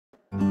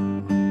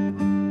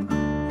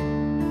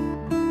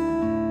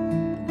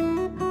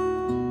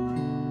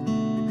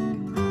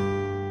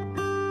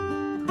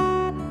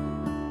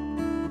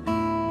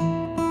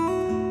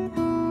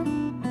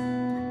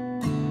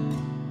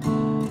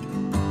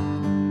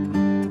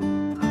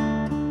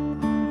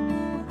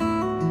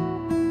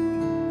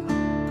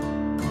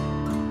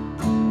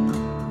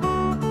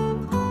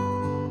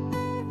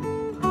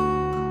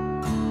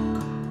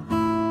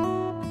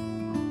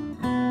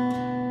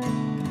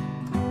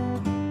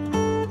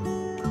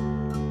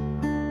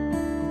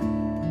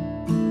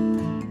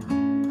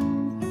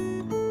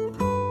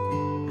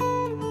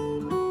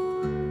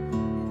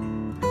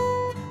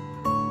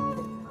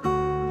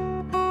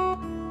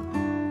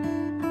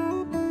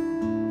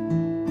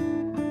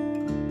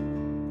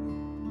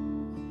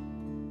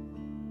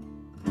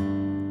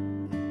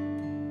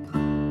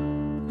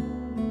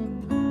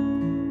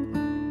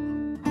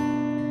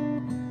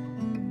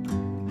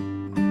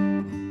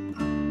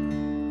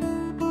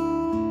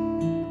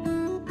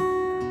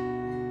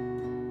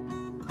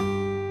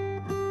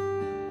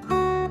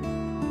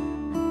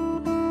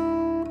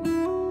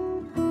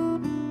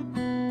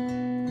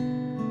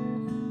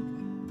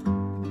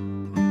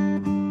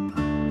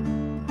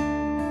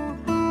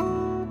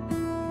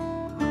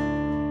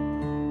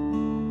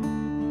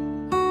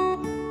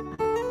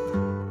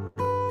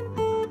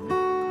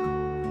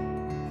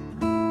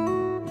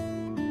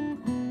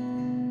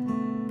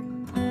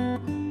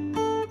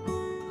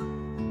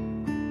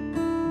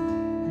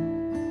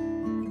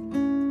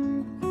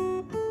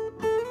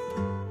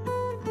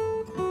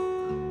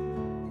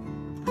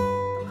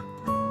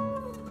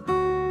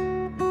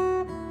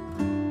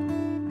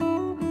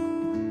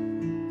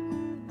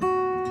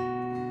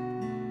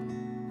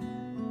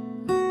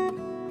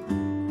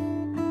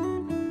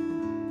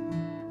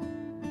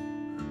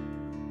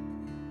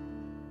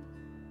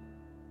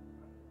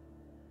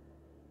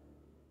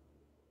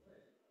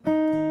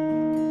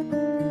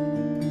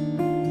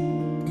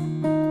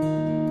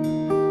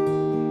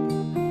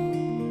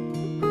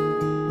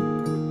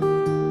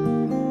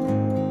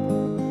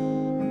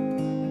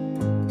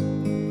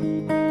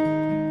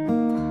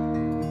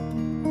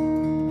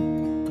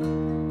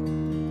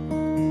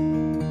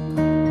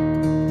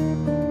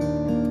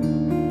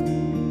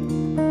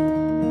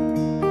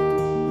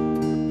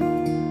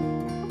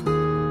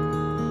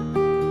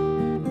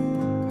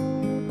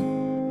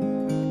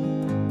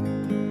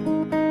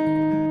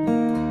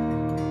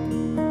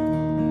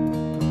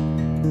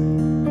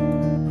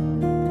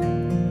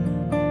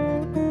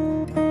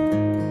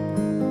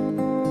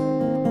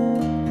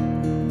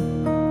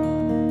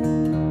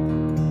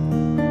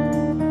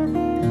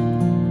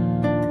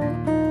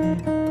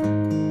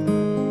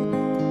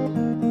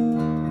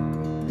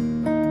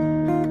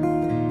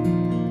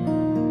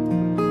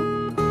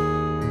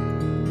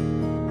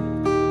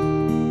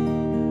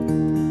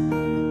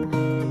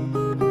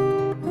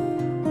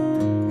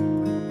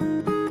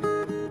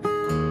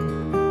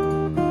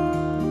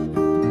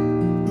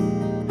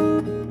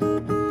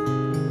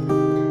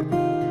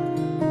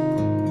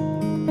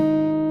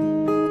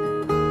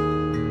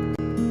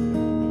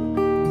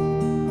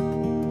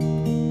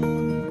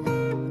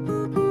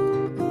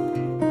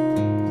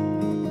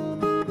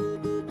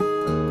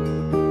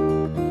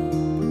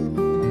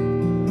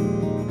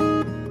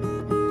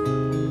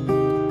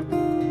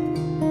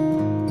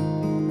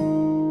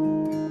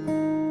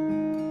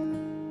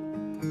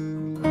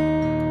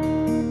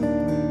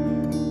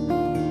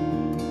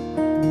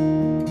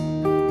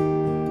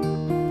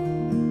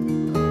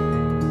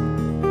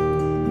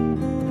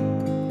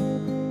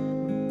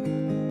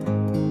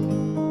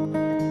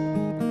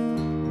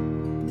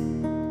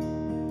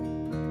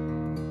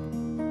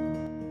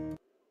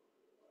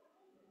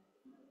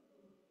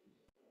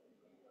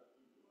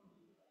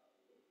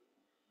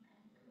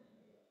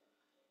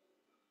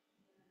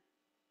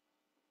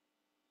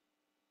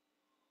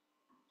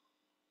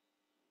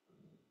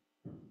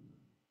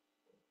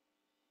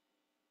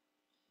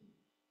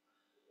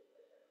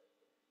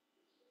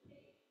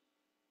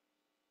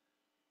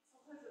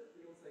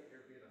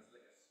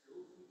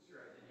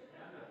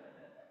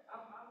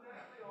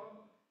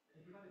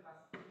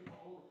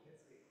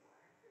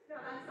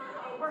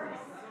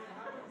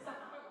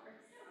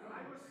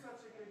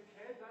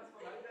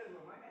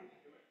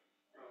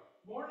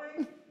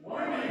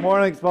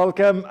Morning's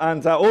welcome,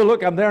 and oh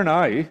look, I'm there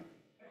now.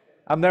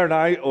 I'm there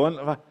now,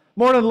 Owen.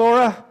 Morning,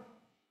 Laura.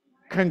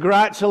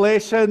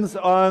 Congratulations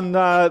on,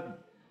 I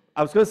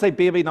was going to say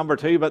baby number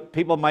 2, but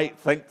people might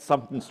think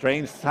something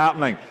strange is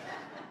happening.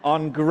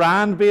 On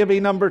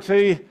grandbaby number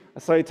 2.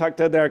 Sorry, tucked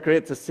in there.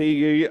 Great to see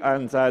you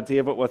and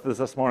David with us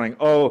this morning.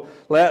 Oh,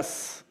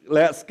 let's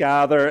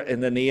gather in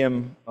the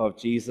name of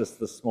Jesus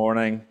this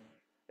morning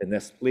in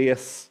this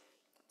place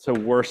to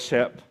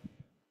worship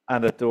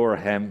and adore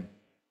him.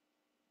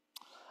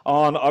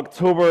 On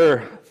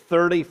October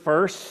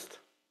 31st,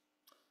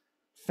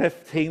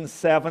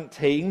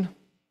 1517,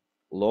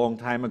 a long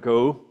time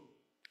ago,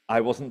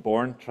 I wasn't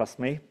born, trust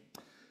me,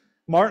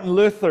 Martin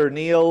Luther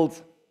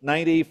nailed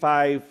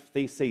 95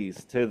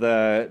 theses to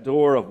the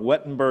door of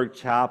Wittenberg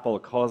Chapel,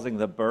 causing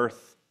the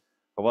birth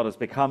of what has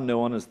become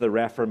known as the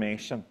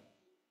Reformation.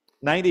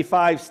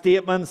 95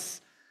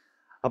 statements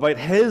about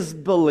his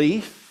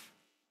belief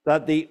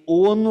that the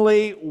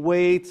only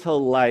way to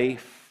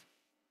life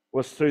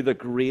was through the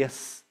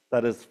grace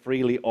that is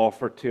freely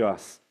offered to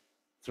us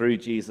through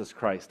Jesus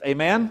Christ.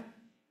 Amen?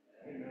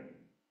 Amen.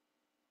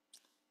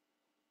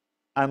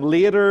 And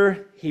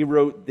later he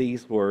wrote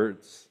these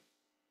words,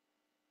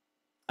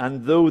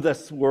 "And though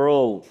this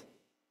world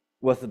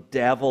with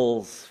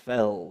devils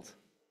filled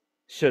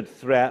should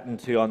threaten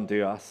to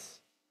undo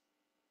us,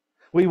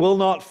 we will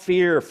not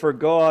fear, for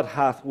God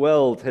hath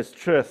willed his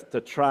truth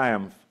to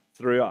triumph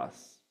through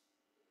us.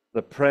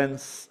 The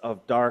prince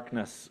of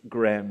darkness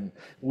grim,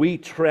 we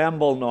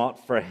tremble not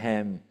for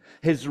him.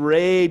 His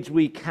rage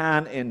we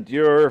can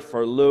endure,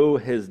 for lo,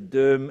 his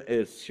doom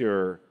is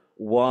sure.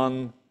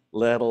 One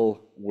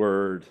little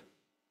word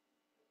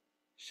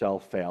shall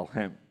fail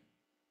him."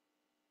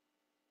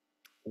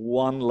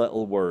 One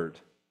little word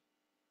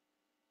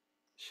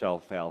shall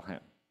fail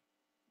him.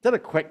 Did a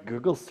quick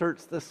Google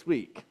search this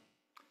week.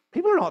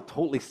 People are not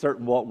totally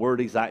certain what word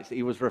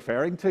he was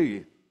referring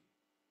to.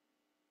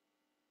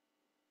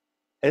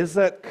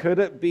 Could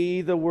it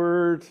be the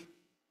word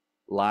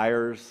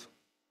liars,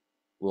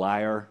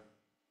 liar?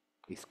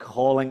 He's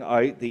calling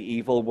out the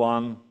evil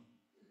one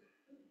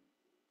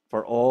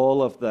for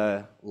all of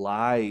the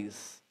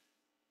lies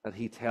that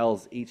he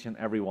tells each and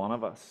every one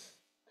of us.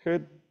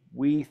 Could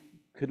we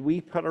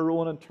put our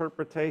own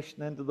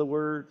interpretation into the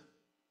word?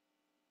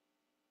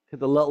 Could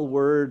the little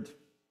word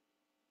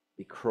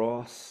be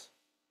cross?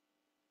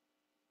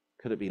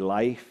 Could it be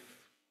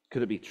life?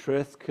 Could it be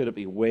truth? Could it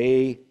be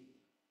way?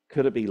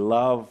 Could it be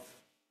love?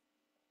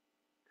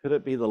 Could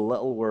it be the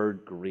little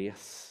word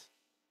grace?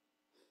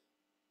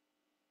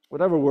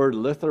 Whatever word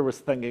Luther was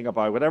thinking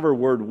about, whatever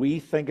word we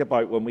think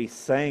about when we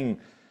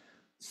sing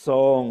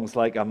songs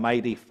like "A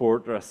Mighty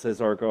Fortress is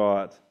Our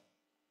God,"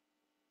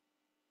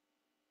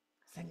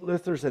 I think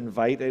Luther's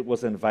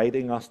was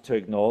inviting us to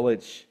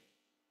acknowledge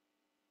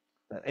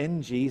that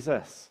in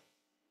Jesus,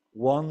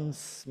 one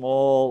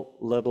small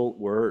little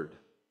word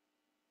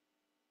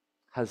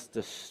has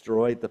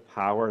destroyed the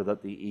power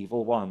that the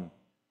evil one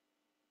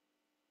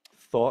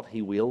thought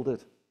he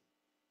wielded.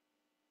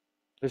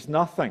 There's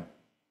nothing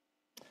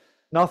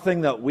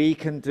that we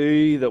can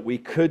do, that we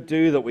could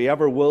do, that we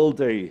ever will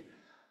do,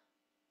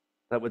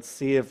 that would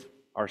save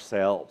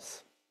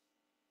ourselves.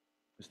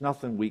 There's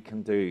nothing we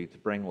can do to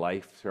bring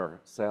life to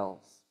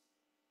ourselves.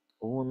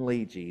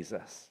 Only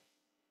Jesus.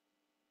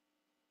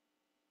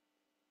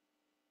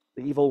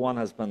 The evil one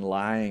has been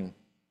lying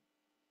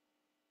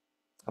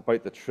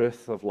about the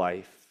truth of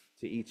life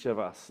to each of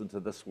us and to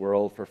this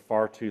world for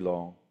far too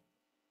long,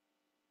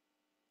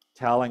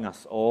 telling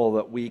us all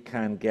that we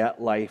can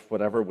get life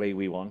whatever way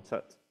we want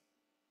it.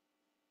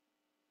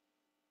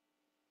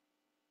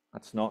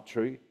 That's not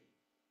true.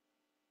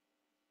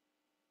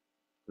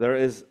 There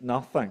is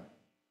nothing,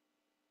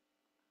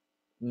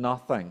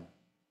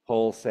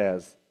 Paul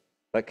says,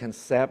 that can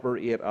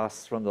separate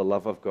us from the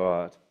love of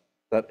God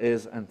that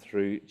is and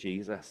through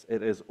Jesus.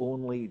 It is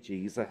only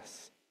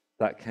Jesus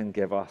that can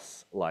give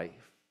us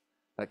life,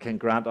 that can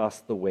grant us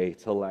the way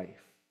to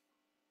life.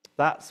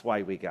 That's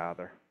why we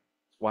gather.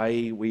 It's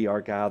why we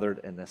are gathered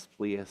in this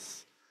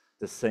place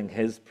to sing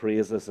his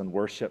praises and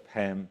worship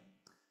him.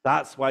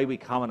 That's why we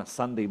come on a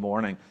Sunday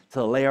morning,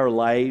 to lay our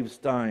lives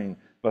down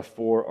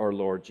before our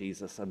Lord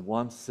Jesus and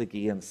once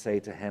again say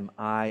to him,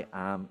 "I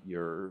am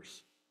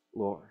yours,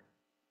 Lord.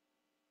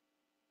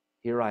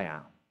 Here I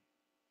am."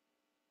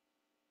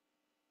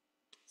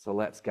 So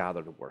let's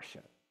gather to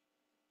worship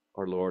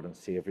our Lord and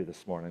Savior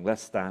this morning.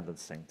 Let's stand and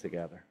sing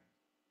together.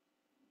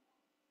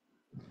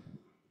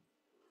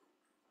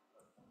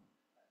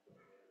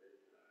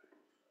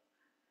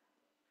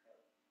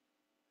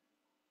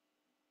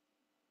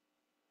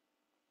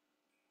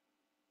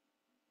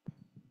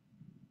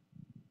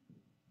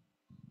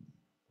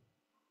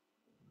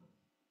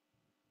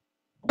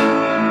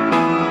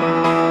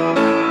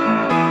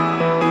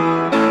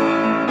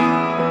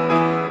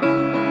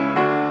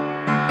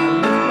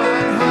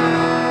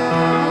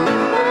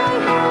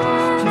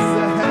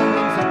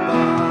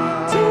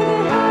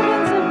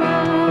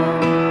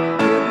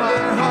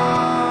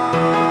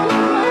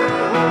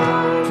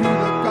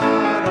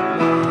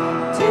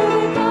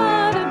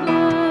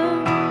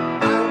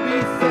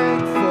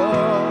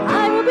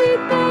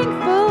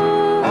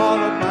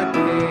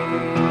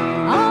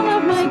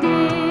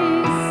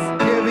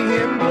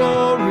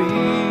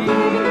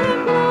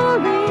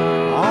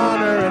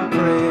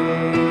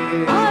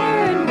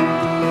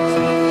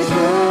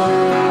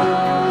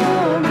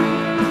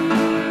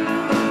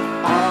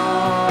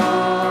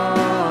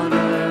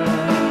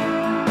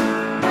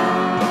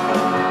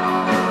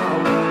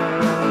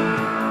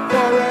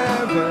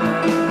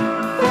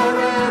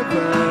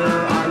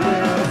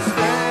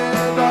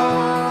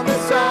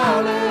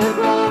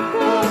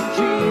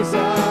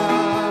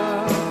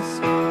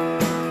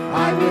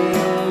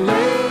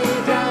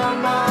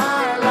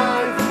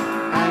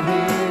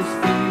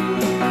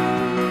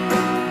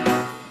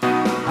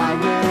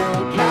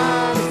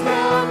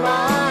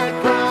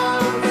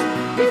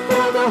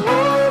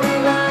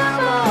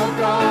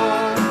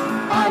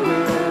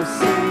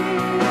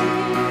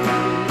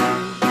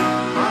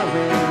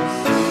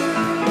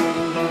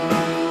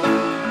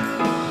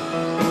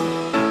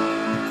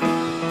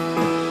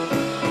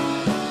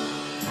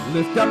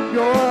 Lift up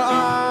your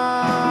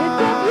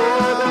eyes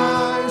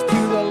to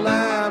the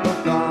Lamb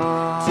of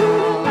God. To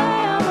the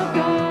Lamb of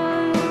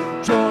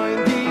God.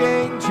 Join the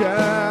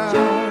angels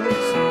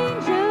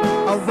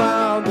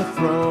around the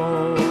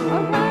throne,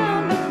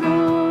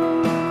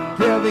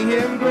 giving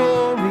him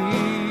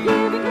glory,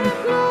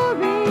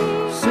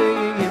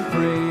 singing him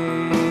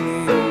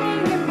praise,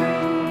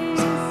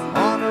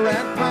 honor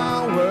and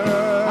power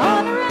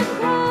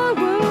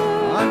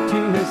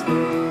unto his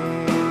name.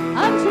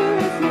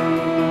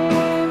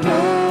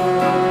 Glory,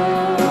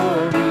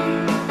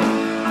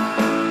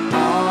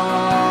 honor,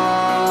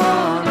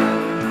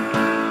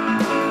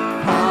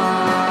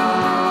 power,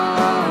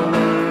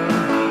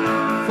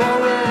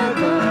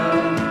 forever,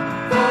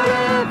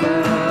 forever.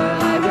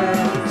 I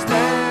will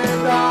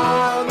stand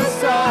on the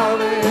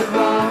solid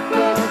rock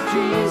of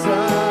Jesus.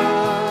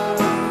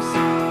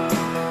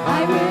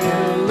 I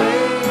will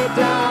lay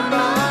down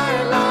my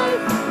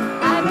life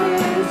at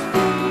his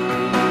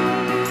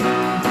feet.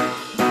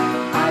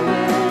 I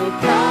will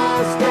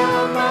cast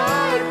down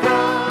my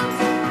crowns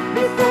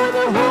before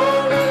the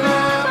holy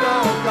Lamb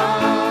of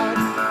God.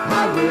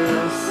 I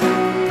will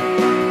sing,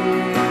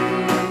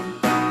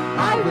 I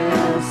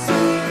will sing.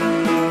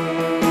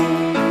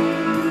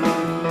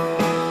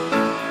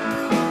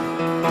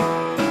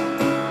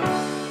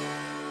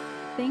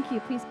 Thank you.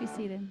 Please be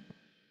seated.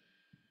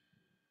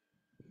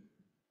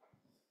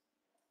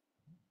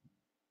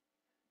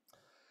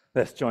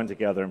 Let's join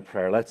together in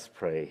prayer. Let's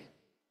pray.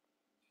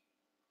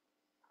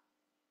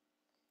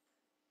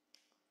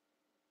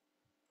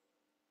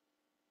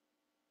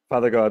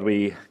 Father God,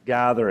 we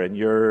gather in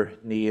your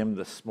name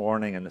this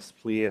morning in this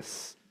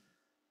place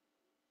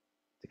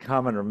to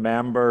come and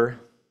remember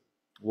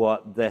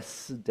what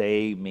this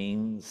day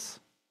means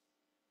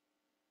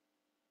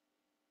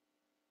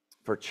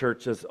for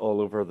churches all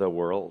over the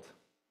world.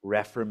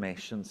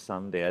 Reformation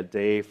Sunday, a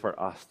day for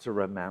us to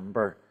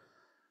remember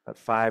that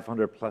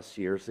 500 plus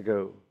years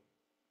ago,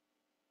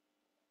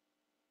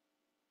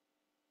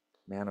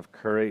 men of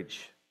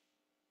courage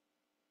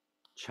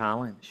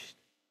challenged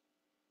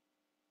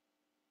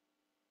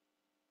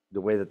the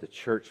way that the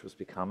church was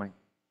becoming.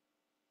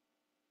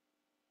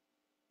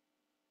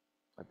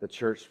 That the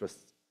church was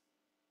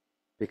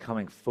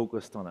becoming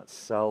focused on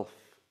itself,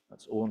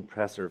 its own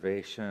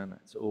preservation,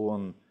 its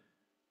own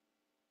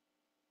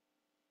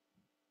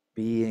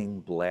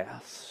being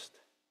blessed,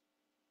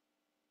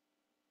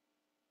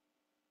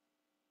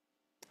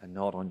 and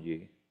not on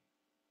you.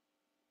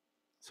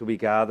 So we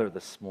gather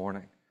this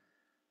morning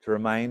to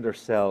remind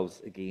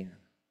ourselves again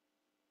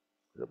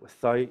that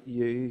without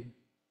you,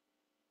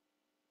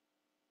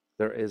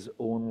 there is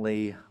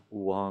only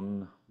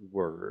one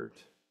word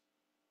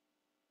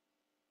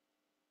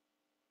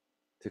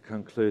to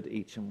conclude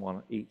each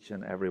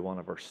and every one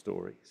of our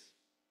stories.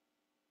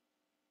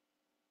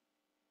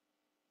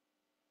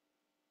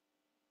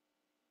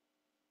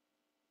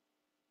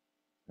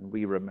 And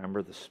we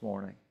remember this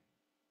morning,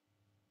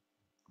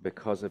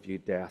 because of you,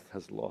 death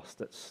has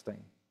lost its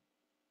sting.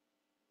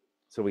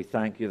 So we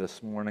thank you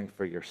this morning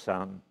for your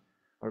Son,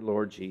 our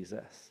Lord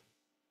Jesus.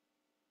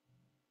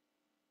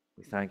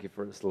 We thank you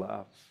for his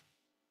love.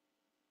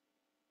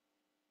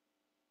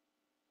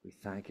 We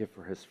thank you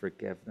for his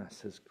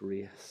forgiveness, his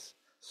grace,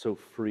 so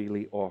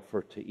freely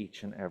offered to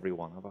each and every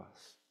one of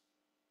us.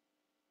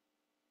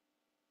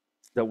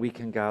 That we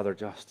can gather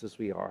just as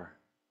we are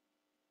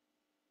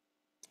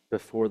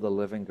before the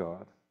living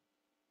God.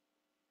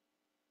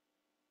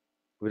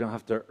 We don't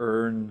have to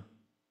earn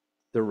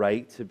the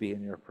right to be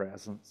in your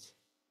presence.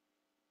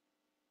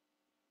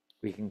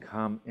 We can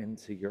come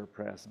into your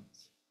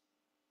presence.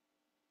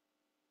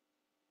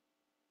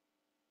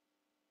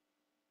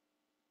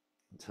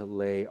 To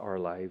lay our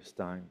lives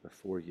down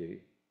before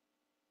you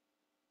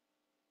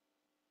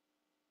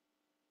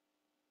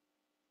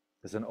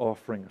as an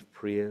offering of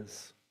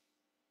praise,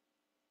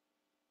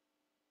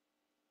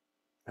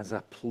 as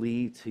a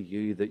plea to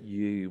you that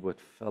you would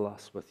fill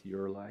us with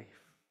your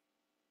life,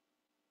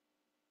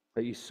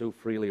 that you so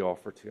freely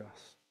offer to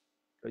us,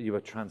 that you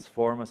would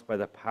transform us by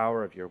the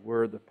power of your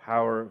word, the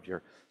power of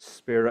your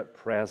Spirit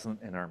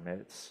present in our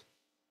midst.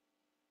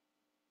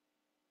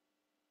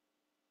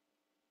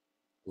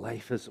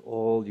 Life is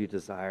all you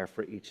desire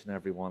for each and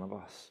every one of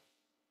us,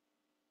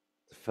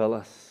 to fill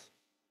us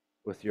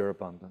with your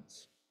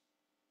abundance.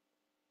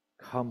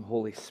 Come,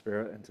 Holy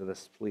Spirit, into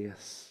this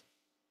place.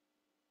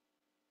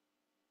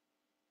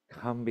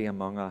 Come be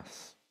among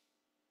us.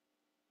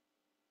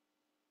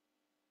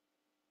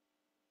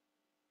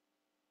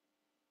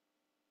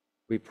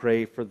 We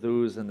pray for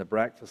those in the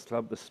breakfast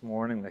club this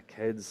morning, the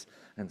kids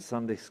and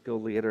Sunday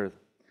school later,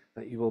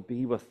 that you will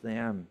be with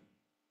them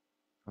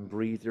and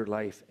breathe your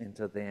life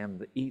into them,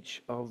 that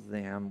each of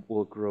them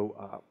will grow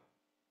up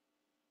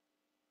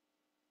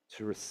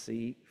to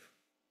receive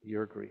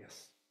your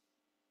grace.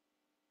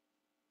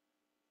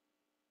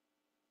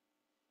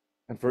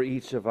 And for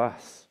each of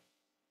us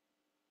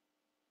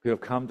who have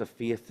come to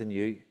faith in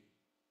you,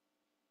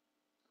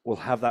 will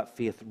have that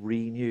faith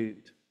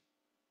renewed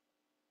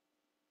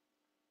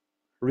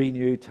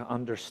to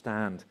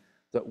understand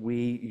that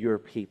we, your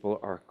people,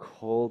 are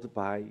called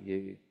by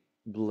you,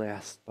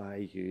 blessed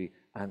by you,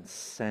 and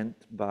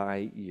sent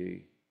by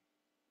you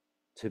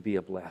to be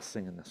a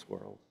blessing in this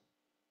world.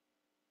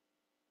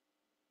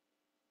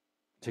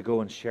 To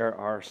go and share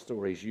our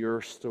stories,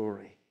 your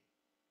story,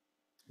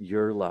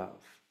 your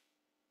love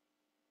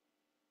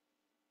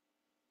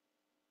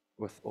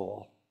with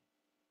all.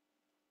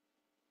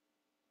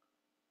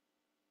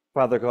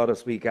 Father God,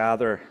 as we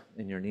gather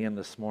in your name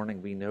this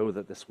morning, we know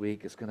that this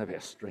week is going to be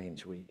a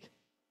strange week.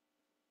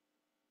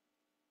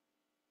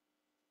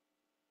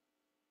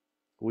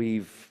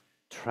 We've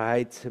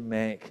tried to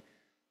make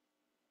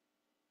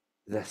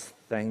this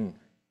thing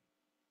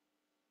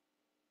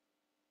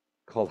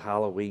called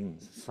Halloween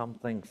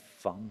something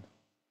fun.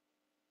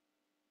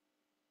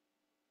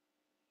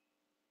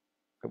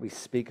 That we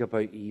speak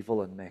about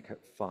evil and make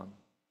it fun.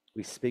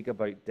 We speak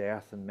about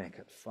death and make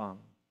it fun.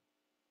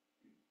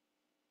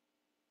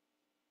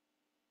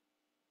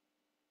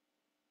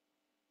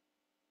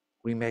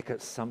 We make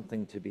it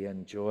something to be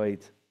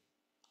enjoyed,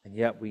 and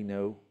yet we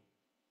know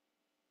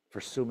for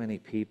so many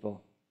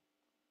people,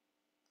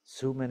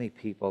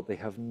 they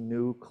have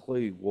no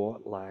clue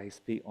what lies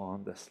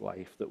beyond this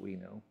life that we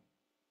know.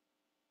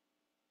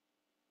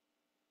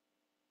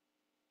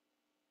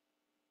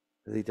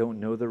 They don't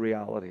know the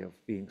reality of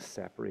being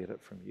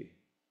separated from you.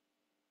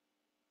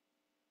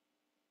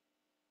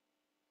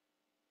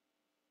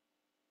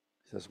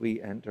 So as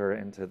we enter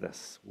into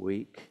this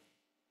week,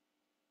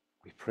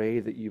 we pray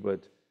that you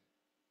would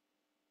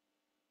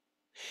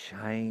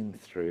shine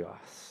through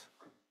us,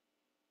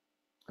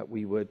 that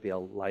we would be a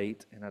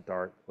light in a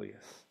dark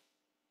place.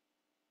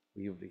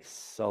 We would be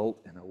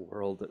salt in a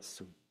world that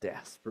so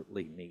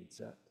desperately needs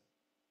it.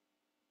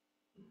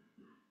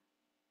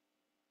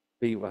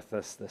 Be with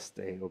us this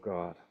day, O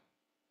God.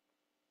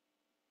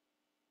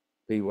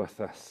 Be with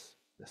us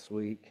this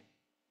week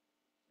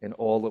in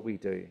all that we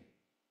do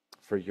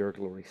for your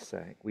glory's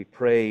sake. We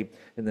pray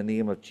in the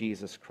name of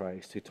Jesus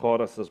Christ, who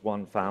taught us as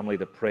one family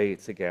to pray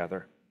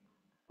together.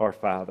 Our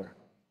Father,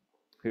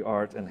 who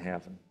art in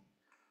heaven,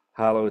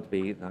 hallowed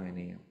be thy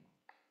name.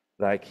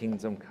 Thy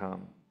kingdom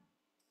come,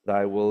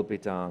 thy will be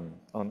done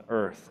on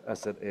earth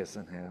as it is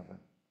in heaven.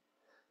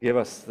 Give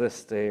us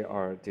this day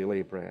our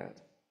daily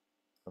bread,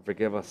 and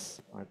forgive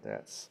us our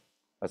debts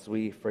as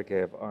we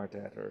forgive our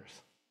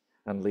debtors.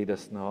 And lead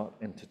us not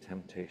into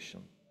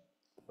temptation,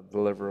 but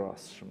deliver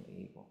us from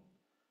evil.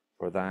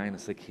 For thine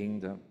is the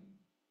kingdom,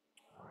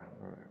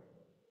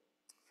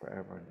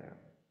 forever and ever.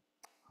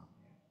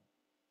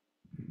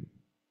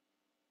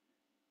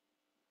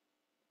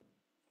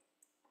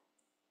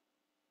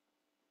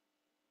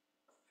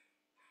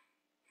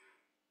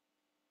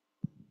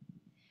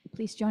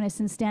 Please join us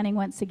in standing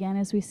once again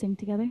as we sing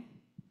together.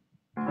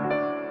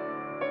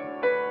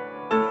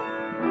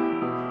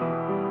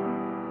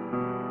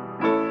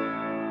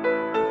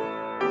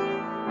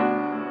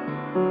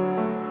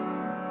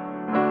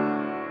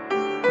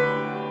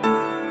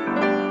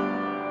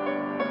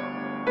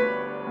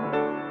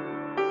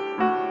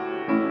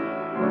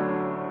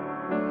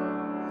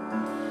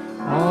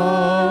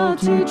 All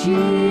to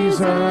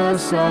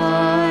Jesus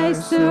I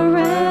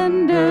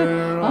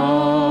surrender,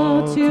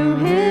 all to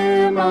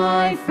him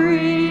I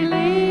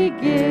freely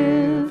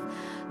give.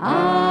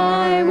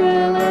 I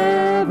will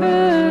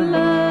ever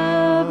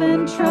love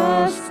and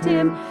trust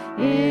him,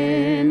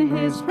 in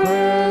his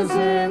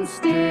presence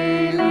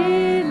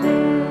daily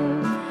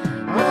live.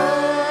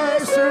 I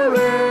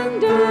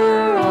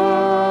surrender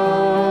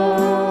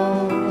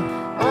all,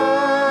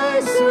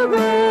 I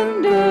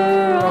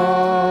surrender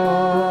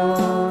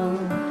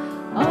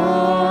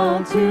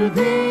all to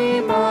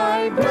thee,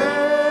 my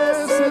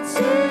blessed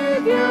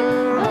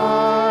Savior.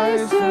 I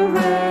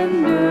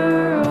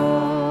surrender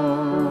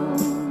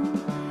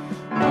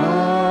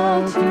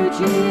all to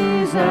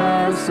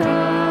Jesus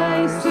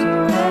I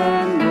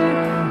surrender.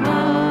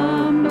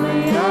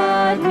 Humbly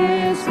at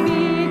his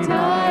feet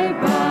I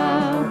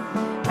bow,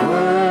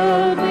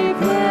 worldly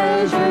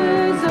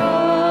pleasures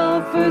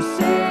all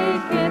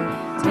forsaken.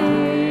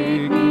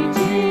 Take me,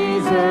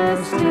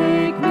 Jesus,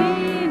 take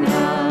me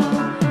now.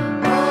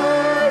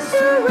 I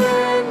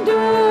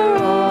surrender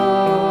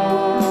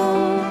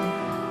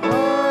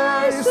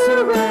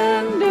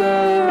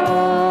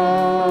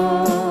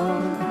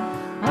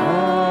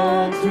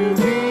all to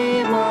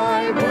thee,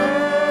 my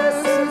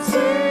blessed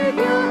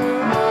Savior.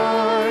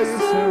 I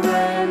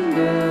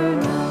surrender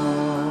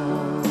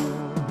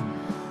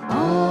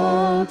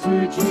all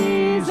to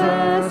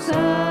Jesus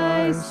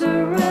I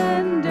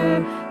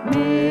surrender.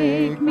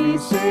 Make me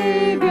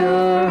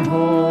Savior,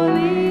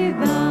 wholly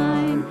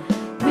thine.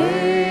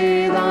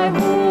 May thy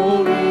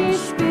Holy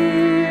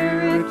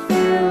Spirit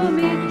fill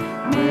me.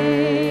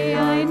 May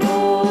I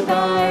know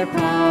thy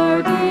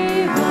power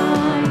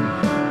divine.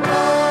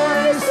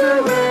 I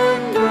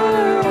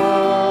surrender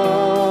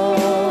all.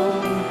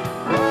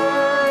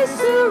 I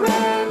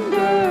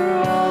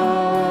surrender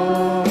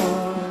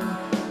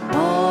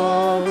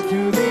all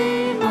to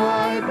thee,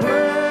 my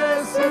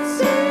blessed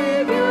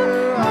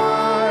Savior.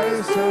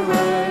 I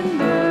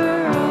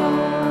surrender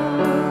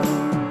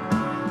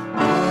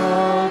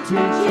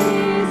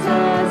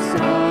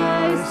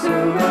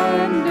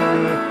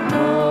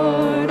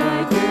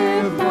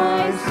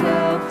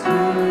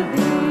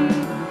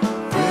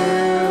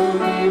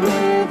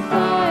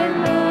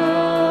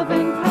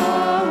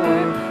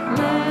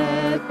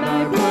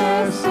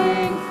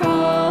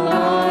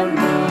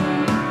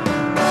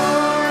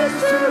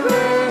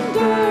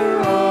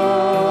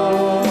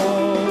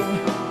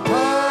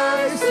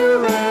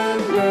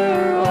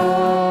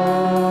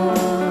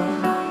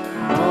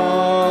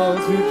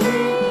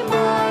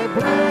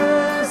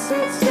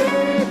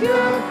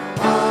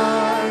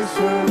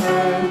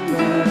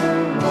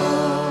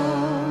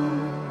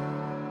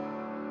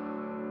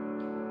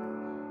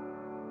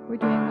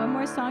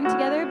more song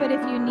together, but if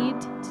you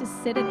need to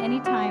sit at any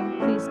time,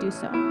 please do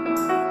so.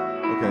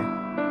 Okay.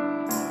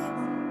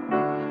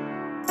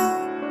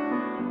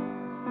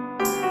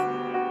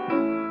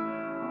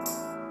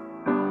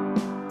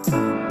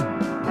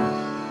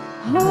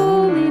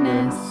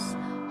 Holiness,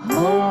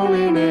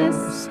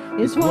 holiness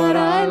is what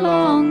I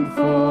long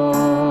for.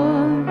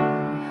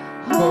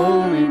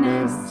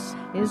 Holiness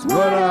is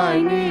what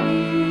I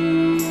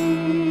need.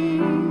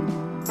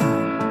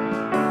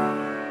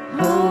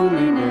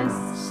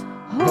 Holiness,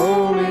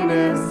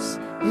 holiness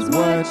is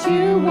what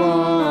you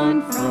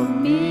want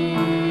from me.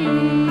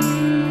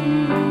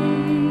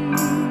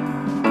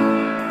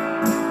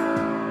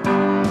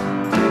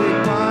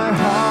 Take my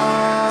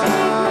heart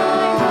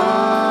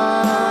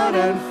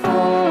and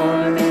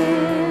form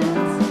it.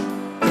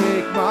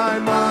 Take my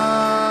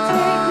mind,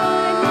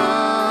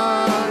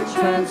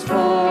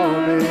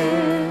 transform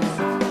it.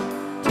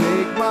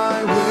 Take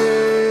my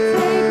will,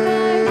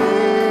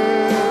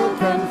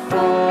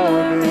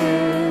 conform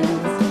it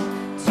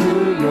to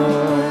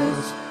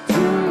yours,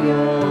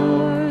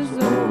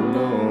 oh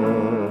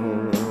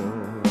Lord.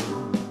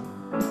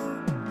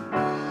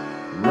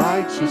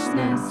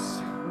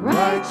 Righteousness,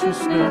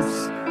 righteousness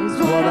is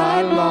what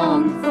I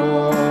long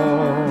for.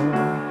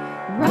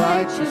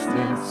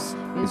 Righteousness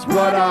is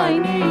what I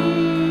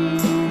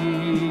need.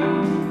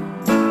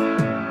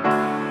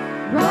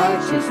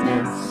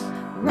 Righteousness,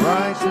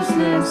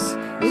 righteousness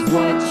is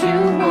what you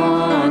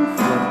want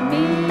from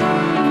me.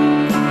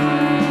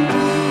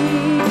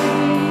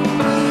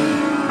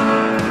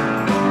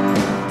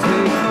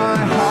 Take my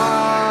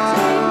heart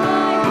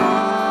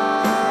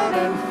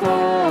and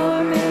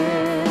form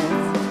it.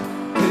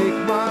 Take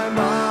my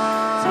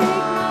mind,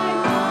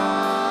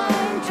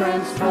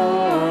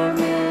 transform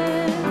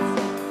it.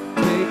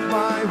 Take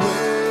my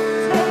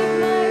will,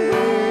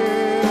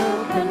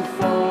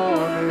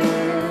 conform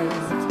it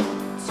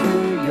to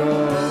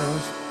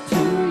yours,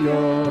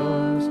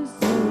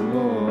 oh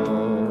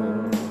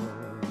Lord.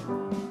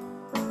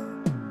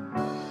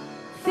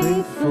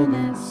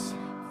 Faithfulness,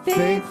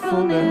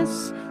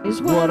 faithfulness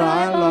is what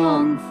I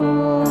long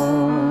for.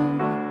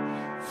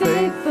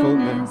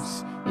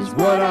 Faithfulness is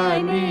what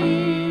I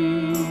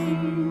need.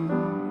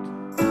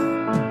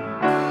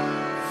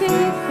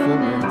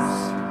 Faithfulness,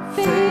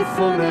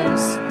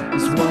 faithfulness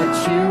is what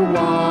you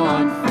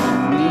want from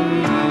me.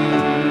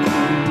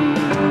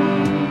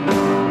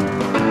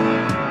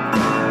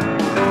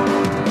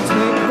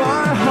 Take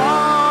my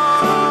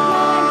heart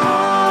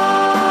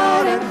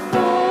and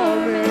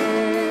form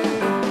it.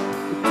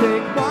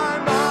 Take my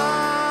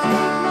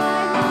mind,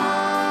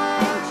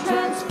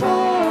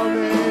 transform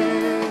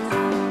it.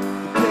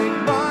 Take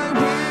my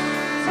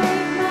will,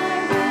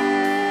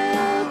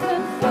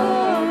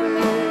 conform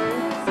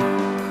it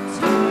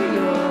to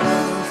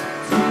yours,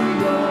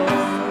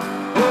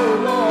 oh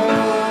Lord.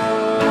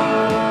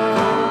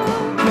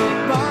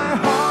 Take my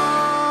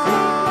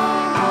heart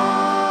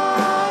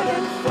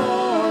and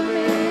form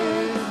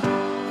it.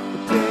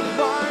 Take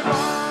my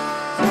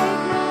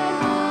mind,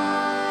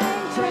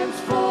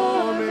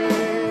 transform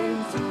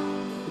it.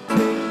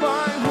 Take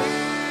my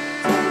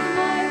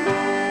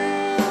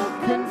will,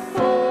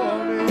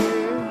 conform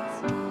it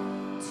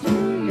to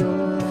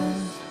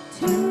yours, oh Lord.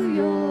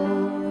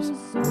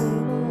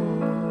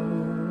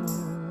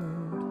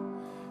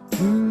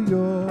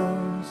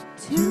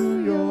 To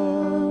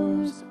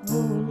yours,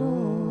 oh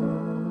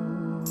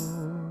Lord.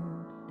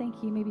 Thank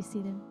you. You may be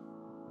seated.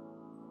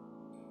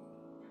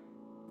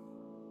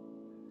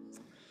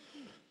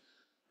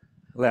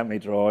 Let me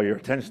draw your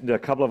attention to a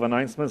couple of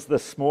announcements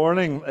this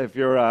morning. If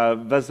you're a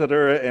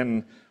visitor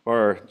in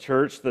our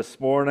church this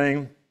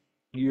morning,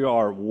 you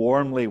are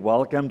warmly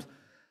welcomed,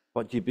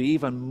 but you'd be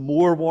even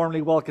more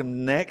warmly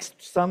welcomed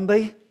next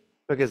Sunday,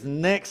 because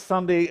next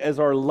Sunday is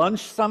our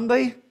lunch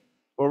Sunday,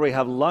 where we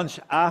have lunch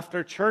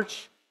after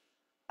church,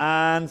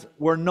 and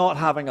we're not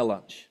having a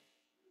lunch.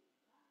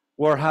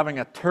 We're having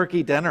a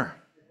turkey dinner.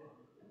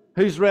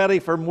 Who's ready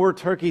for more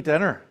turkey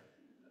dinner?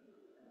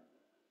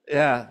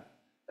 Yeah.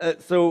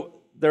 So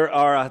there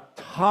are a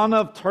ton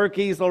of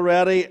turkeys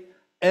already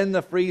in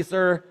the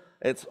freezer.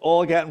 It's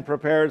all getting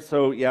prepared.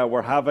 So yeah,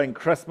 we're having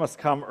Christmas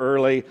come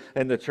early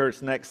in the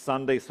church next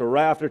Sunday. So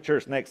right after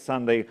church next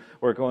Sunday,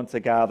 we're going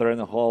to gather in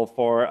the hall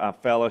for a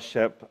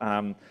fellowship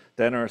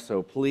dinner.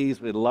 So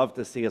please, we'd love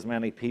to see as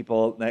many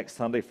people next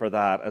Sunday for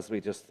that as we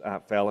just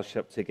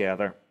fellowship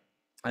together.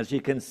 As you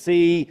can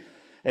see,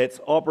 it's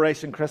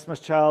Operation Christmas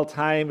Child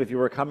time. If you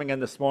were coming in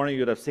this morning,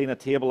 you'd have seen a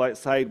table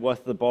outside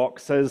with the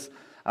boxes.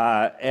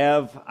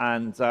 Ev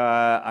and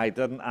I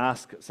didn't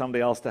ask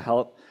somebody else to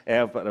help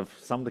Ev, but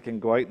if somebody can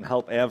go out and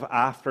help Ev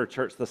after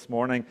church this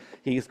morning,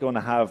 he's going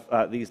to have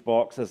these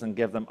boxes and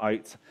give them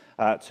out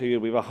to you.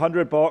 We have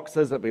 100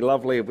 boxes. It'd be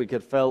lovely if we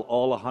could fill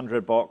all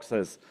 100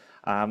 boxes.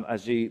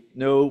 As you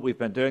know, we've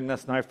been doing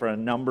this now for a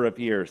number of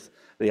years.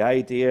 The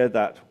idea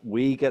that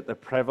we get the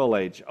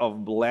privilege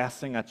of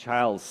blessing a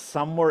child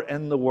somewhere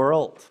in the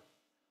world.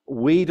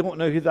 We don't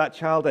know who that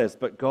child is,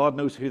 but God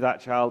knows who that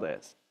child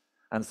is.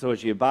 And so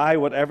as you buy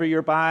whatever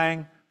you're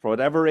buying, for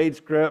whatever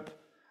age group,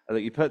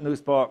 that you put in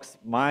those boxes.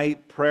 My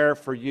prayer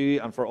for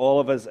you and for all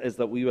of us is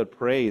that we would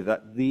pray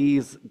that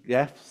these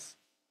gifts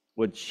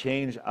would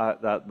change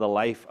the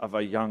life of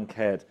a young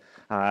kid.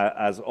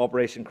 As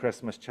Operation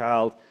Christmas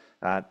Child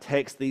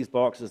takes these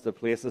boxes to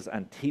places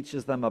and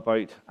teaches them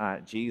about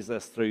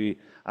Jesus through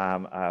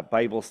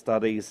Bible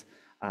studies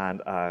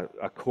and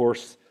a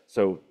course.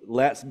 So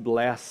let's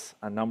bless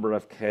a number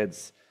of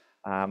kids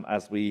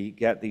as we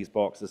get these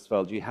boxes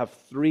filled. You have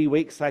 3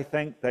 weeks, I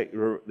think, that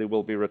they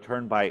will be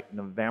returned by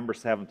November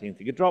 17th.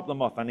 You could drop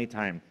them off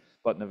anytime,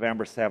 but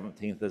November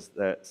 17th is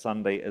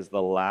Sunday is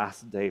the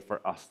last day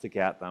for us to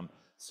get them,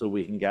 so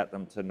we can get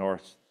them to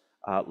North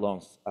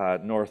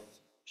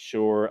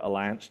Shore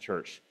Alliance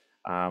Church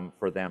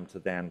for them to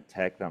then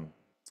take them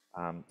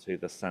to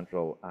the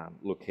central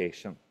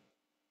location.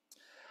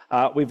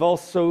 We've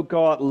also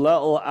got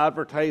little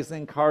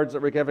advertising cards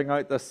that we're giving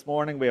out this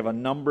morning. We have a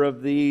number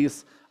of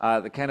these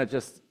that kind of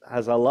just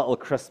has a little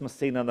Christmas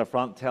scene on the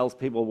front, tells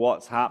people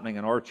what's happening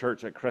in our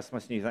church at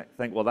Christmas, and you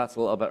think, well, that's a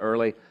little bit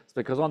early. It's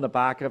because on the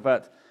back of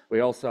it,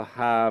 we also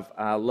have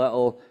a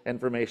little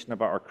information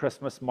about our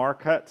Christmas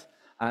market,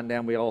 and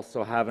then we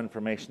also have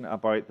information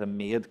about the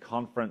MAID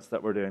conference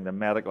that we're doing, the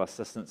Medical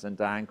Assistance in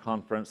Dying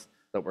conference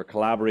that we're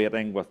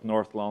collaborating with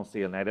North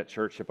Lonsdale United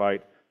Church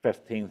about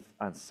 15th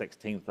and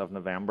 16th of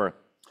November.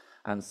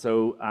 And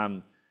so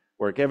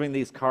we're giving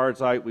these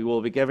cards out. We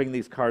will be giving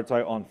these cards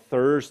out on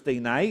Thursday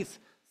night.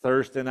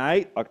 Thursday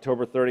night,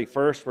 October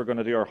 31st, we're going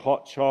to do our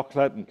hot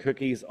chocolate and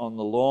cookies on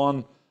the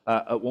lawn.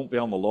 It won't be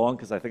on the lawn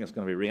because I think it's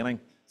going to be raining,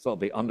 so it'll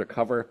be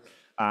undercover.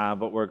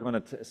 But we're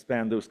going to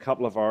spend those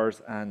couple of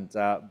hours and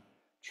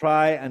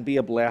try and be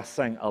a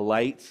blessing, a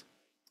light,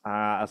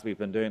 as we've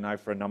been doing now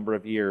for a number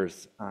of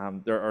years.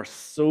 There are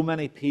so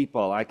many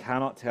people, I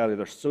cannot tell you,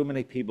 there's so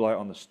many people out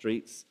on the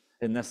streets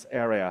in this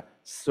area,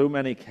 so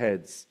many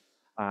kids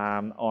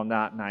on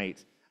that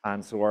night.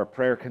 And so our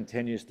prayer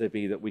continues to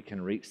be that we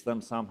can reach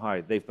them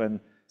somehow.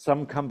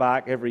 Some come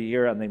back every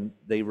year and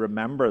they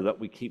remember that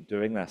we keep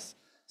doing this.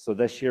 So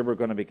this year we're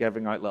going to be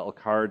giving out little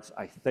cards.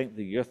 I think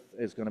the youth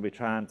is going to be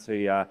trying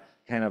to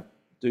kind of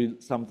do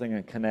something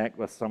and connect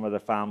with some of the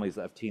families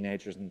that have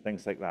teenagers and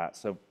things like that.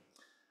 So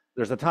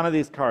there's a ton of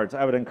these cards.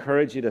 I would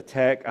encourage you to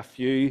take a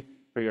few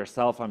for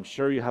yourself. I'm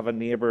sure you have a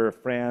neighbor,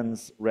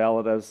 friends,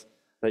 relatives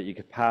that you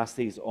could pass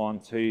these on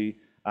to.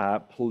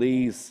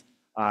 Please,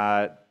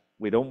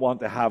 we don't want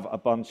to have a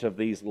bunch of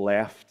these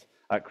left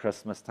at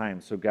Christmas time.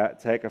 So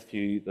take a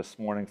few this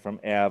morning from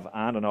Ev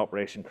and an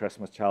Operation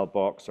Christmas Child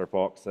box or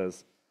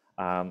boxes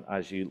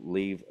as you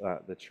leave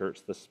the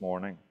church this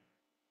morning.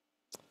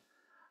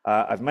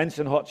 I've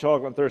mentioned hot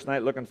chocolate on Thursday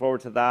night, looking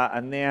forward to that.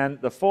 And then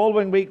the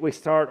following week,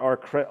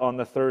 on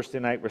the Thursday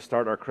night, we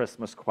start our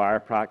Christmas choir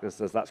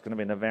practices. That's going to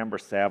be November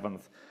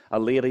 7th.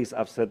 Ladies,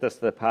 I've said this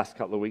the past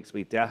couple of weeks,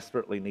 we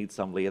desperately need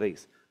some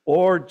ladies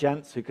or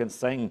gents who can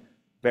sing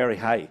very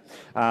high.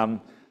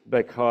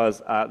 Because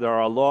there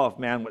are a lot of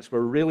men, which we're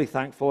really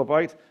thankful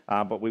about,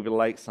 but we would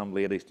like some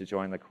ladies to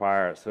join the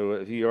choir. So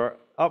if you're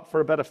up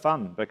for a bit of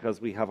fun,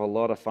 because we have a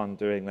lot of fun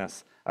doing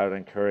this, I would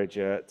encourage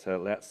you to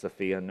let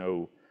Sophia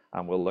know.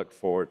 And we'll look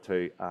forward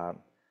to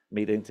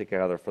meeting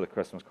together for the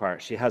Christmas choir.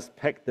 She has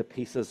picked the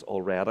pieces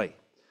already,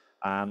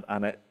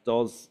 and it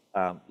does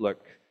look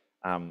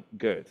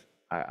good,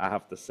 I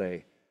have to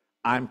say.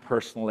 I'm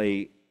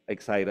personally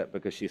excited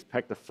because she's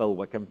picked a Phil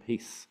Wickham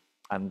piece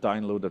and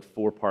downloaded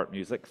 4-part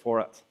music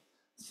for it.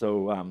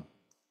 So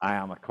I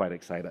am quite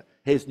excited.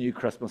 His new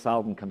Christmas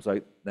album comes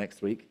out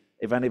next week.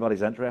 If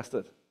anybody's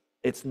interested,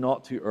 it's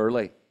not too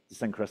early to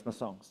sing Christmas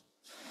songs.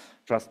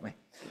 Trust me.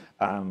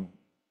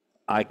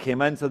 I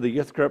came into the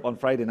youth group on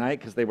Friday night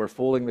because they were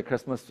folding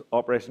the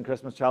Operation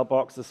Christmas Child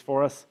boxes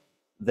for us.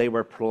 They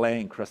were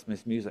playing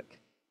Christmas music.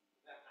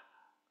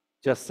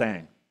 Just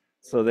saying.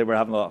 So they were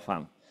having a lot of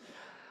fun.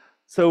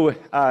 So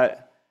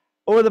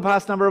over the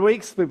past number of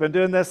weeks, we've been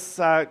doing this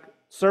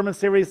sermon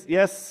series.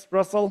 Yes,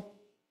 Russell?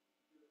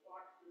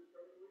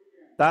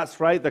 That's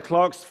right. The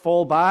clocks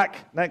fall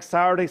back next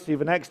Saturday, so you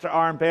have an extra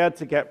hour in bed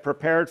to get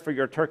prepared for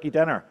your turkey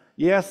dinner.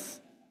 Yes?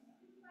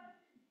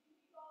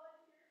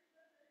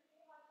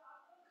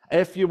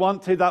 If you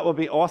want to, that would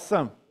be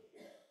awesome.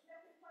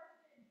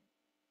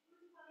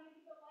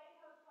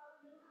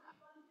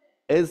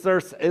 Is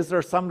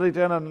there somebody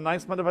doing an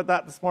announcement about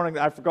that this morning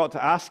that I forgot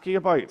to ask you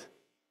about?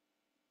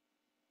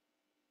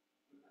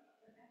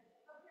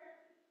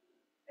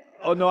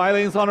 Oh no,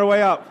 Eileen's on her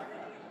way up.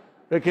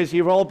 Because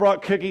you've all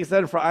brought cookies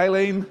in for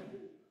Eileen.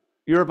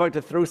 You were about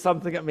to throw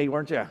something at me,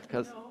 weren't you?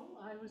 No,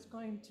 I was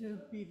going to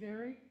be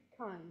very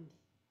kind.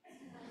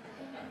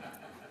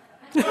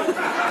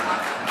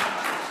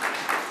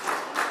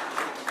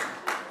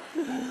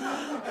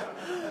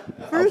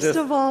 First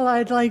of all,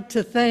 I'd like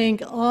to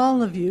thank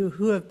all of you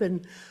who have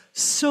been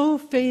so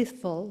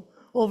faithful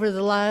over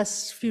the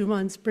last few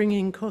months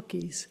bringing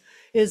cookies.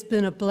 It's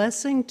been a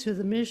blessing to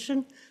the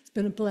mission. It's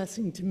been a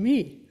blessing to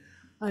me.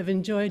 I've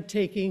enjoyed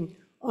taking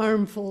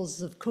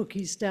armfuls of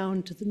cookies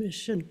down to the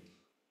mission.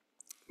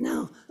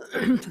 Now,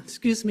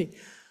 excuse me,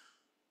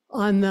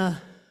 on the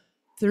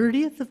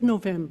 30th of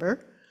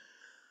November,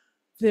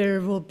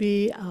 There will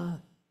be, I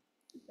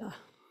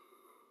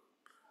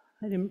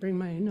didn't bring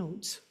my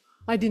notes.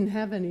 I didn't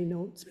have any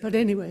notes, but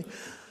anyway,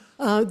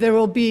 there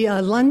will be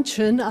a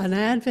luncheon, an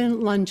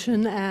Advent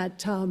luncheon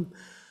at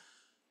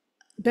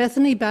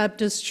Bethany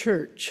Baptist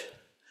Church.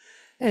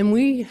 And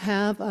we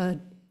have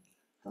a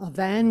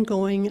van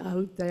going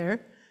out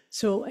there.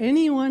 So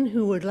anyone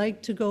who would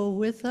like to go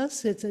with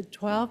us, it's at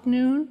 12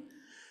 noon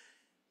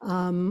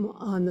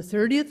on the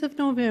 30th of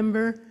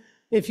November.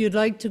 If you'd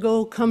like to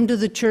go, come to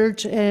the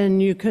church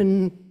and you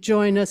can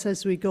join us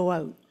as we go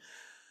out.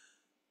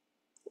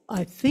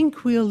 I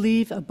think we'll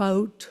leave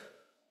about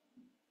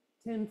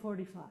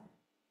 10:45.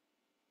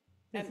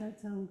 Does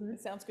that sound good?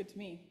 It sounds good to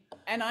me.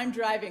 And I'm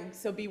driving,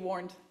 so be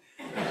warned.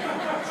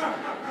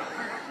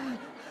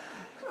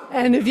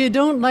 And if you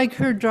don't like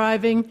her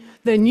driving,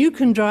 then you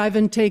can drive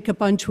and take a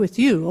bunch with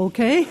you,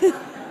 okay?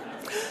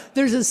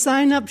 There's a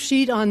sign-up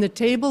sheet on the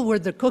table where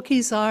the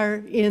cookies are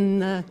in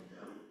the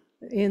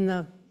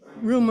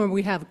room where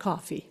we have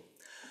coffee.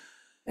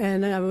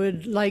 And I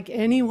would like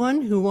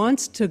anyone who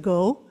wants to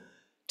go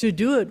to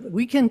do it.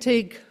 We can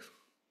take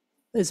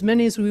as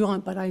many as we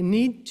want, but I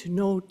need to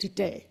know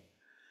today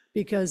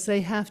because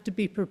they have to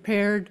be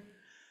prepared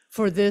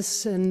for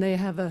this and they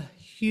have a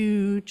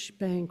huge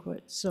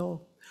banquet.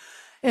 So,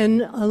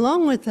 and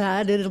along with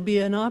that, it'll be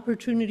an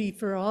opportunity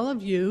for all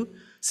of you,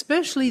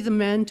 especially the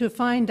men, to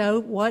find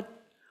out what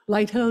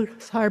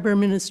Lighthouse Harbor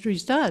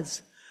Ministries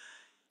does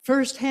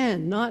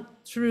firsthand,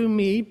 not through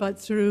me, but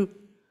through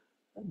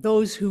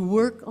those who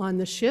work on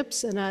the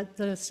ships and at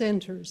the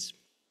centers.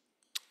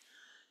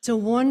 It's a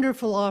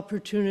wonderful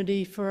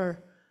opportunity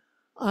for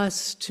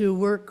us to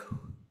work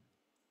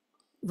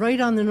right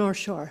on the North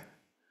Shore,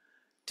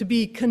 to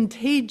be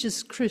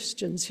contagious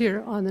Christians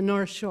here on the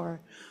North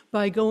Shore.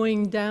 By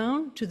going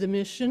down to the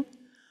mission,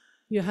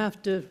 you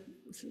have to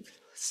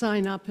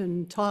sign up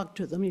and talk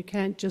to them. You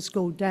can't just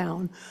go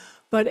down.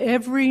 But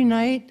every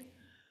night,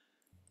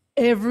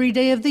 every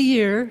day of the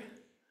year,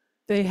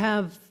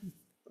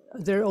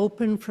 they're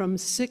open from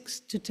 6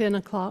 to 10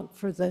 o'clock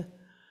for the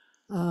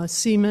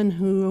seamen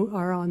who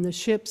are on the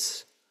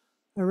ships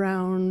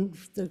around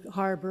the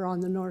harbor on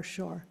the North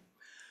Shore.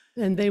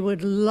 And they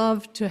would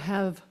love to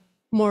have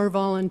more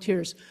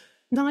volunteers.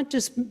 Not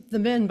just the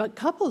men, but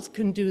couples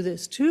can do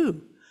this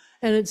too.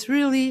 And it's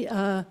really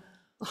a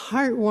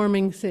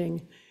heartwarming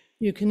thing.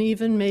 You can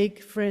even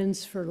make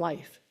friends for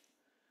life.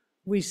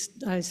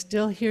 I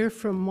still hear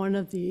from one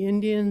of the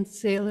Indian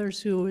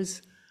sailors who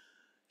was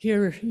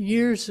here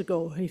years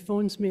ago. He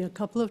phones me a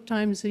couple of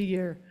times a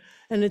year.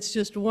 And it's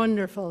just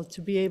wonderful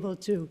to be able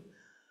to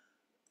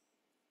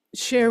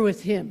share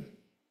with him.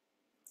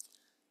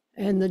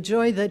 And the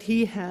joy that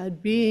he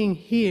had being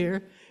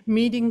here,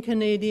 meeting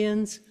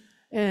Canadians,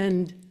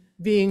 and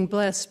being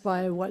blessed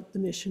by what the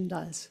mission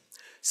does.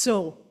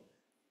 So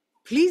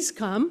please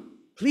come,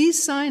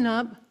 please sign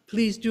up,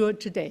 please do it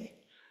today.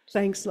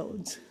 Thanks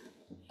loads.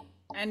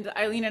 And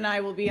Eileen and I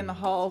will be in the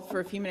hall for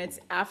a few minutes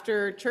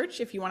after church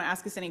if you want to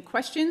ask us any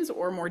questions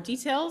or more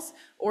details,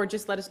 or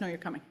just let us know you're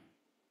coming.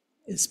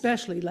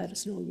 Especially let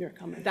us know you're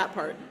coming. That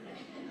part.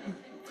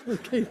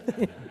 Okay.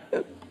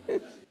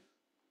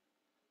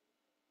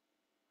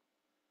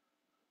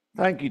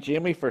 Thank you,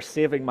 Jamie, for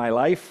saving my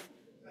life.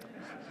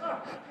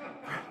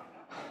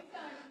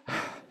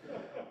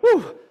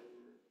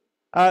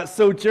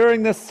 So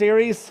during this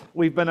series,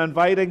 we've been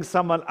inviting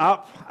someone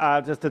up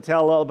just to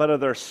tell a little bit of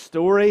their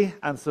story.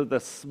 And so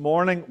this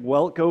morning,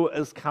 Wilco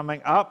is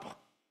coming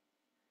up.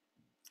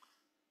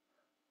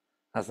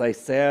 As I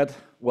said,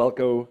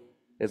 Wilco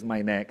is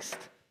my next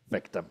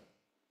victim.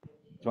 Do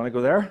you want to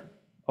go there?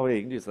 Oh, yeah,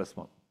 you can use this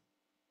one.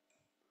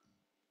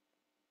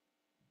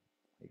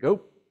 There you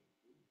go.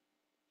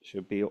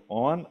 Should be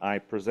on, I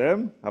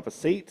presume. Have a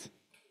seat.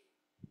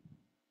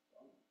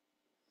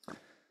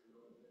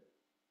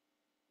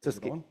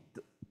 Just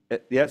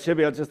yeah, it should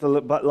be on. Just the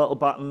little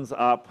buttons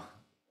up.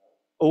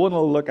 Owen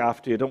will look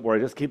after you. Don't worry.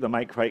 Just keep the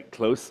mic quite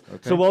close.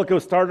 Okay. So we'll go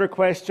starter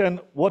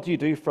question. What do you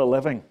do for a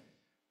living?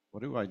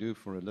 What do I do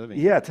for a living?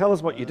 Yeah, tell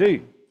us what you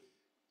do.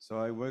 So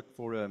I work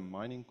for a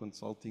mining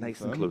consulting firm.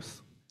 Nice and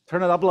close.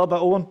 Turn it up a little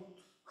bit, Owen.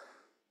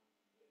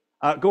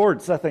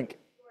 Gord's, I think.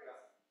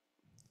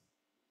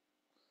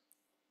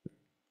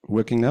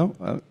 Working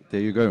now?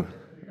 There you go.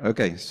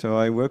 Okay, so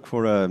I work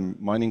for a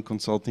mining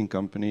consulting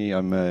company.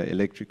 I'm an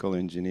electrical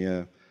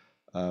engineer.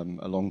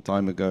 A long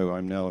time ago,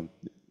 I'm now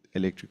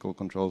electrical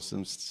control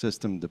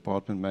system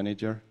department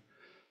manager.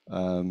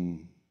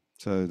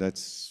 So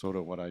that's sort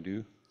of what I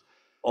do.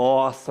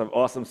 Awesome,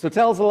 awesome. So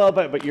tell us a little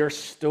bit about your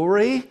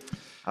story.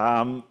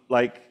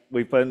 Like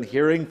we've been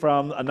hearing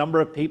from a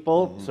number of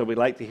people, so we'd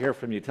like to hear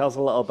from you. Tell us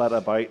a little bit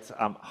about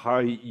how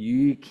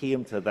you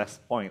came to this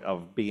point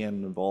of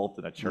being involved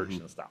in a church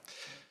and stuff.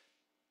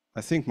 I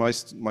think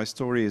my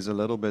story is a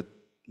little bit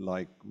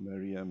like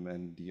Miriam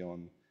and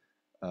Dion,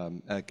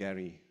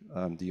 Gary,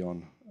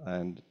 Dion,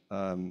 and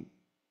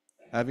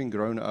having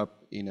grown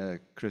up in a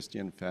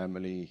Christian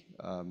family,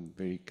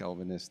 very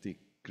Calvinistic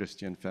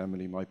Christian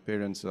family. My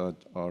parents are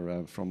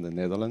from the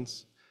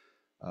Netherlands.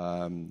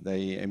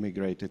 They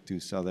emigrated to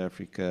South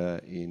Africa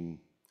in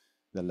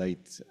the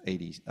late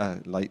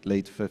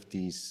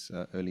 50s,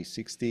 early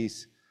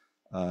 60s,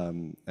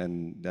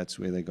 and that's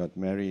where they got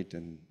married.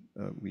 And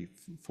we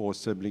 4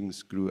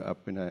 siblings grew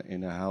up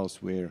in a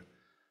house where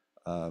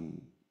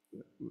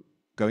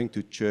going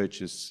to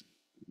church is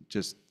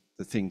just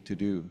the thing to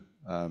do.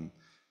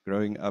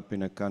 Growing up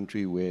in a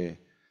country where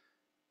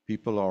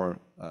people are,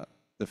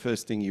 the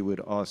first thing you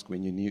would ask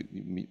when you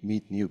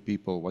meet new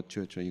people, what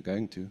church are you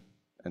going to?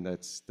 And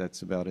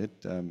that's about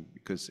it,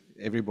 because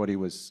everybody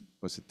was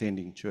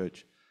attending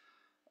church.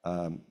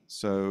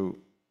 So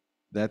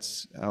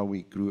that's how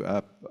we grew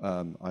up.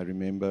 I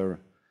remember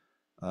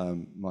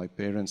my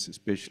parents,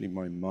 especially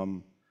my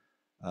mum,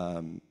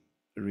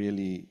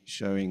 really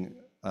showing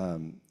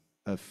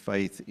a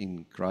faith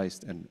in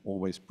Christ and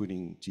always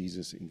putting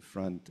Jesus in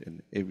front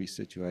in every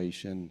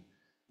situation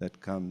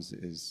that comes.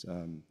 Is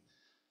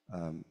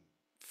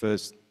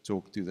first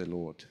talk to the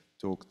Lord,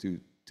 talk to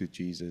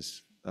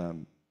Jesus,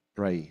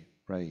 pray.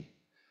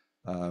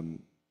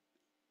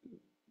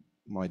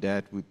 My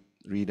dad would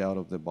read out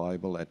of the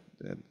Bible at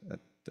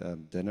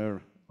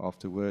dinner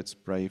afterwards,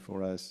 pray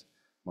for us.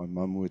 My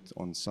mum would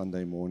on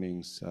Sunday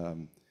mornings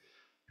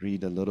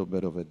read a little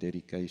bit of a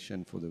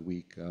dedication for the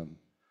week,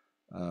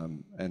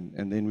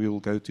 and then we will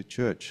go to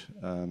church.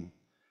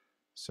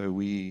 So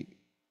we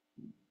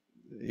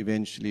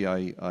eventually,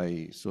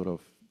 I sort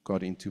of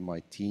got into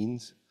my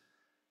teens,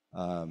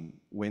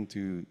 went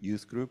to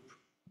youth group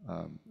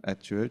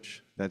at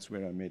church. That's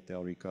where I met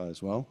Elrica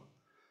as well.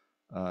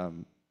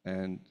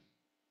 And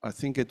I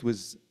think it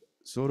was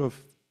sort of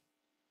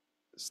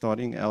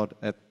starting out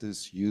at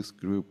this youth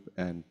group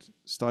and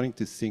starting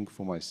to think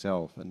for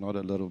myself, and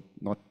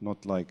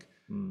not like,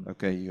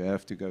 okay, you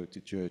have to go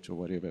to church or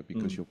whatever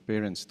because your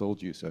parents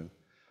told you so.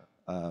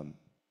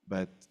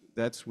 But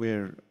that's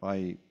where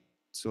I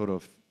sort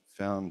of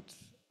found,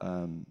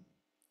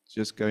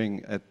 just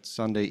going at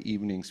Sunday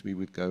evenings, we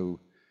would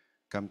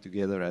come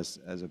together as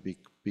a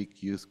big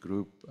youth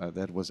group.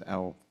 That was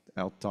our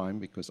time,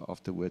 because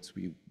afterwards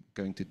we were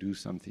going to do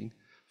something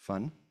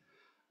fun.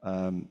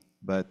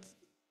 But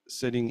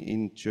sitting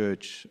in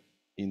church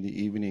in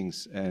the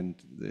evenings,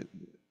 and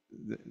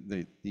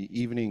the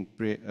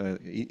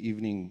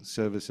evening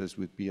services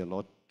would be a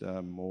lot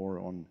more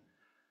on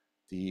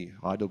the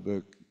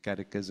Heidelberg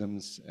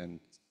catechisms,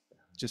 and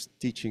just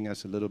teaching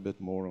us a little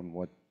bit more on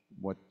what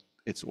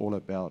it's all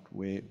about,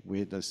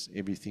 where does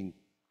everything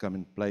come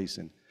in place,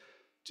 and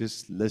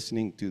just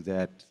listening to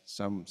that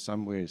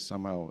somewhere,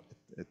 somehow,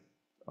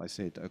 I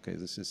said, okay,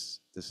 this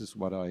is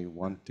what I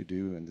want to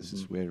do, and this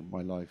is where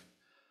my life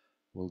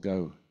will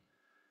go.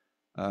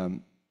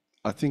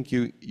 I think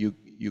you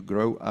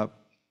grow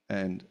up,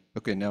 and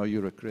okay, now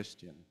you're a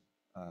Christian,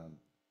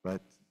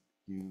 but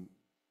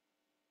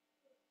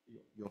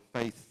your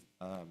faith,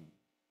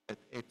 it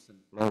ebbs and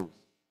flows.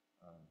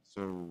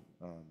 So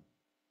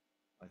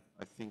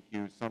I think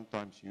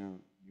sometimes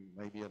you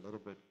may be a little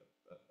bit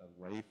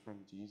away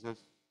from Jesus.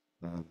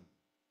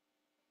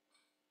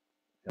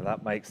 Yeah,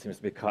 that mic seems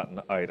to be cutting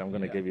out. I'm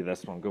going to give you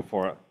this one. Go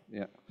for it.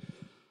 Yeah.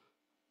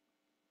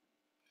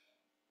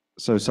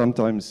 So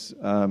sometimes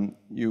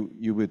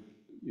you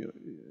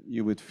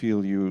would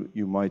feel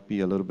you might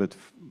be a little bit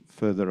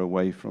further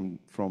away from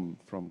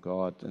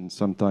God, and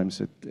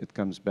sometimes it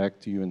comes back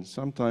to you, and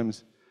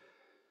sometimes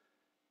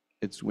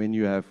it's when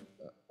you have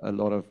a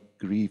lot of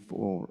grief,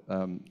 or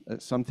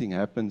something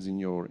happens in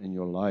your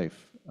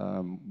life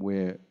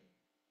where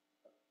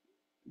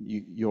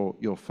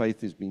your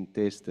faith is being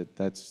tested.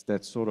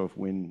 That's sort of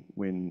when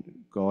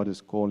God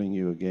is calling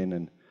you again.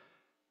 And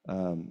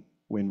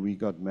when we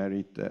got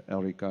married,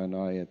 Elrica and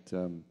I had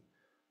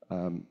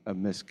a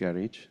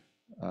miscarriage.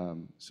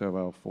 So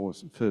our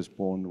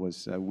firstborn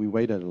was, we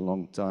waited a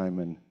long time,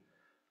 and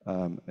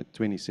at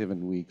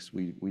 27 weeks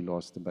we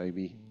lost the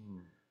baby.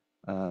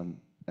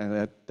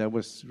 And that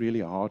was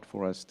really hard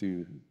for us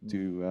to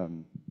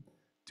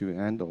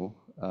handle.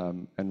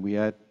 And we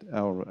had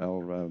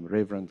our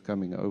Reverend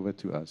coming over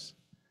to us,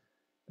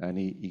 and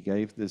he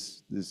gave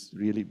this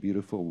really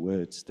beautiful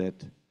words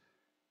that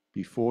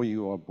before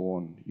you are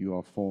born, you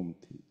are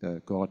formed.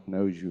 God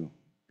knows you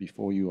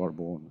before you are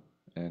born,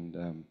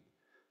 and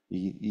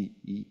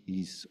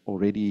He's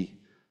already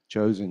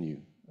chosen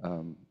you.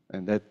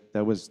 And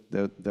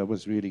that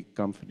was really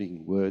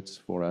comforting words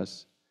for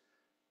us.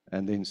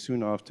 And then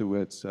soon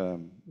afterwards,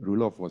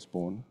 Rudolph was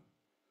born,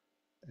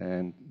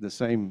 and the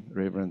same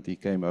Reverend, he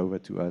came over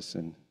to us,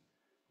 and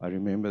I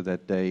remember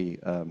that day,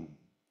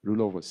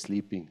 Rudolph was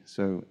sleeping,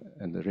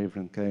 and the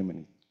Reverend came and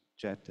he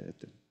chatted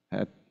and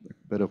had a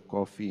bit of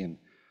coffee, and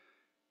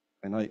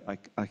I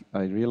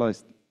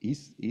realized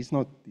he's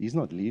not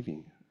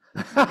leaving.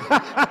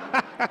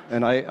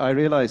 And I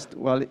realized,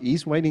 well,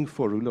 he's waiting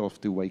for Rudolph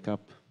to wake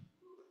up,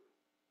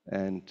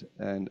 and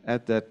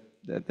at that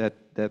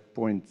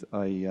point,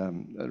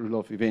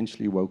 Rudolph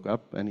eventually woke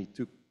up, and he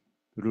took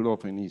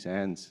Rudolph in his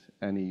hands,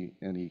 and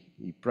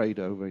he prayed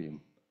over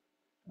him,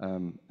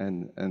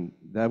 and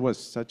that was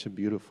such a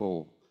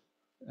beautiful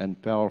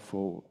and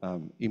powerful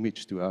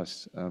image to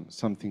us,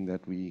 something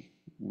that we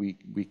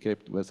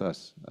kept with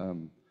us.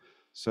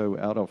 So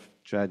out of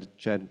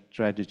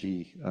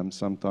tragedy,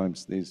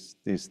 sometimes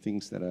there's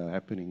things that are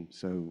happening.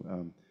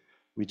 So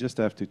we just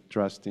have to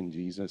trust in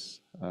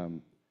Jesus,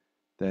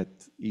 that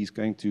He's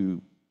going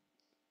to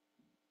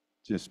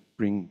just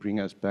bring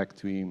us back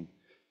to Him.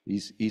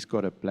 He's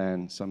got a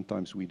plan.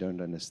 Sometimes we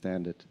don't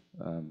understand it,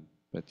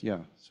 but yeah.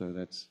 So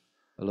that's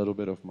a little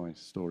bit of my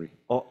story.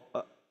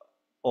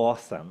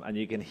 Awesome, and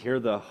you can hear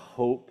the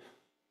hope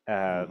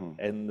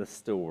in the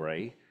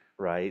story,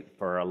 right?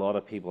 For a lot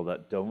of people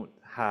that don't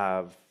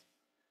have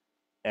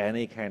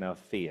any kind of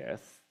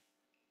faith,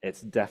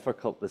 it's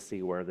difficult to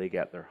see where they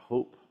get their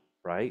hope,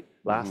 right?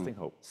 Lasting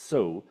hope.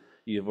 So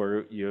you've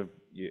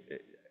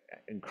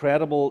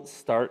incredible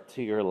start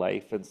to your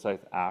life in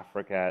South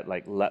Africa.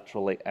 Like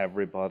literally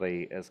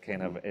everybody is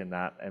kind of in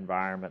that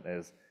environment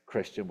is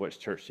Christian, which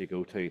church you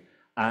go to.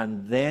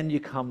 And then you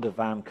come to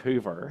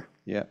Vancouver.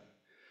 Yeah.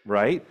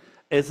 Right?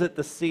 Is it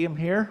the same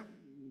here?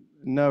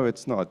 No,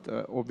 it's not.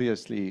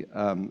 Obviously,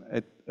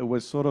 it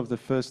was sort of the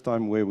first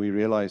time where we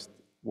realized,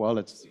 well,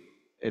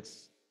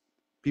 it's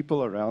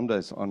people around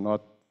us are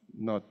not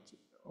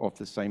of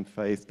the same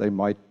faith. They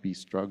might be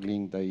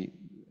struggling.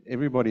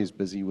 Everybody is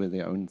busy with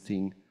their own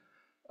thing.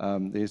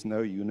 There's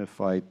no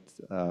unified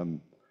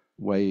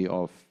way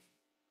of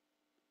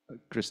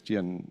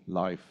Christian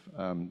life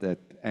that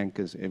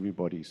anchors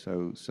everybody.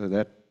 So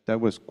that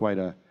was quite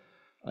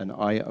an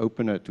eye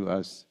opener to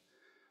us.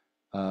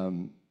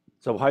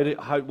 So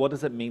what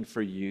does it mean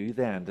for you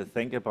then to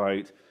think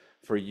about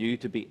for you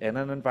to be in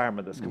an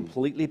environment that's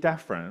completely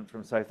different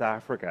from South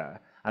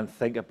Africa and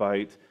think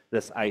about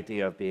this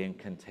idea of being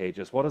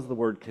contagious? What does the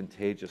word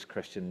contagious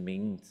Christian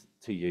mean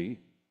to you?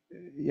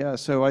 Yeah,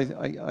 so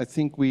I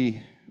think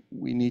we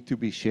need to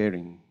be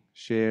sharing,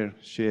 share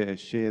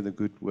the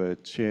good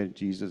word, share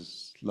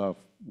Jesus' love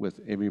with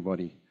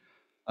everybody.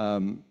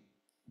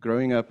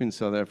 Growing up in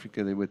South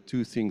Africa, there were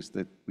two things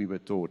that we were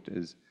taught: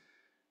 is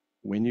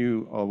when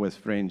you are with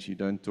friends, you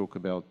don't talk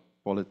about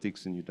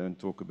politics and you don't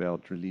talk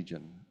about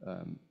religion.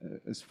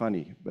 It's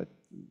funny, but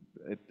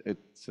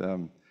it's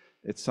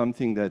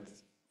something that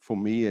for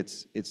me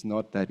it's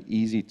not that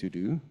easy to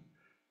do,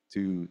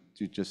 to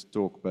just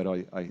talk. But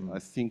I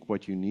think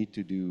what you need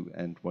to do,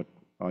 and what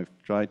I've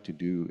tried to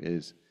do,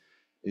 is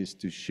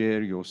to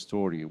share your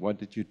story. What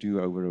did you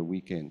do over a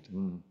weekend?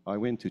 I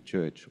went to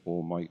church,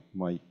 or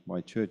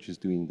my church is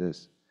doing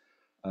this.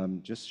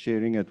 Just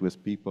sharing it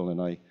with people.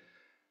 And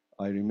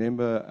I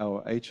remember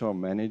our HR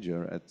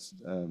manager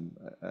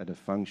at a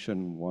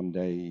function one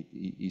day,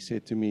 he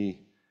said to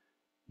me,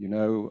 you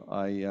know,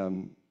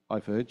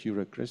 I've heard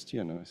you're a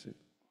Christian. And I said,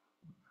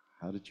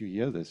 how did you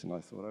hear this? And I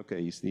thought,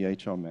 okay, he's the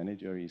HR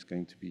manager. He's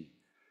going to be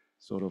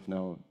sort of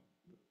now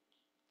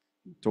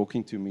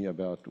talking to me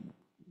about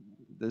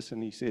this.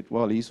 And he said,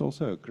 well, he's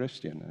also a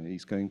Christian.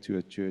 He's going to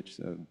a church,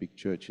 a big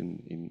church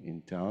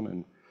in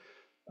town.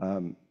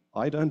 And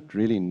I don't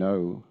really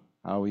know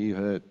how he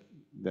heard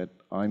that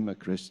I'm a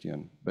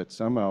Christian, but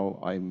somehow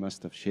I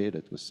must have shared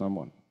it with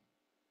someone.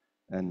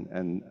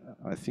 And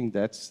I think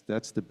that's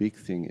the big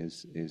thing,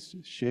 is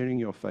sharing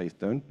your faith.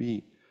 Don't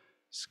be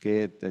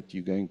scared that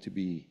you're going to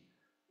be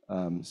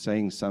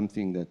saying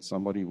something that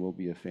somebody will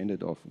be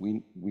offended of.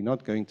 We're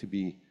not going to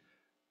be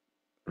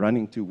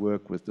running to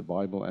work with the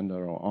Bible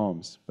under our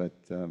arms, but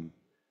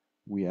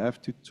we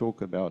have to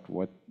talk about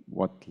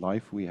what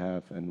life we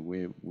have and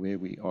where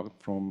we are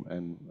from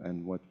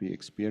and what we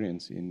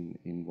experience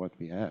in what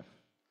we have.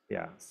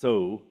 Yeah,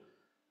 so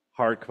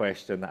hard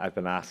question that I've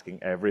been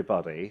asking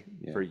everybody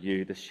for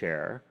you to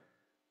share.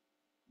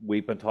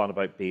 We've been talking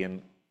about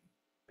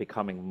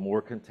becoming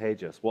more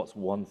contagious. What's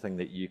one thing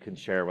that you can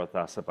share with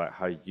us about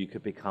how you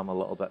could become a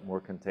little bit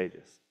more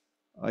contagious?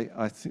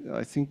 I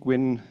think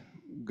when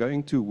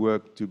going to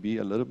work, to be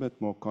a little bit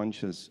more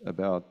conscious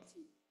about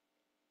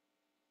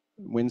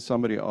when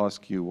somebody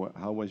asks you,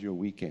 how was your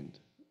weekend,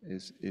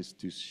 is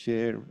to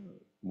share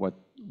what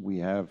we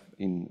have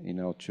in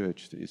our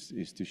church,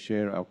 is to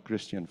share our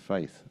Christian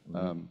faith.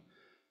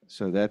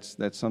 So that's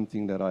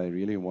something that I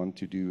really want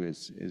to do,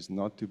 is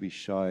not to be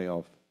shy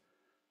of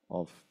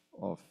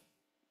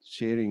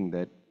sharing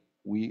that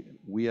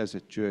we as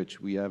a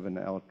church, we have an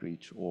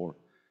outreach, or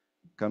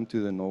come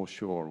to the North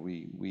Shore,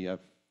 we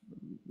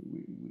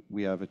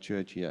have a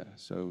church here.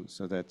 So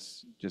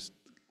that's just,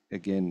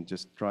 again,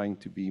 just trying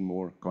to be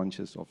more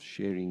conscious of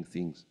sharing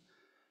things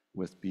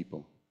with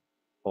people.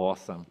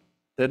 Awesome.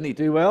 Didn't he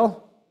do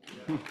well?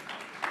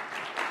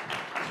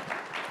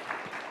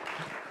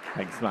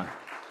 Thanks, man.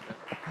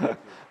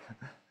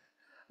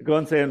 Go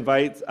on to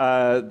invite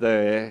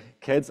the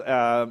kids.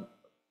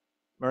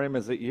 Miriam,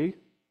 is it you?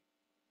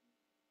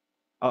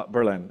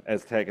 Berlin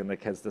is taking the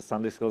kids to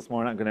Sunday school this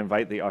morning. I'm going to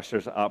invite the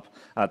ushers up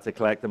to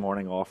collect the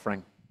morning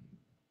offering.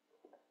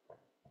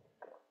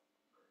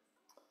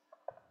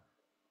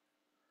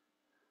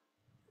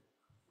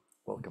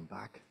 Welcome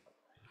back.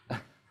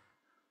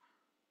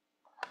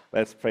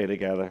 Let's pray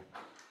together.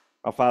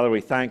 Our Father, we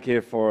thank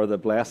you for the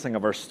blessing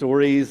of our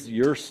stories,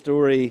 your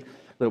story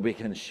that we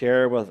can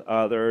share with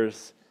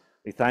others.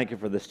 We thank you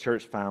for this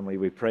church family.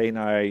 We pray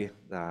now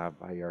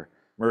by your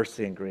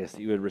mercy and grace,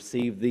 that you would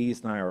receive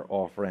these now, our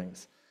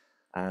offerings,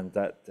 and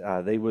that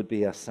they would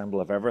be a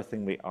symbol of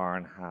everything we are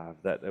and have,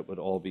 that it would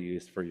all be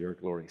used for your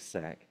glory's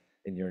sake.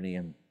 In your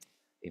name,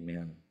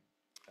 amen.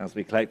 As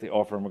we collect the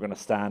offering, we're going to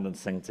stand and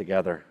sing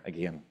together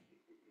again.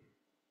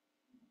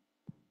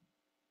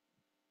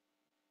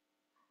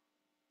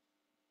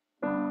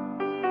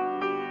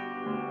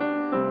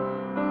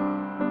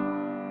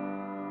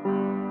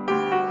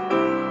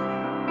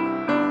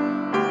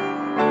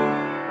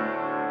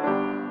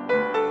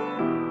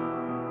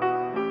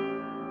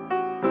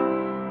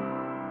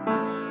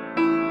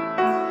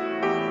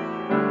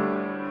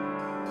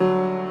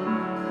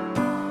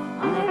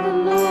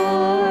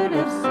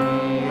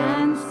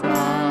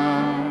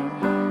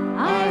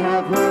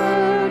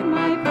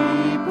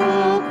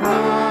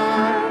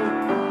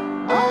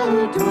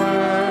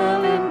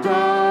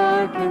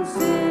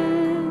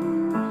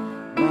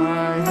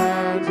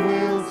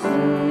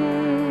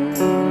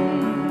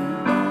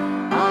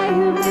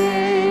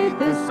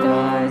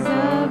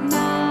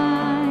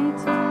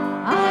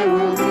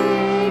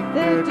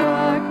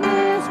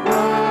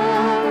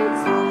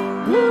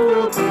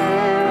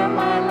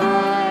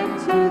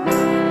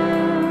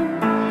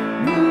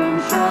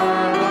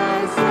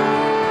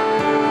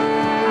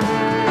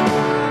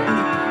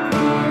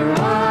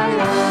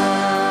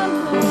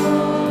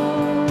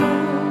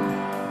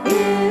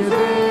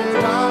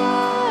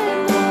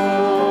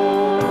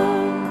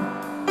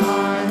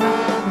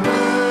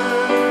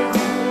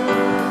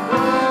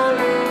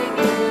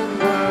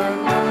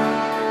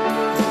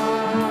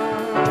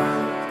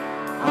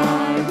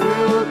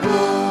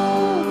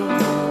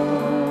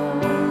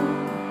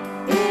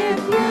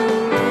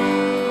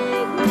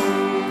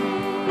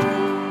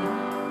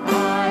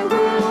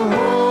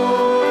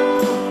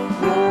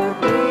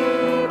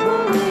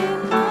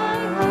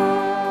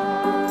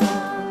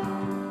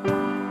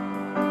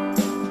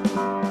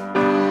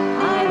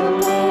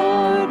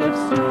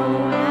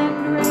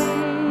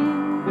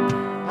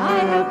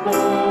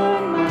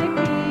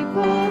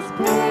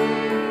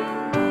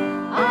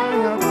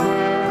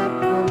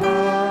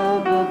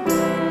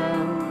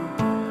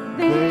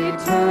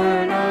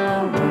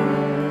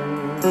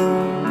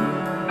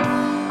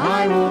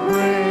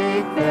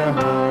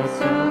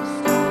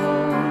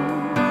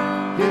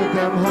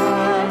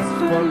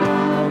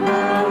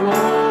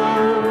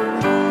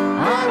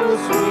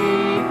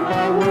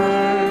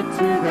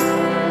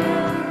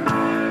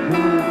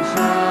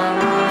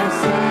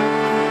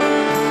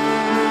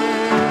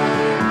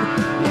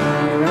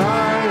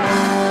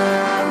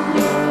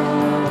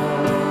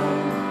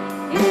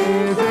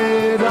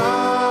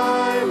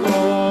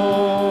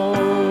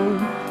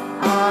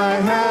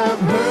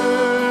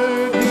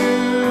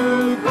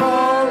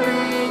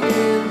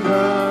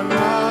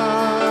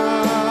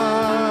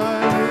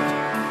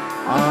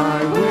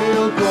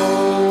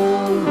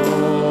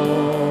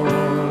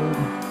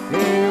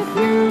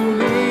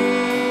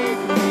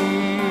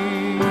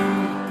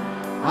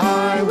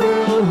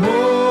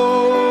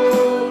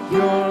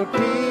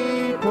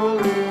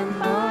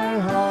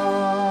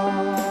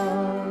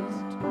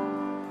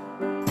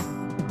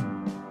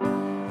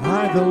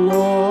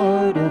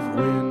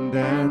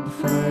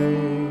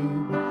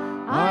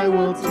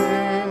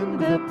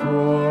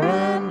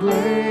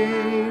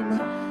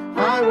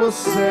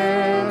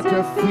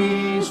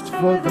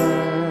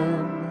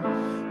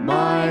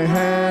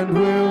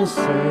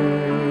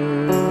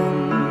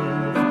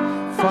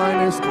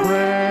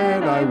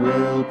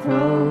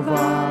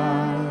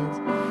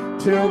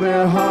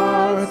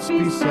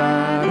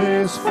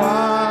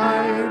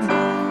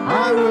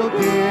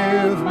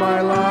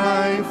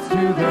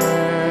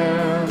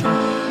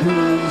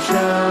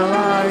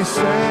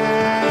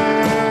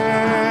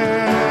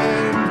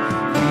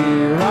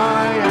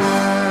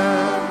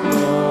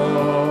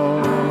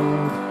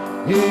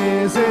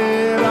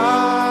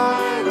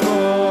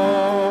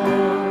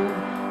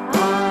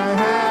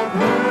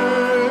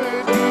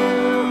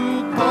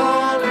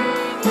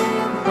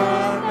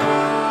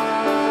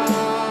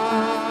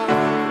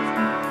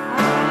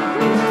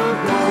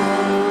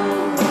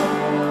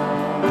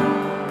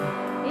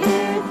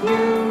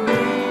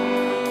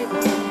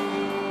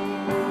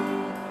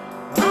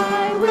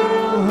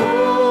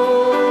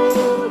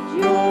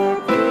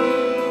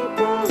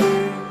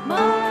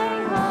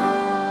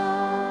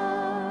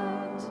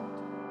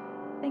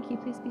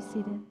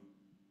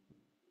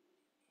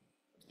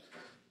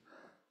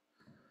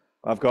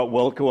 I've got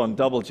Wilco on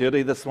double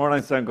duty this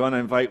morning, so I'm going to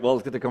invite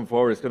Wilco to come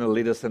forward. He's going to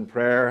lead us in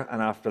prayer,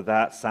 and after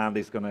that,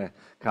 Sandy's going to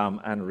come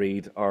and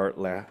read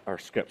our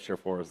scripture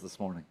for us this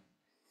morning.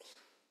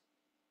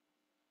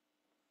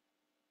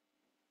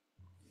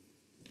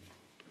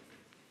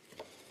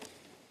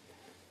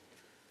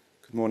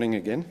 Good morning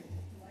again.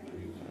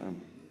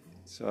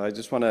 So I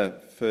just want to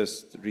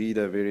first read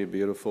a very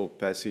beautiful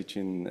passage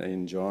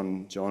in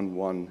John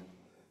 1,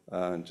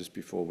 just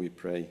before we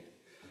pray.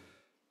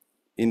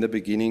 In the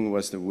beginning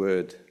was the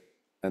Word,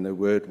 and the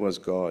Word was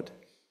God,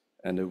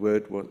 and the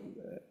Word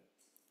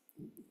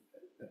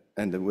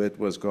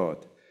was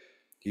God.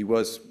 He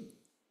was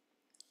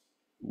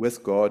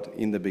with God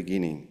in the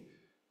beginning.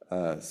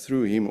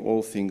 Through him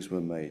all things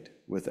were made.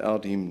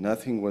 Without him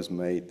nothing was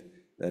made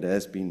that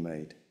has been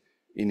made.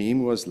 In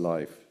him was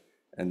life,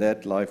 and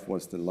that life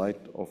was the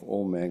light of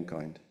all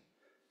mankind.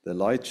 The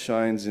light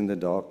shines in the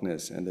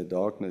darkness, and the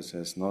darkness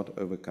has not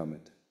overcome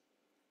it.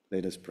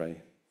 Let us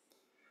pray.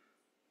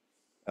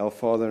 Our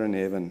Father in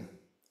heaven,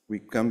 we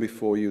come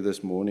before you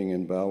this morning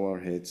and bow our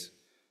heads,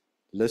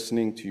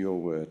 listening to your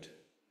word,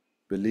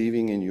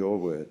 believing in your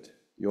word,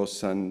 your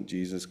Son,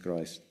 Jesus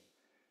Christ.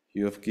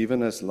 You have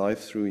given us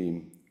life through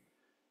him.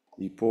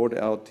 He poured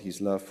out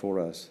his love for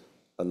us,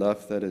 a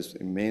love that is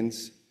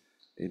immense.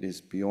 It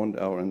is beyond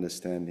our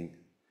understanding.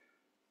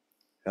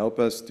 Help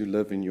us to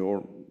live in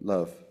your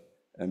love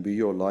and be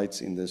your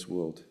lights in this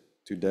world,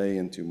 today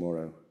and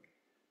tomorrow.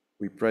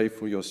 We pray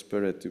for your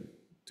Spirit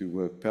to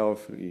work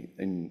powerfully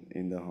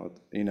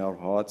in our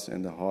hearts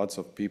and the hearts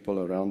of people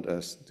around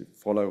us, to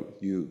follow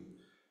you,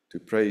 to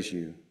praise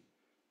you,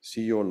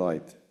 see your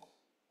light,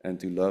 and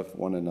to love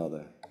one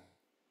another.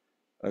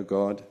 O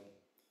God,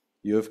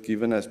 you have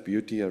given us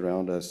beauty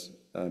around us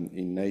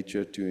in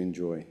nature to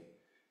enjoy.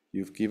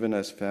 You've given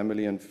us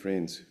family and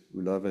friends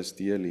who love us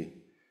dearly.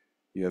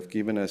 You have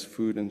given us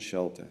food and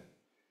shelter.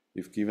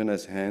 You've given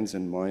us hands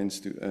and minds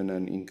to earn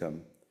an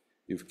income.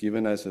 You've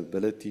given us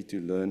ability to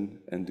learn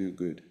and do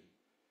good.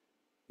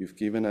 You've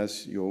given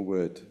us your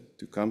word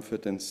to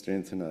comfort and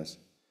strengthen us.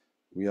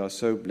 We are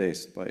so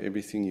blessed by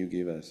everything you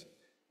give us,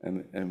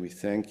 and we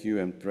thank you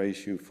and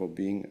praise you for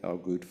being our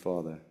good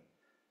Father.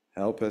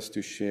 Help us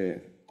to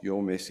share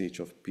your message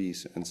of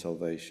peace and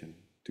salvation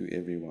to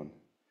everyone.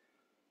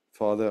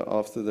 Father,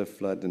 after the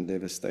flood and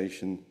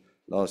devastation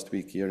last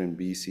week here in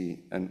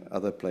BC and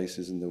other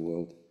places in the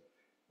world,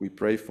 we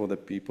pray for the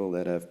people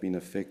that have been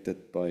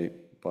affected by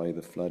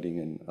the flooding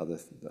and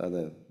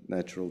other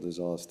natural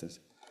disasters.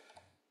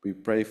 We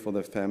pray for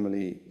the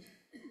family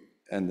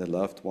and the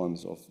loved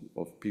ones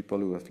of people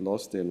who have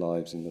lost their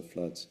lives in the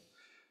floods.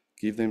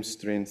 Give them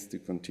strength to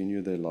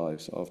continue their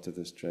lives after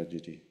this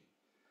tragedy.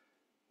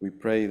 We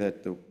pray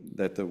that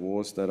the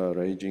wars that are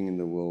raging in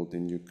the world,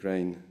 in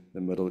Ukraine,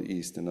 the Middle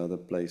East, and other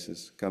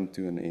places, come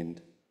to an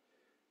end.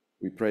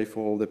 We pray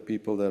for all the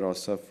people that are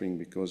suffering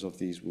because of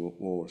these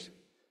wars.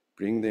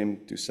 Bring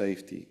them to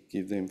safety.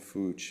 Give them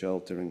food,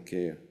 shelter, and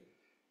care.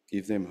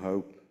 Give them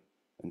hope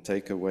and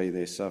take away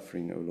their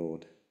suffering, O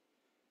Lord.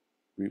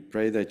 We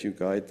pray that you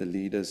guide the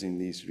leaders in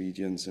these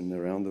regions and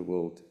around the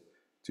world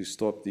to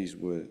stop these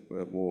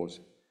wars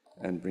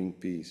and bring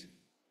peace.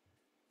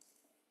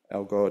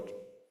 Our God,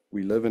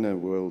 we live in a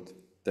world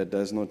that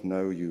does not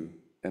know you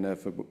and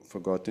have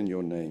forgotten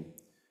your name.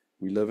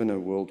 We live in a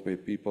world where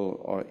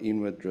people are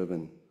inward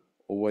driven,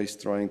 always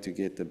trying to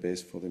get the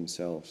best for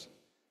themselves.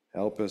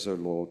 Help us, O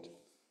Lord,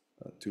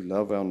 to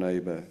love our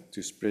neighbor,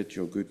 to spread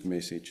your good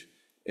message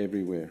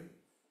everywhere,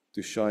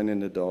 to shine in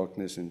the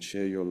darkness and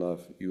share your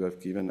love you have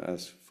given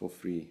us for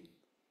free.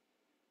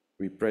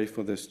 We pray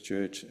for this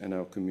church and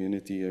our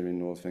community here in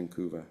North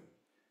Vancouver.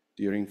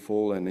 During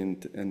fall and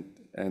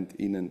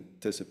in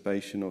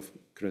anticipation of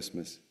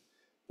Christmas,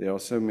 there are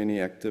so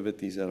many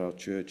activities at our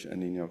church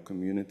and in our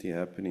community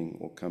happening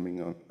or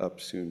coming up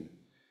soon.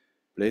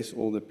 Bless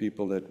all the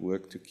people that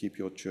work to keep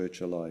your church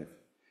alive.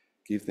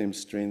 Give them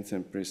strength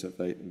and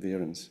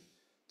perseverance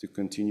to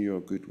continue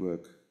your good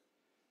work.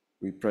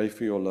 We pray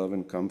for your love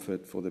and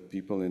comfort for the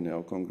people in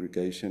our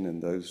congregation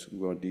and those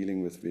who are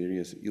dealing with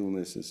various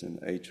illnesses and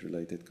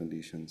age-related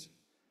conditions.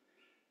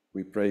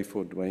 We pray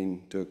for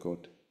Dwayne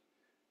Turcott,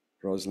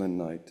 Rosalind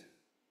Knight,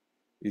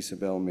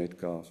 Isabel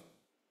Metcalf,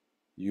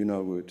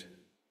 Una Wood,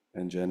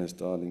 and Janice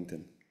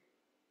Darlington.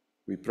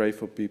 We pray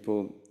for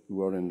people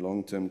who are in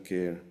long-term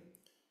care,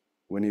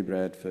 Winnie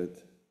Bradford,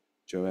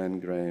 Joanne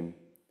Graham,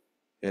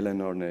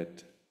 Ellen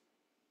Arnett,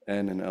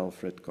 Anne and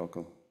Alfred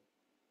Cockle,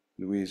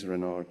 Louise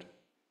Renard,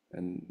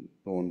 and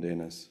Dawn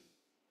Dennis.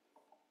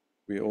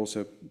 We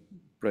also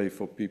pray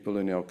for people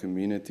in our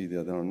community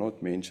that are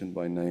not mentioned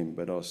by name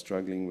but are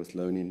struggling with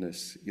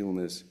loneliness,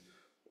 illness,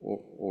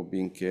 or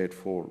being cared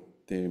for,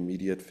 their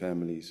immediate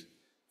families,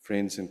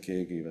 friends and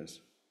caregivers,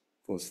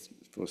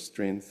 for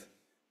strength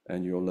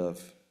and your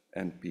love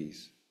and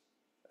peace.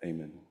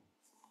 Amen.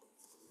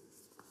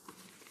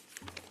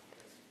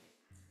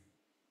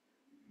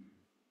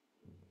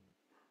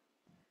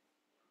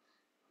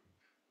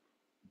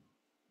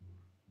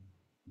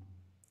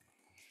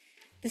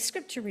 The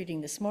scripture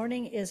reading this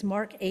morning is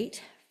Mark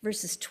 8,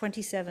 verses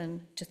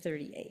 27 to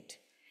 38.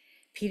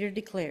 Peter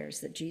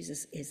declares that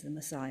Jesus is the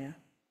Messiah.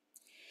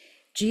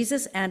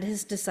 Jesus and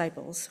his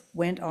disciples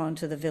went on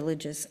to the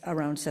villages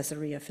around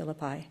Caesarea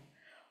Philippi.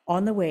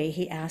 On the way,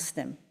 he asked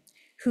them,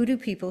 "Who do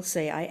people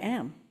say I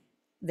am?"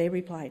 They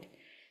replied,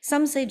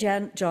 "Some say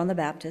John the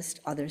Baptist,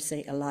 others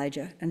say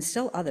Elijah, and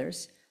still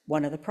others,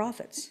 one of the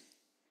prophets."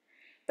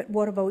 "But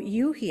what about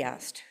you?" he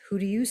asked. "Who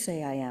do you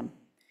say I am?"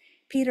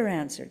 Peter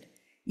answered,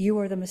 "You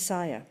are the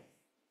Messiah."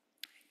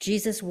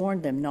 Jesus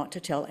warned them not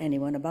to tell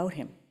anyone about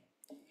him.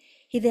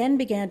 He then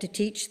began to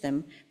teach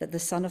them that the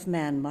Son of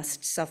Man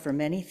must suffer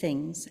many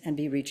things and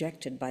be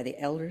rejected by the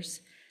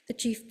elders, the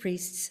chief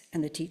priests,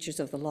 and the teachers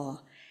of the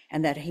law,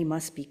 and that he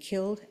must be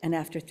killed and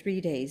after 3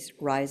 days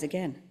rise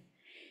again.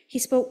 He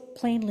spoke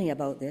plainly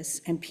about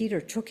this, and Peter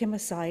took him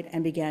aside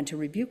and began to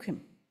rebuke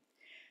him.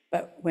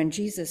 But when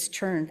Jesus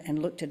turned and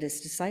looked at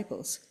his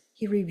disciples,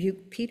 he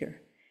rebuked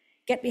Peter.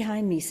 "Get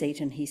behind me,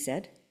 Satan," he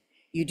said.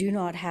 "You do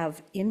not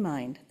have in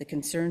mind the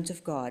concerns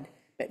of God,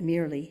 but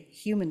merely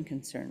human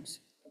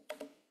concerns."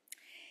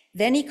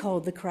 Then he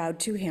called the crowd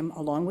to him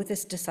along with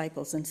his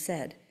disciples and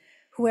said,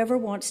 "Whoever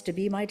wants to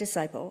be my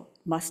disciple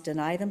must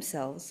deny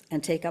themselves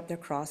and take up their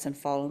cross and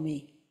follow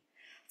me.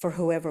 For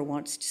whoever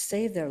wants to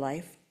save their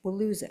life will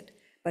lose it,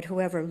 but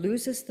whoever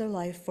loses their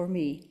life for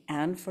me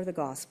and for the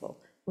gospel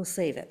will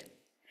save it.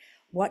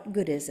 What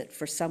good is it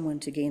for someone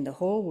to gain the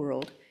whole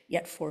world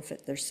yet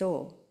forfeit their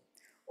soul?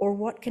 Or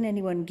what can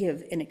anyone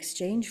give in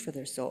exchange for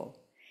their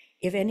soul?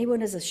 If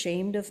anyone is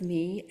ashamed of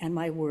me and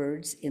my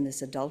words in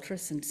this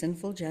adulterous and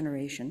sinful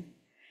generation,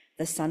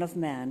 the Son of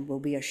Man will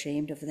be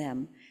ashamed of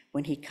them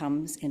when he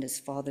comes in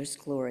his Father's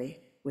glory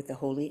with the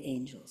holy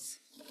angels."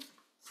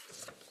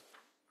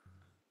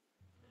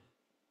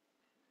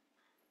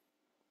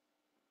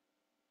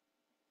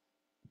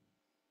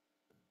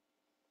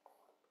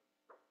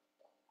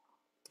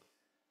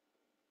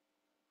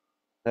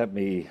 Let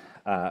me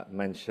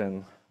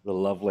mention the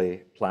lovely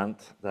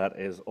plant that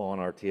is on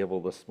our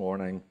table this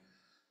morning.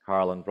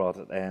 Carolyn brought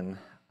it in.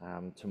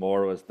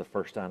 Tomorrow is the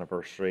first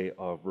anniversary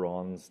of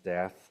Ron's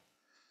death.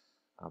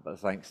 But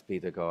thanks be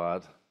to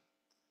God,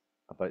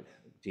 about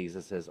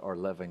Jesus is our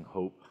living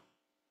hope,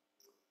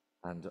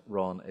 and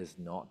Ron is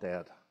not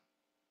dead.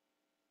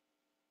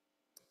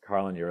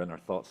 Carolyn, you're in our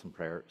thoughts and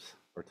prayers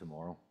for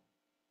tomorrow.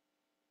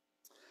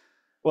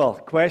 Well,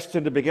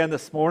 question to begin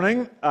this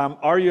morning.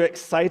 Are you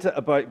excited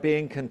about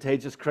being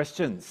contagious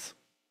Christians?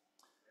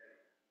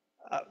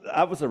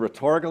 That was a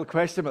rhetorical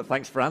question, but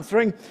thanks for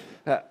answering.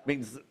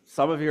 Means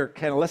some of you are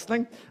kind of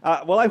listening.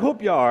 Well, I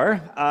hope you are.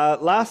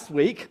 Last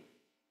week,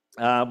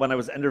 when I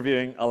was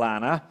interviewing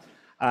Alana,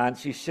 and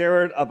she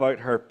shared about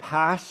her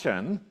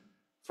passion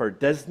for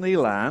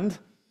Disneyland,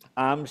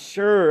 I'm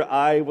sure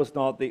I was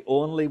not the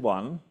only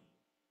one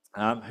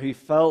who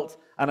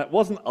felt, and it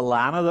wasn't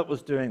Alana that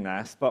was doing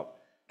this, but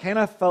kind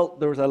of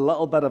felt there was a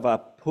little bit of a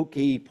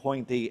pokey,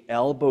 pointy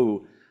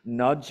elbow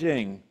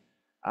nudging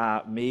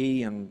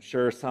me, and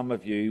sure some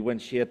of you, when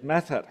she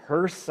admitted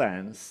her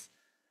sense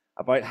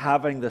about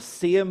having the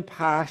same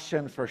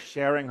passion for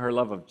sharing her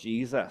love of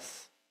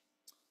Jesus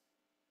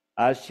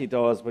as she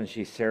does when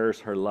she shares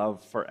her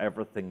love for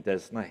everything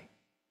Disney.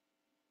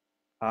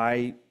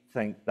 I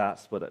think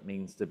that's what it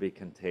means to be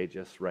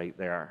contagious right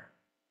there.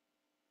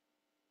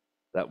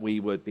 That we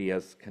would be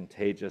as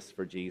contagious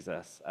for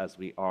Jesus as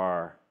we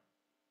are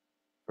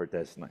for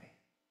Disney.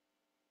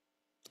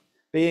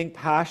 Being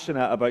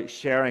passionate about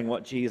sharing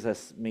what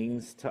Jesus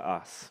means to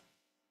us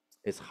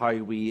is how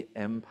we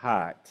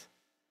impact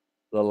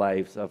the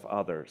lives of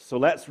others. So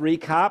let's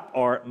recap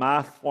our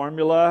math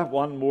formula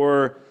one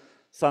more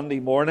Sunday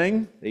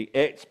morning. The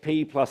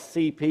HP plus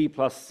CP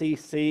plus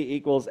CC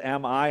equals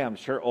MI. I'm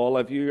sure all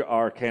of you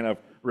are kind of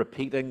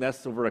repeating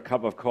this over a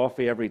cup of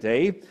coffee every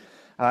day.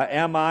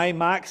 MI,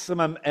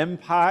 maximum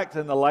impact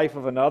in the life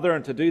of another.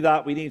 And to do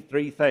that, we need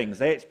three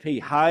things. HP,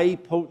 high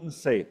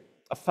potency,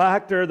 a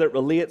factor that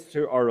relates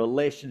to our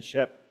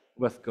relationship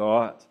with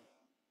God.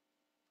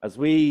 As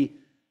we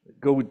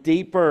go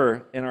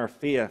deeper in our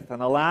faith,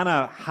 and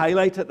Alana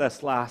highlighted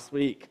this last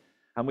week,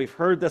 and we've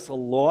heard this a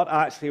lot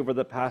actually over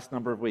the past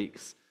number of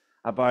weeks,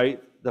 about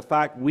the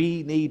fact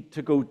we need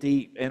to go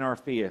deep in our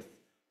faith.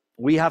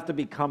 We have to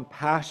become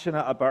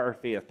passionate about our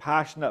faith,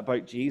 passionate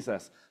about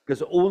Jesus,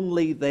 because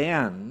only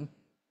then,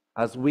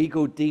 as we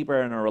go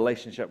deeper in our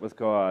relationship with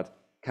God,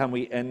 can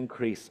we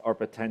increase our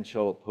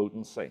potential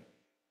potency.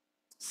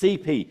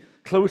 CP,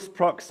 close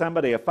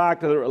proximity, a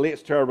factor that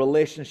relates to our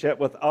relationship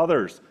with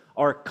others,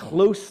 our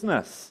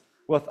closeness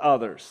with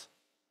others.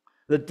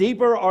 The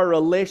deeper our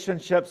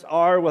relationships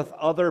are with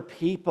other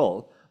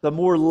people, the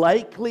more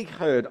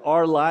likelihood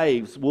our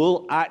lives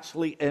will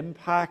actually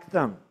impact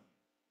them.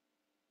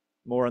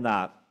 More on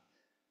that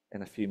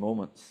in a few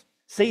moments.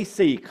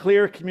 CC,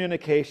 clear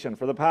communication.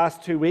 For the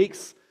past 2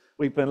 weeks,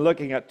 we've been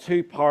looking at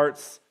two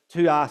parts,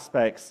 two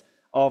aspects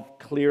of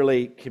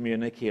clearly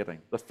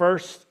communicating. The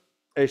first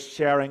is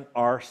sharing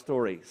our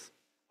stories,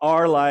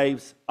 our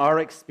lives, our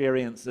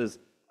experiences,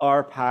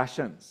 our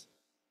passions.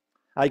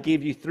 I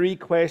gave you 3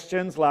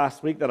 questions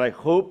last week that I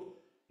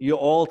hope you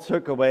all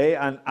took away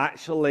and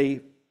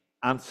actually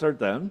answered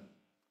them.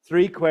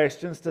 3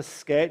 questions to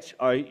sketch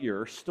out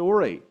your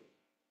story.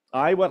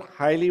 I would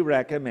highly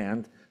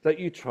recommend that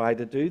you try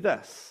to do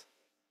this.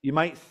 You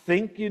might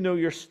think you know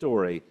your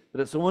story, but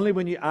it's only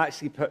when you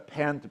actually put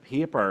pen to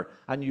paper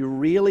and you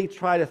really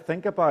try to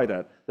think about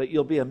it that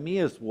you'll be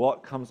amazed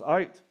what comes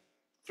out.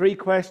 3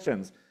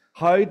 questions.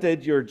 How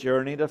did your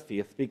journey to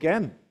faith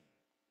begin?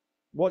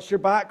 What's your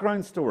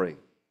background story?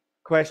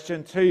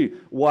 Question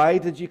 2, why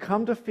did you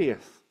come to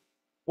faith?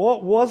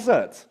 What was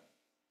it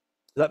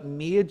that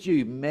made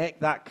you make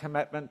that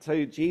commitment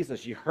to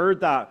Jesus? You heard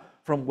that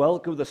from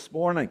Wilco this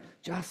morning.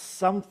 Just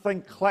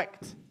something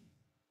clicked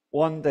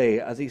one day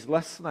as he's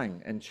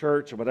listening in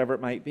church or whatever it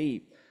might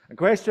be. And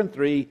question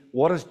 3,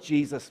 what does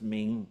Jesus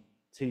mean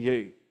to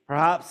you?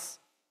 Perhaps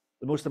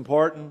the most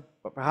important,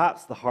 but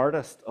perhaps the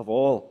hardest of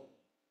all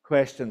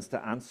questions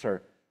to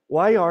answer.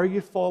 Why are you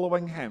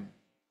following him?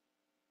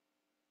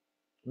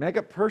 Make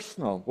it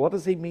personal. What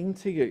does he mean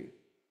to you?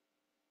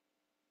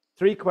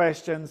 3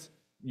 questions,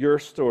 your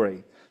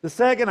story. The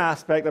second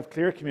aspect of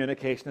clear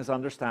communication is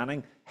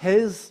understanding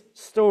his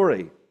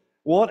story.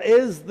 What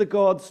is the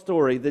God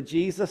story, the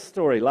Jesus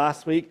story?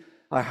 Last week,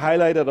 I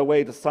highlighted a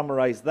way to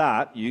summarize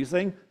that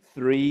using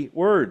 3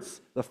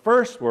 words. The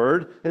first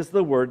word is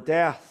the word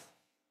death.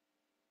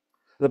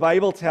 The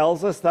Bible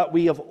tells us that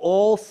we have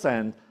all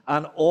sinned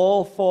and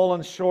all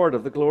fallen short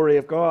of the glory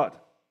of God.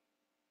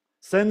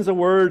 Sin's a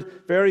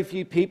word very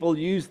few people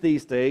use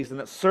these days, and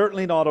it's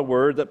certainly not a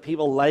word that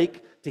people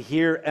like to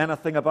hear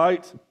anything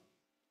about.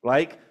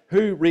 Like,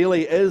 who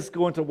really is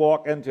going to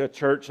walk into a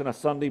church on a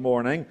Sunday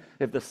morning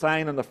if the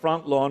sign on the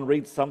front lawn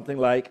reads something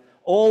like,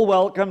 "All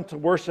welcome to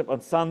worship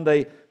on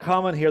Sunday.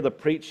 Come and hear the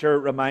preacher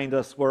remind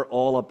us we're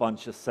all a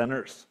bunch of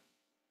sinners."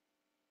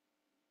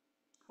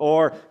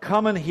 Or,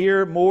 "Come and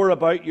hear more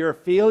about your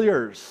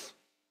failures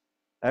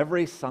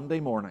every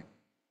Sunday morning."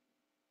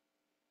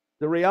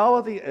 The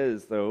reality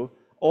is, though,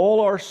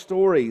 all our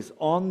stories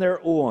on their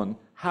own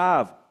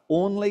have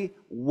only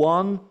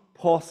one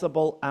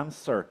possible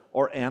answer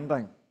or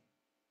ending.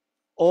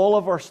 All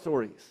of our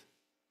stories.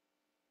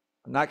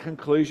 And that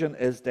conclusion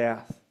is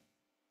death.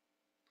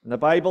 And the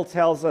Bible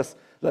tells us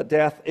that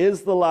death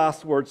is the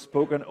last word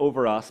spoken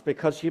over us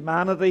because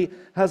humanity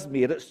has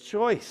made its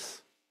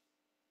choice.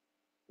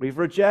 We've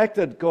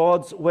rejected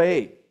God's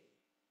way.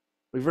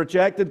 We've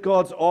rejected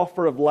God's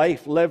offer of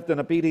life lived in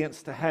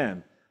obedience to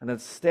him. And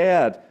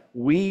instead,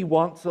 we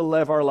want to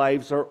live our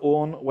lives our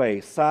own way,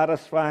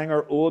 satisfying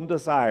our own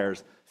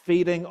desires,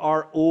 feeding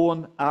our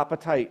own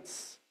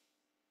appetites.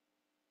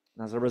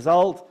 And as a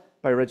result,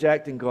 by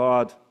rejecting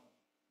God,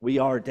 we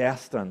are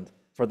destined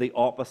for the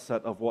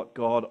opposite of what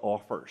God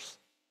offers.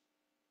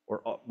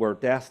 We're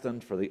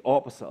destined for the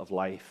opposite of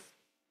life,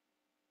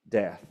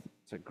 death.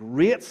 It's a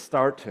great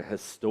start to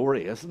his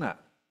story, isn't it?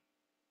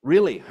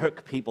 Really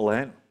hook people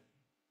in.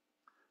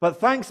 But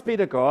thanks be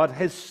to God,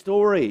 his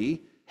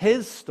story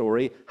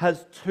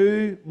has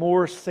 2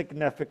 more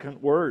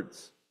significant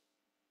words.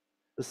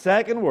 The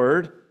second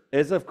word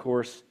is, of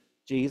course,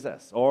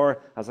 Jesus.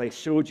 Or, as I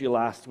showed you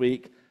last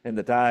week in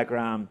the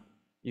diagram,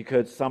 you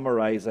could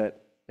summarize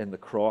it in the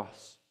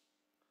cross.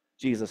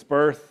 Jesus'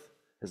 birth,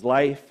 his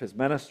life, his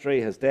ministry,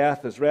 his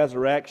death, his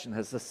resurrection,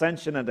 his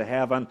ascension into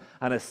heaven,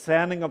 and his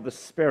sending of the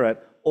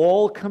Spirit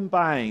all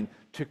combine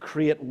to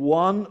create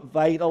one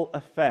vital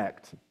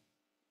effect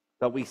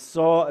that we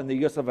saw in the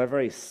use of a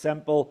very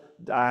simple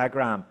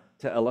diagram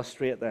to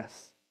illustrate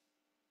this.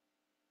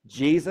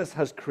 Jesus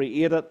has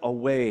created a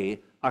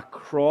way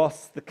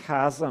across the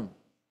chasm.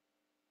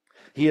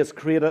 He has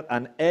created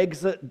an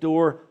exit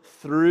door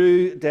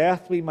through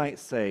death, we might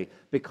say,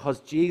 because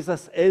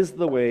Jesus is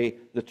the way,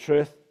 the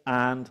truth,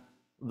 and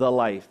the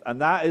life.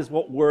 And that is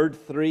what word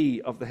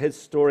 3 of his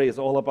story is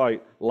all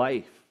about,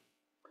 life.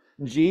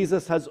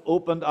 Jesus has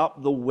opened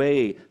up the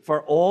way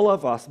for all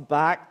of us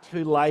back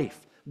to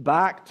life,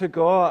 back to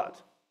God,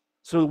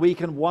 so we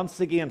can once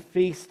again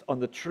feast on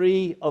the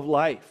tree of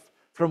life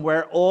from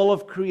where all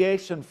of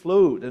creation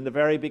flowed in the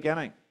very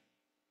beginning.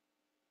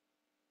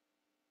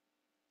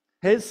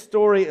 His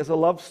story is a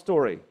love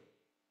story.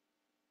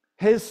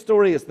 His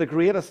story is the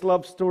greatest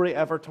love story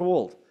ever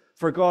told.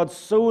 For God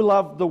so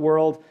loved the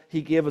world,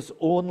 he gave his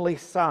only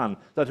Son,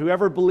 that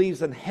whoever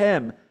believes in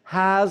him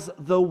has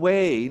the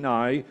way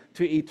now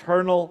to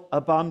eternal,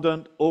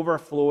 abundant,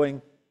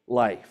 overflowing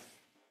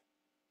life.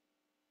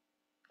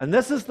 And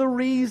this is the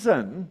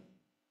reason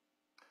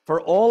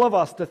for all of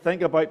us to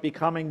think about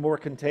becoming more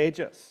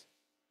contagious.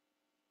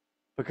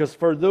 Because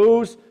for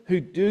those who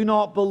do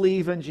not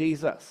believe in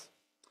Jesus,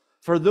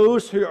 for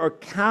those who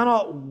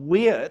cannot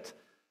wait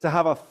to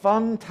have a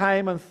fun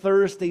time on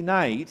Thursday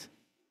night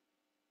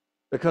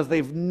because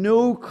they've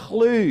no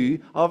clue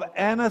of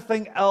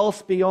anything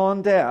else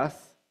beyond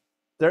death,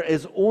 there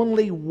is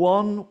only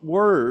one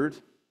word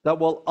that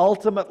will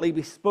ultimately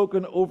be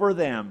spoken over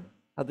them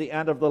at the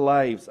end of their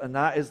lives, and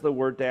that is the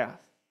word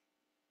death.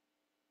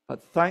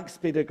 But thanks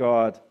be to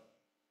God,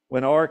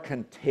 when our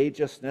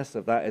contagiousness,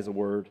 if that is a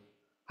word,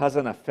 has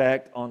an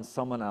effect on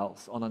someone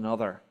else, on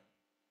another,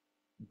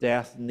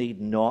 death need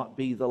not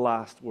be the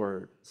last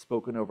word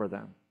spoken over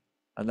them.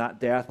 And that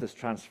death is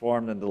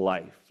transformed into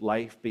life,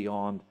 life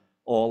beyond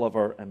all of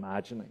our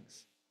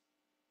imaginings.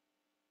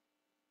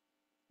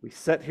 We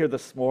sit here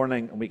this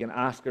morning and we can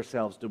ask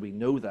ourselves, do we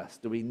know this?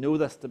 Do we know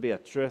this to be a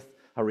truth,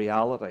 a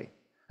reality?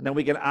 And then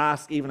we can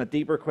ask even a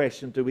deeper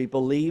question, do we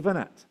believe in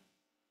it?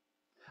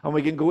 And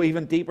we can go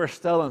even deeper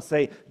still and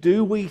say,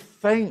 do we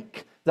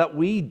think that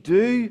we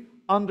do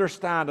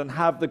understand and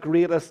have the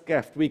greatest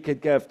gift we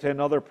could give to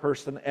another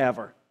person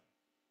ever?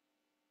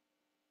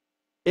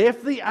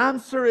 If the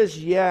answer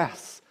is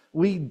yes,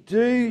 we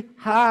do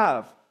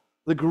have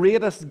the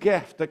greatest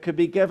gift that could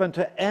be given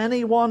to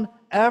anyone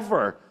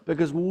ever,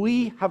 because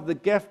we have the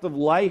gift of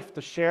life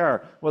to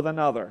share with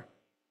another.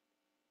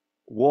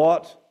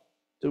 What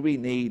do we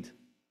need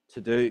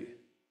to do?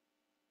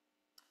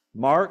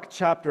 Mark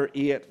chapter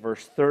 8,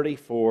 verse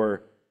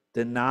 34,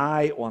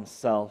 deny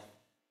oneself,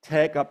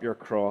 take up your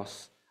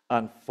cross,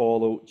 and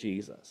follow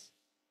Jesus.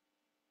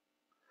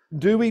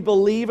 Do we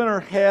believe in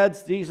our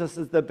heads Jesus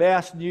is the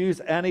best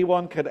news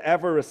anyone could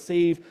ever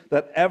receive,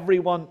 that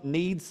everyone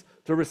needs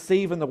to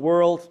receive in the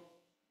world?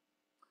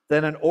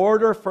 Then in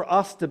order for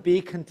us to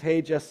be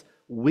contagious,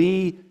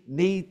 we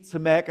need to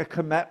make a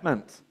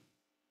commitment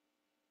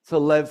to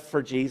live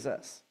for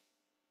Jesus.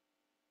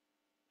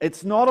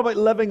 It's not about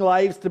living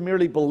lives to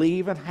merely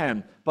believe in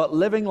Him, but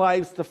living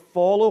lives to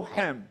follow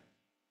Him,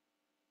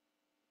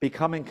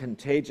 becoming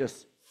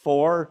contagious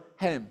for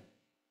Him.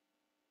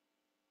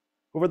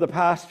 Over the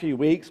past few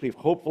weeks, we've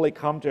hopefully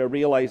come to a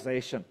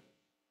realization.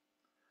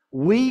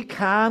 We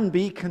can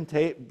be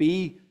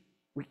contagious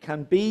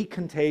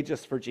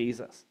for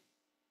Jesus.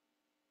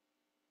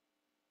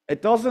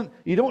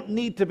 You don't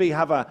need to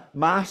have a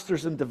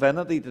master's in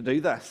divinity to do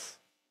this.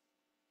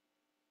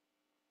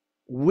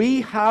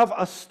 We have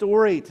a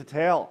story to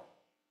tell.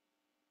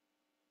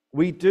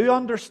 We do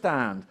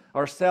understand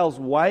ourselves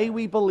why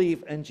we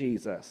believe in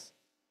Jesus.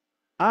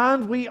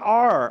 And we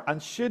are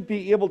and should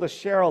be able to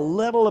share a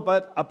little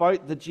bit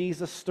about the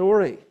Jesus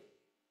story.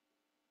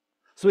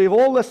 So we have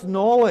all this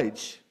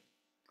knowledge,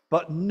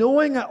 but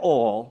knowing it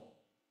all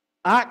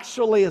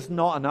actually is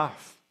not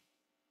enough.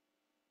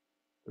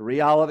 The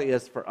reality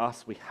is, for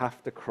us, we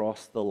have to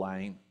cross the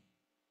line.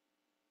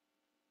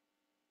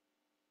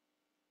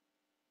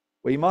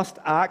 We must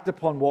act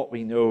upon what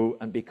we know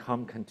and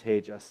become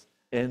contagious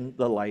in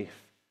the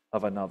life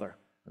of another.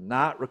 And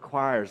that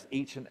requires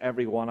each and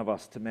every one of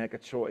us to make a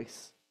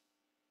choice.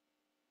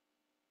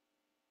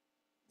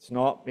 It's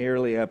not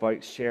merely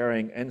about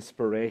sharing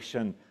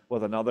inspiration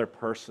with another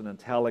person and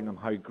telling them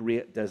how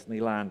great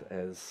Disneyland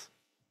is.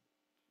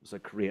 It was a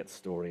great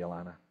story,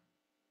 Alana.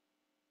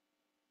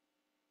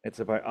 It's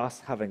about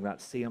us having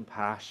that same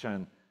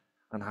passion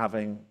and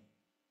having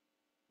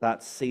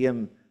that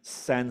same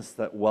sense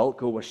that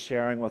Wilco was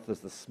sharing with us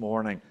this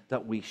morning,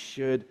 that we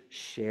should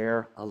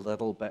share a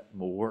little bit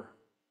more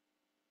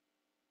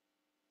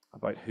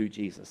about who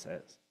Jesus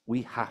is.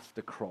 We have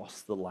to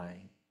cross the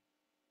line.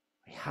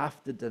 We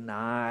have to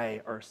deny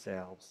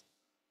ourselves,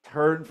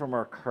 turn from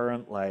our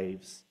current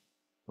lives.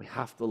 We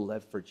have to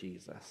live for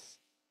Jesus,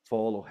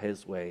 follow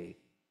His way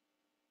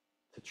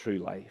to true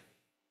life.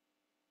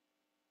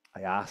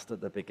 I asked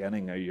at the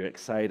beginning, are you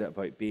excited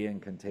about being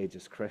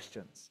contagious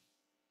Christians?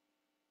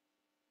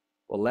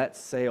 Well, let's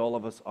say all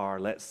of us are.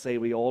 Let's say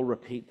we all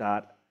repeat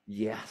that,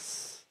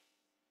 yes.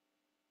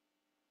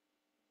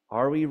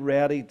 Are we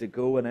ready to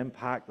go and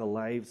impact the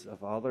lives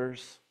of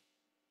others?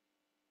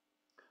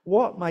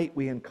 What might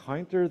we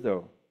encounter,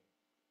 though?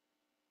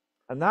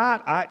 And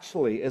that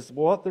actually is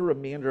what the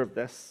remainder of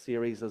this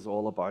series is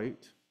all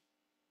about.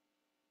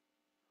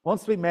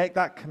 Once we make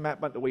that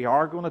commitment that we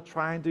are going to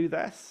try and do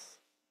this,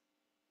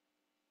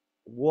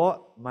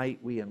 what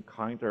might we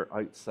encounter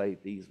outside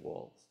these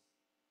walls?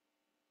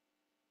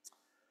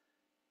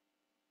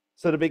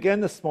 So to begin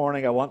this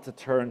morning, I want to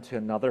turn to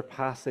another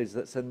passage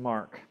that's in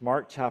Mark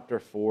chapter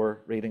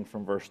 4, reading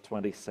from verse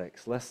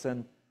 26.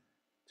 Listen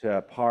to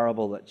a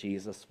parable that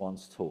Jesus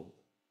once told.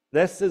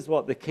 This is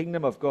what the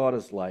kingdom of God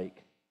is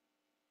like.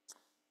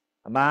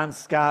 A man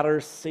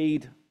scatters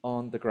seed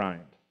on the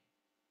ground.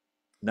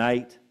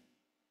 Night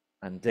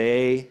and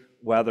day,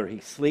 whether he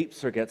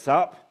sleeps or gets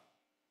up,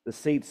 the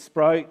seed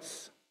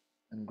sprouts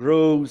and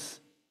grows,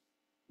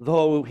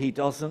 though he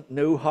doesn't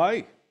know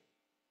how.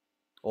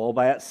 All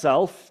by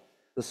itself,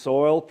 the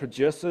soil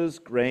produces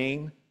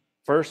grain,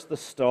 first the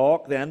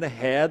stalk, then the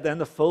head, then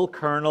the full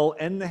kernel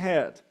in the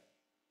head.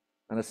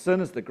 And as soon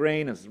as the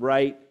grain is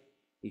ripe,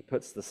 he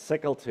puts the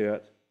sickle to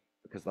it,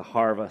 because the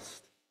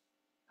harvest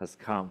has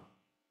come.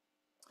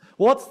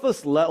 What's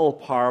this little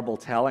parable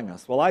telling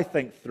us? Well, I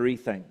think three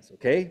things,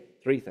 okay?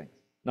 Three things.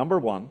 Number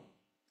one,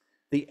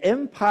 the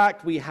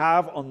impact we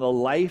have on the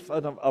life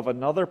of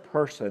another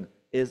person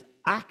is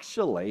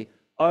actually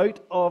out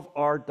of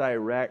our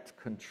direct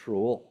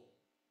control.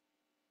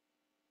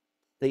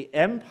 The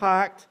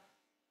impact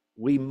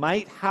we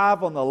might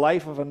have on the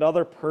life of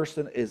another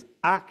person is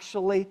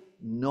actually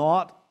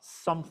not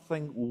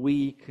something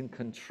we can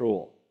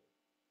control.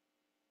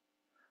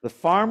 The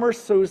farmer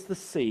sows the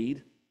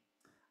seed,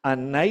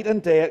 and night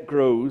and day it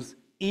grows,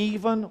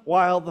 even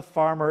while the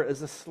farmer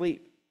is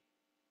asleep.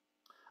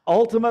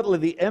 Ultimately,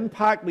 the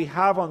impact we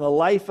have on the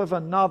life of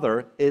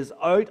another is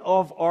out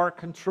of our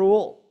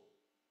control.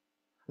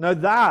 Now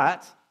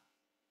that,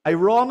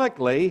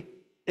 ironically,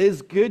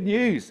 is good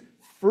news,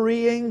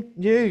 freeing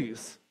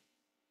news.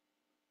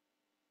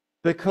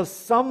 Because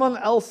someone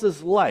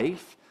else's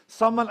life,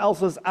 someone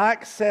else's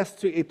access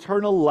to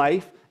eternal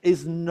life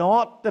is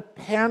not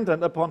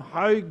dependent upon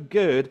how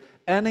good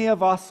any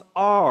of us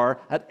are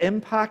at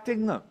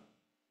impacting them.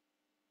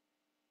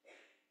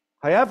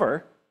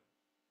 However,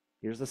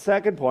 here's the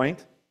second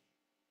point.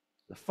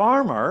 The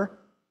farmer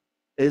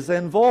is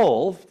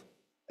involved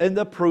in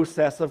the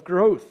process of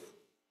growth.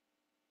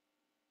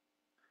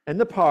 In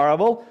the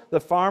parable, the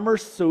farmer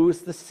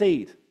sows the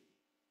seed.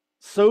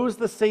 Sows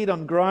the seed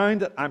on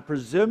ground that I'm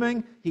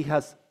presuming he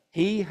has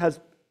he has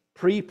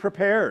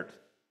pre-prepared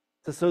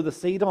to sow the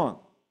seed on.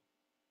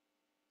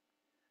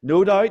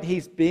 No doubt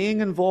he's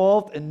being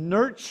involved in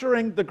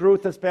nurturing the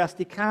growth as best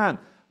he can,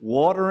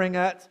 watering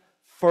it,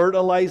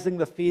 fertilizing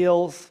the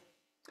fields.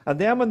 And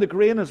then when the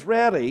grain is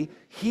ready,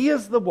 he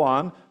is the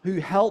one who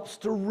helps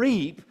to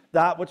reap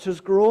that which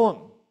has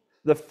grown.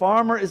 The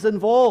farmer is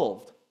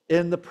involved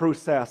in the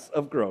process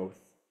of growth.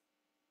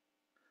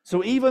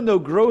 So even though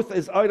growth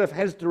is out of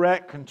his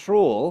direct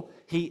control,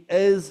 he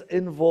is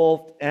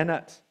involved in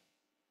it.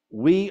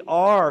 We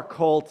are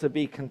called to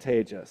be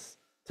contagious,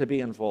 to be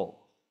involved.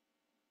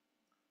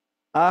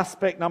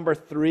 Aspect number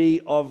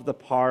 3 of the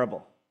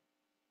parable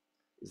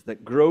is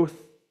that growth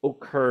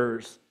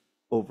occurs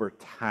over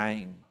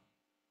time.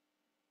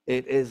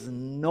 It is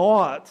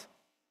not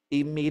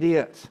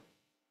immediate.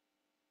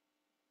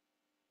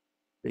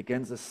 It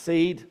begins as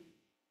seed,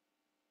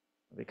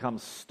 it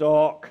becomes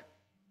stalk,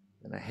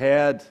 then a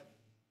head,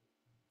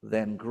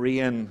 then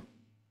grain,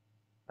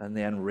 and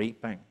then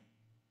reaping.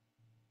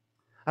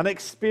 An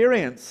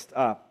experienced,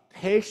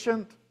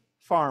 patient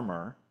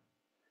farmer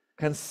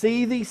can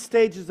see these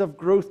stages of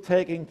growth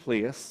taking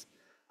place,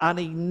 and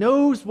he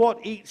knows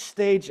what each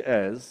stage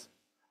is,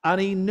 and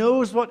he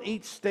knows what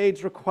each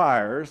stage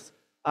requires,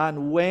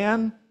 and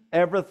when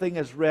everything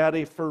is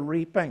ready for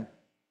reaping.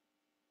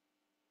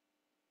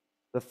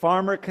 The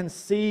farmer can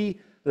see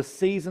the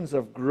seasons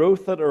of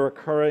growth that are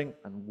occurring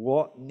and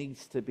what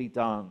needs to be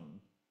done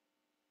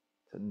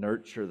to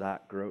nurture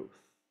that growth.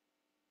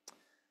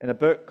 In a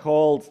book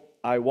called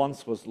I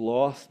Once Was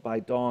Lost by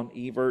Don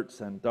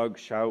Everts and Doug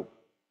Schaup,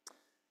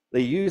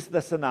 they use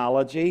this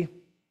analogy,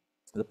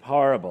 the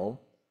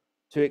parable,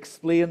 to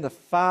explain the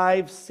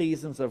 5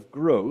 seasons of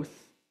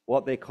growth,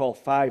 what they call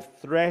 5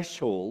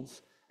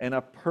 thresholds in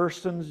a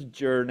person's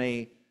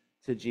journey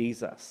to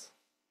Jesus.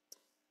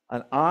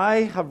 And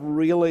I have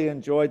really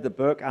enjoyed the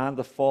book and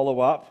the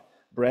follow-up,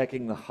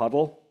 Breaking the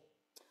Huddle.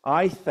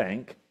 I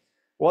think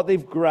what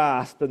they've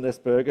grasped in this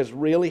book is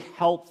really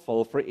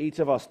helpful for each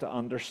of us to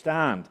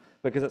understand,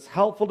 because it's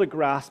helpful to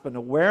grasp an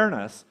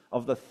awareness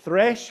of the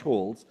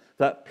thresholds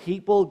that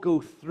people go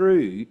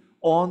through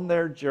on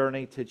their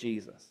journey to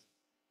Jesus.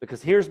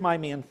 Because here's my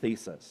main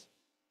thesis.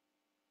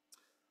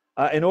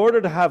 In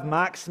order to have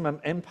maximum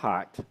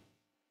impact,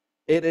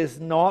 it is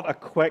not a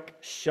quick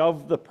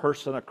shove the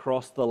person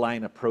across the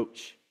line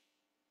approach.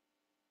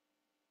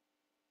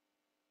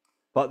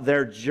 But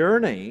their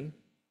journey,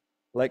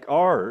 like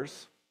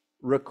ours,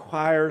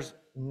 requires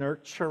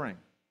nurturing.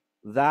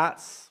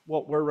 That's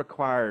what we're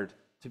required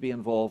to be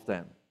involved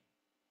in.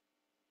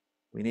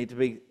 We need to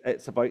be,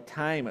 it's about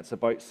time, it's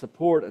about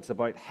support, it's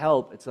about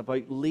help, it's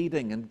about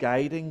leading and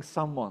guiding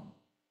someone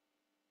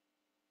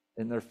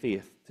in their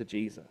faith to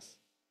Jesus.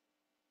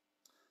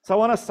 So I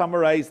want to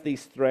summarize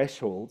these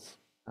thresholds,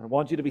 and I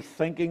want you to be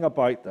thinking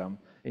about them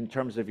in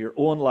terms of your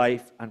own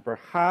life and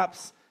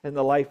perhaps in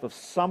the life of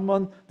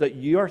someone that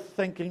you're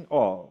thinking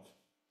of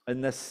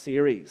in this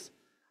series.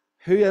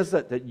 Who is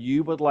it that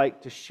you would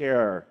like to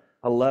share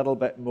a little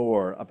bit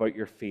more about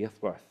your faith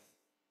with?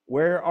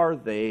 Where are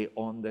they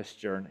on this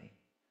journey?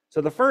 So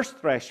the first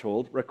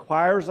threshold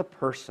requires a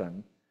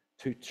person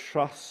to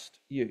trust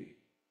you.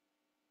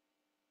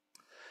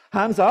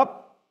 Hands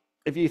up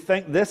if you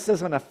think this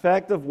is an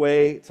effective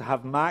way to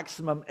have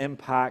maximum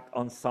impact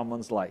on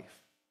someone's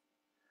life.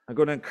 I'm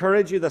going to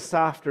encourage you this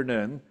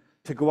afternoon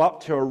to go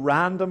up to a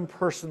random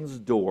person's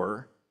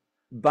door,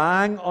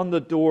 bang on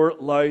the door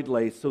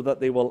loudly so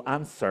that they will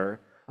answer,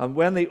 and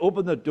when they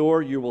open the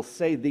door, you will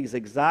say these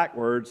exact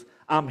words,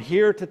 "I'm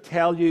here to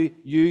tell you,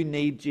 you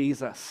need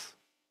Jesus."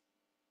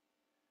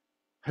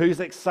 Who's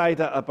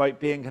excited about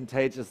being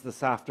contagious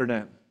this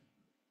afternoon?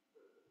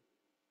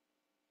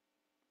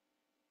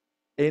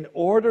 In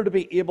order to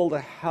be able to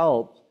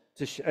help,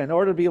 in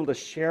order to be able to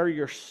share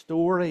your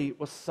story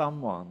with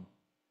someone,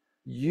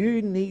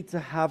 you need to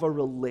have a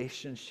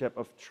relationship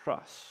of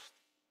trust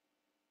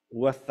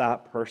with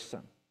that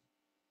person.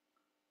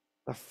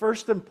 The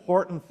first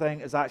important thing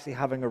is actually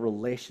having a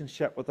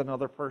relationship with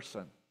another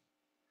person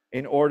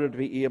in order to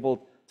be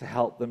able to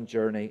help them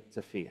journey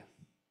to faith.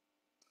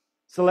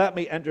 So let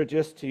me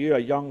introduce to you a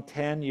young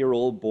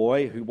 10-year-old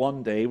boy who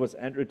one day was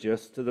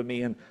introduced to the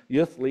main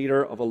youth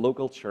leader of a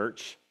local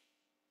church.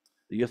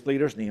 The youth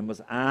leader's name was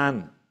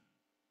Anne.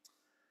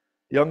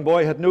 The young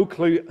boy had no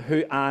clue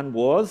who Anne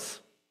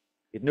was.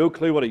 He had no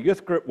clue what a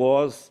youth group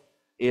was.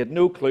 He had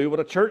no clue what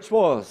a church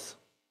was.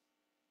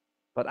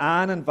 But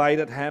Anne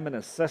invited him and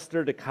his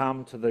sister to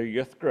come to their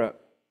youth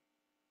group.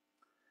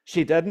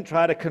 She didn't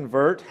try to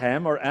convert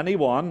him or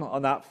anyone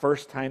on that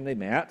first time they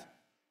met.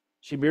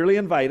 She merely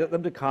invited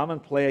them to come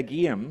and play a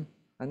game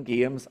and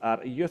games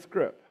at a youth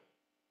group.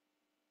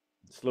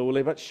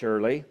 Slowly but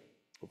surely,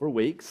 over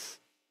weeks,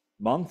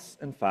 months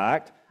in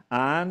fact,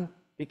 Anne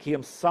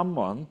became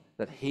someone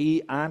that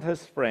he and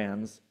his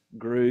friends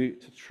grew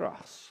to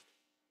trust,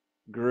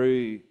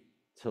 grew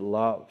to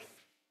love.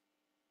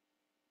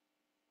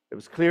 It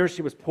was clear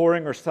she was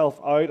pouring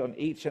herself out on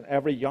each and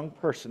every young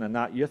person in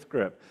that youth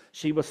group.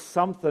 She was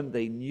something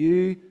they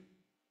knew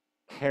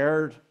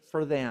cared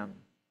for them.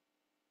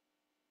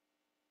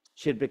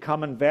 She had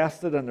become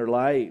invested in their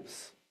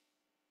lives.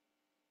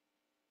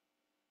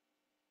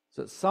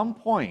 So at some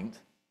point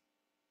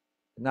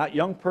in that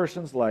young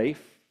person's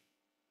life,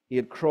 he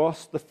had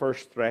crossed the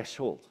first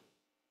threshold,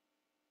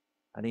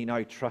 and he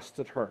now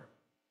trusted her.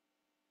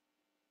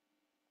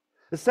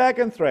 The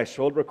second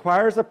threshold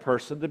requires a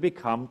person to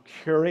become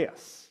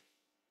curious,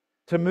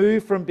 to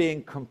move from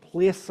being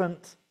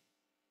complacent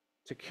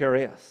to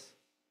curious.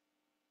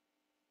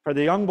 For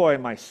the young boy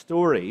in my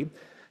story,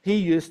 he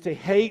used to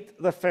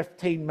hate the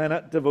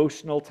 15-minute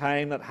devotional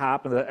time that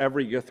happened at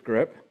every youth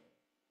group.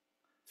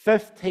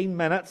 15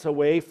 minutes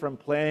away from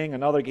playing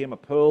another game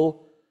of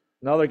pool,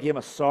 another game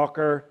of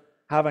soccer,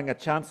 having a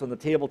chance on the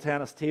table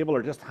tennis table,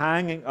 or just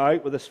hanging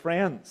out with his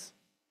friends.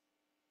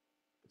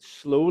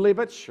 Slowly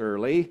but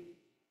surely,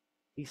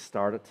 he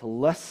started to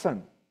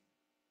listen.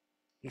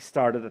 He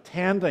started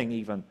attending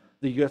even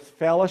the youth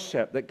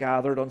fellowship that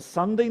gathered on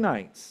Sunday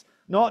nights.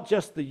 Not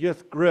just the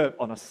youth group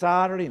on a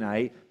Saturday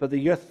night, but the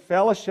youth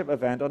fellowship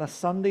event on a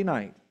Sunday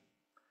night.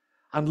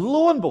 And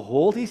lo and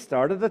behold, he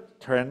started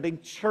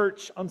attending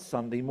church on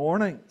Sunday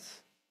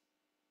mornings.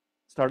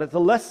 Started to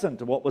listen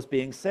to what was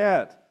being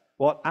said,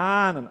 what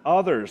Anne and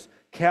others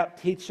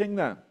kept teaching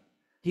them.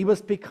 He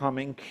was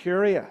becoming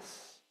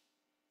curious.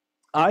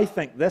 I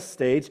think this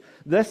stage,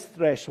 this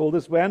threshold,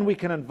 is when we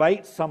can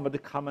invite someone to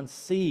come and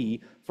see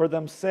for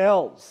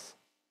themselves.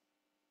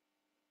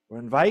 We're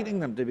inviting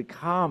them to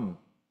become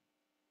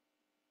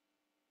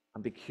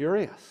and be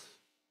curious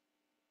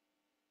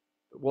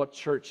about what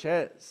church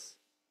is,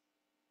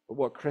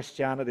 what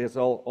Christianity is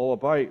all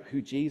about,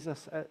 who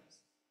Jesus is.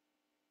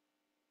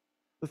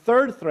 The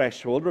third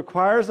threshold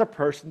requires a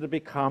person to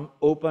become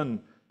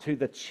open to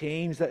the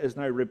change that is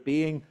now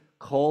being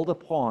called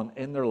upon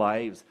in their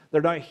lives.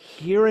 They're now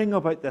hearing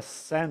about this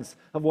sense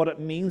of what it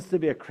means to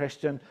be a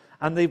Christian,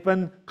 and they've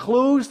been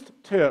closed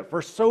to it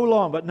for so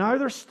long, but now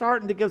they're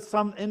starting to give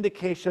some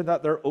indication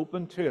that they're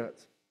open to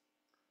it.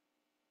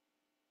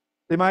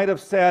 They might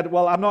have said,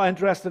 well, I'm not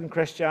interested in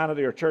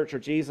Christianity or church or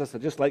Jesus, I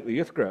just like the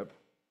youth group.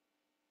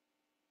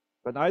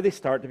 But now they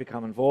start to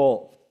become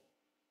involved.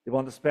 They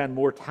want to spend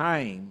more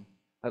time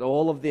at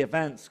all of the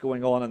events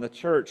going on in the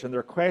church, and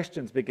their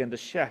questions begin to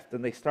shift,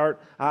 and they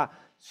start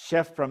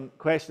shift from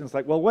questions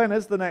like, well, when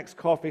is the next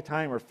coffee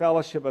time or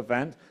fellowship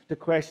event, to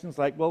questions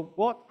like, well,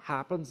 what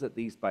happens at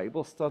these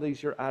Bible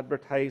studies you're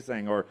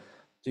advertising? Or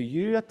do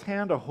you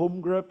attend a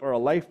home group or a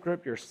life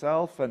group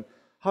yourself? And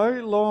how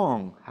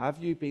long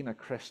have you been a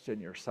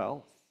Christian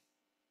yourself?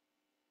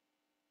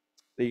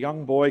 The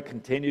young boy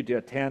continued to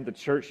attend the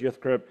church youth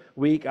group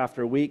week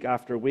after week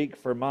after week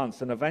for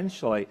months, and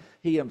eventually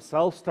he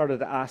himself started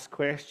to ask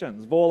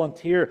questions,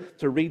 volunteer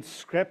to read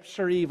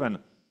scripture even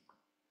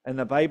in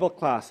the Bible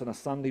class on a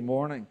Sunday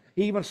morning.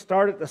 He even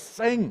started to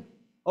sing.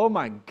 Oh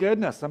my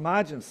goodness,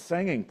 imagine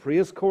singing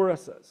praise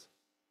choruses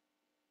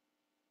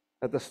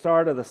at the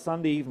start of the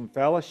Sunday evening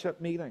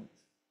fellowship meetings.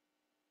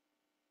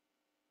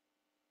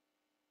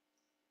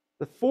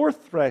 The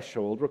fourth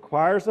threshold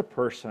requires a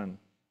person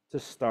to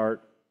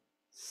start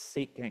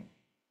seeking.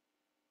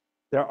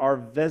 There are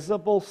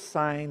visible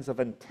signs of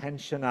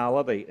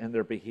intentionality in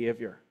their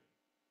behavior.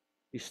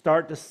 You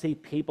start to see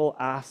people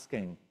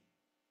asking,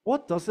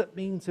 what does it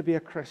mean to be a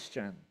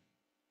Christian?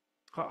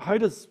 How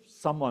does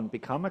someone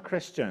become a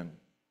Christian?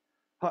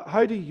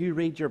 How do you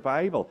read your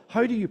Bible?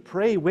 How do you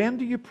pray? When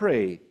do you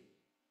pray?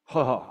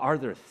 Are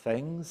there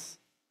things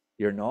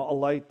you're not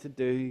allowed to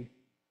do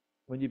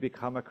when you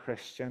become a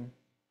Christian?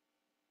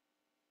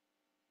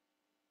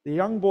 The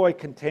young boy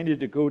continued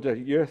to go to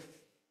youth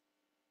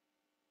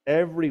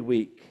every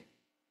week.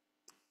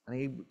 And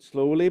he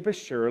slowly but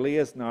surely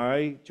is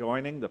now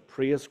joining the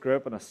praise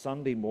group on a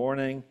Sunday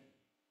morning.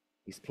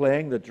 He's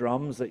playing the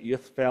drums at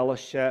youth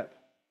fellowship.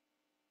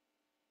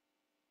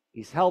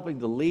 He's helping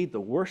to lead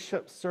the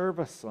worship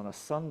service on a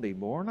Sunday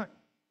morning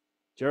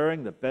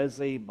during the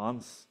busy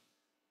months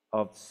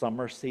of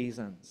summer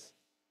seasons.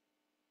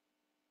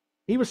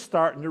 He was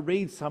starting to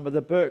read some of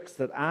the books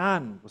that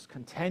Anne was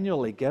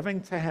continually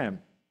giving to him.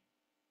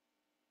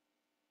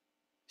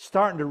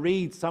 Starting to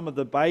read some of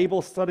the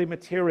Bible study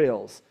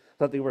materials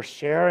that they were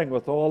sharing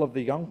with all of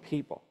the young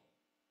people.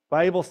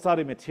 Bible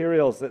study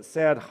materials that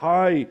said,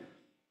 how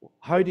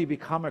do you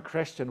become a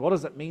Christian? What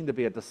does it mean to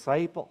be a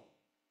disciple?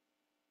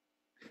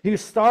 He was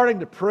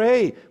starting to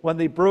pray when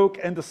they broke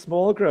into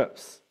small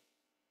groups.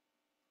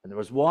 And there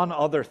was one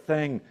other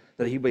thing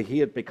that he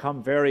had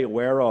become very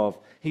aware of.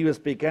 He was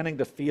beginning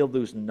to feel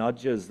those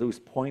nudges, those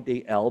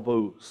pointy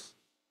elbows,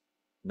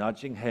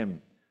 nudging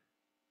him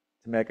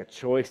to make a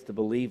choice to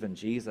believe in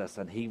Jesus,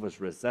 and he was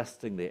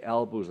resisting the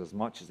elbows as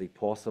much as he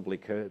possibly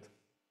could.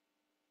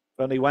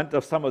 When he went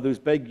to some of those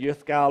big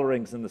youth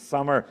gatherings in the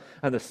summer,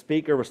 and the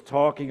speaker was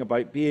talking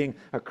about being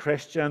a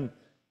Christian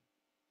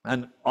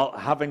and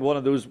having one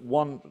of those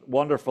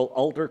wonderful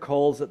altar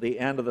calls at the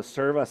end of the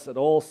service, it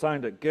all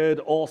sounded good,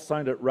 all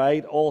sounded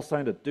right, all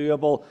sounded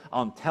doable,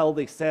 until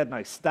they said,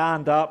 now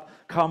stand up,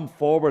 come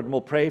forward, and we'll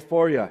pray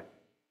for you.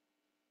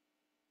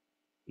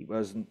 He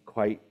wasn't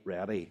quite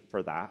ready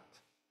for that.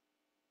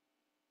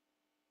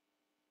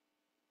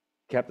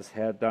 Kept his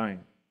head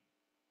down.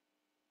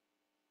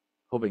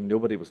 hoping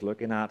nobody was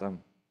looking at him.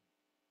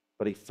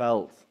 But he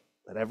felt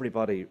that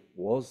everybody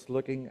was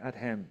looking at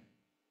him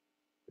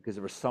because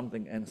there was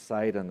something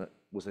inside and that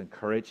was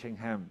encouraging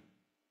him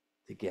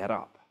to get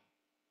up,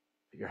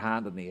 put your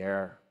hand in the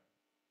air,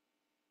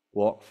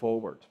 walk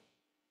forward.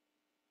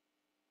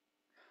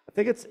 I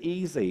think it's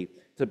easy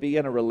to be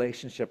in a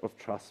relationship of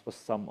trust with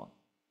someone.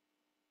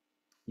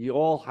 You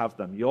all have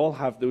them. You all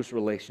have those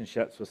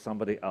relationships with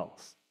somebody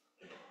else.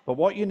 But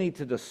what you need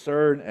to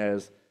discern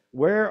is,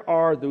 where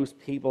are those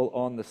people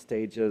on the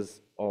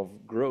stages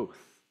of growth?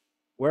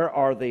 Where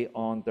are they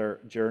on their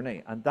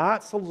journey? And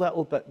that's a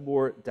little bit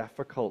more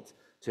difficult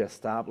to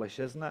establish,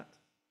 isn't it?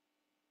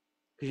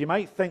 Because you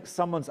might think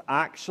someone's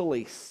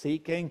actually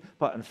seeking,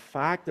 but in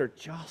fact, they're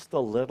just a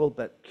little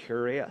bit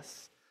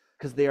curious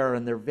because they are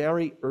in their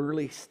very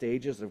early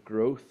stages of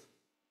growth.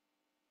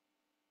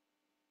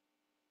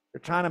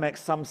 They're trying to make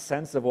some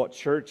sense of what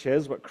church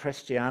is, what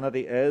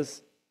Christianity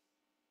is.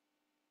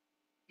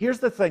 Here's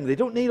the thing, they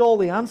don't need all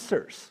the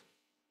answers.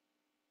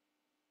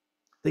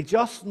 They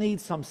just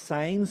need some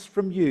signs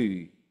from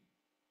you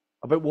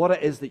about what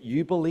it is that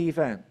you believe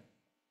in,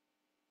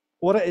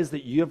 what it is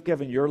that you have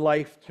given your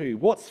life to,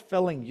 what's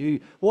filling you,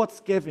 what's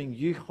giving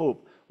you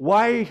hope.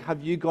 Why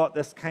have you got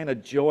this kind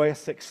of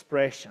joyous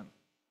expression?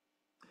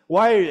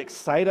 Why are you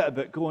excited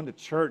about going to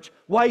church?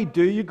 Why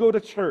do you go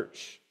to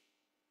church?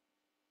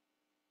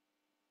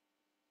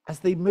 As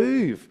they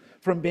move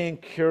from being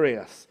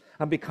curious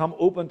and become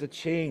open to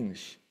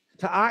change,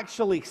 to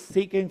actually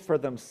seeking for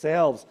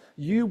themselves,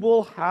 you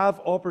will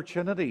have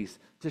opportunities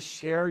to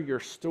share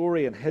your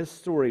story and his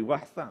story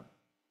with them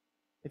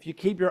if you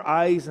keep your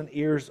eyes and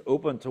ears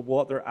open to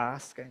what they're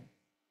asking.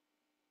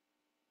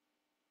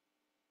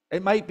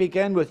 It might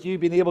begin with you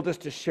being able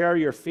just to share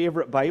your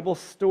favorite Bible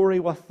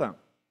story with them.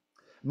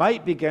 It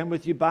might begin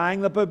with you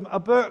buying a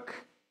book.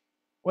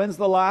 When's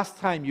the last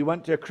time you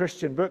went to a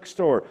Christian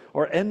bookstore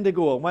or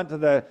Indigo and went to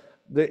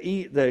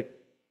the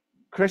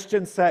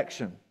Christian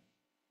section?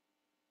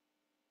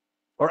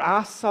 Or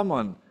asked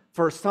someone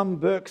for some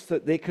books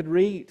that they could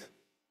read?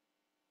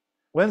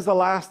 When's the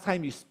last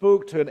time you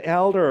spoke to an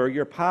elder or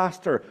your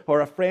pastor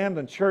or a friend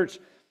in church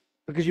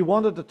because you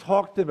wanted to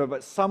talk to them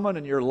about someone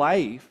in your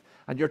life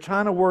and you're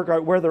trying to work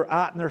out where they're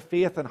at in their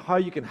faith and how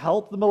you can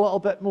help them a little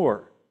bit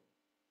more?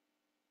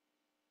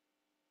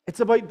 It's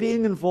about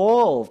being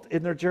involved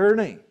in their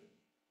journey,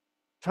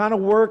 trying to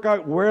work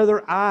out where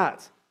they're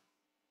at,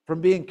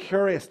 from being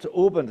curious to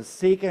open to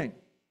seeking.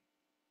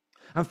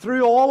 And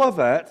through all of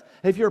it,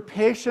 if you're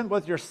patient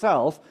with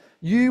yourself,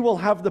 you will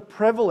have the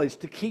privilege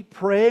to keep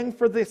praying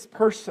for this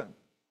person.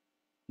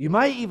 You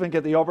might even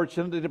get the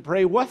opportunity to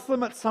pray with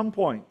them at some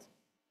point.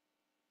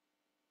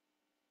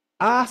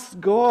 Ask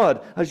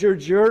God as you're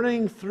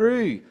journeying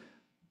through,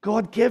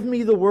 God, give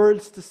me the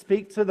words to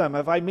speak to them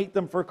if I meet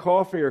them for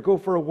coffee or go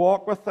for a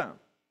walk with them.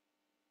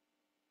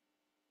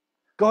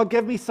 God,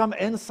 give me some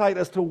insight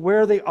as to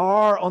where they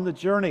are on the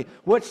journey.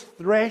 Which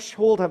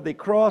threshold have they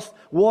crossed?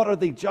 What are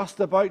they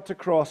just about to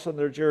cross on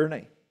their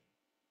journey?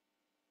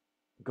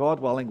 God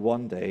willing,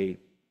 one day,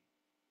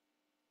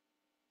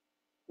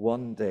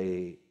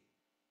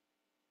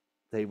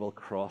 they will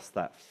cross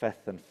that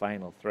fifth and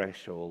final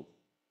threshold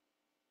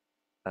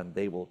and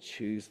they will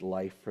choose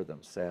life for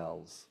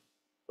themselves.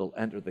 They'll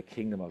enter the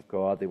kingdom of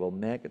God. They will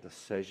make a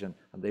decision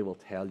and they will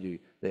tell you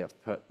they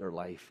have put their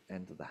life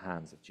into the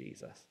hands of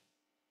Jesus.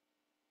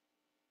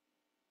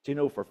 Do you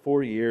know, for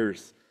 4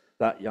 years,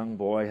 that young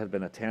boy had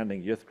been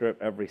attending youth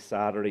group every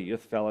Saturday,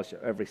 youth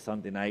fellowship every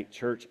Sunday night,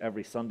 church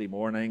every Sunday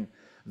morning,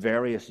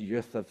 various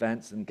youth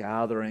events and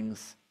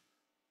gatherings.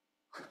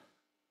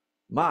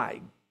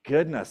 My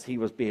goodness, he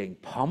was being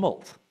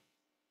pummeled.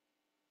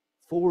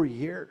 4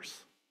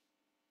 years.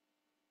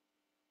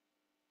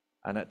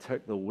 And it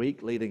took the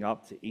week leading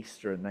up to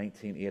Easter in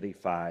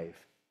 1985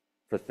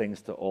 for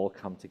things to all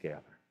come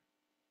together.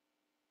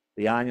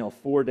 The annual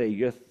 4-day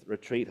youth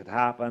retreat had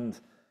happened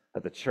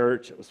at the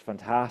church. It was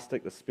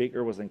fantastic. The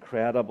speaker was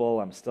incredible.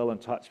 I'm still in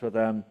touch with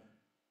him.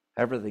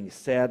 Everything he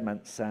said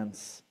made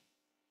sense.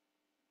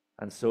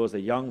 And so as a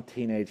young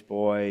teenage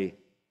boy,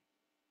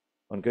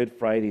 on Good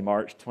Friday,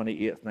 March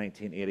 28th,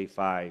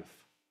 1985,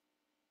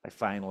 I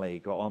finally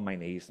got on my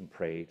knees and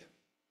prayed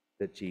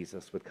that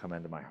Jesus would come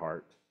into my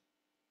heart.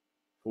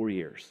 4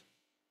 years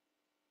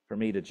for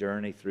me to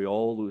journey through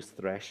all those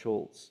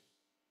thresholds,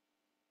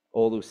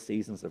 all those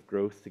seasons of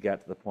growth to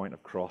get to the point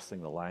of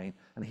crossing the line.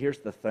 And here's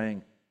the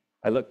thing.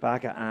 I look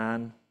back at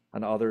Anne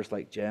and others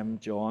like Jim,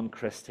 John,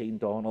 Christine,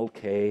 Donald,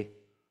 Kay.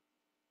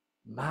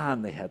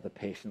 Man, they had the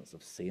patience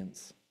of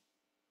saints.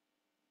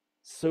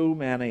 So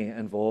many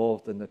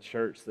involved in the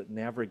church that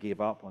never gave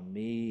up on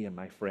me and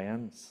my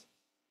friends.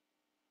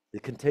 They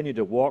continued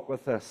to walk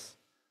with us,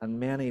 and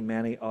many,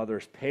 many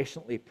others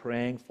patiently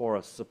praying for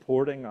us,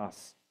 supporting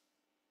us,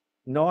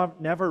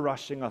 never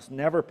rushing us,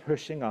 never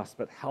pushing us,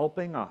 but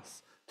helping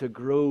us to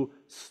grow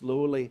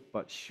slowly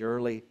but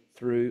surely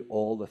through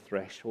all the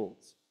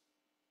thresholds.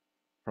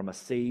 From a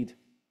seed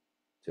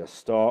to a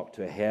stalk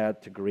to a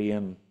head to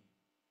grain,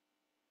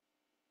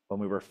 when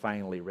we were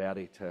finally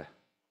ready to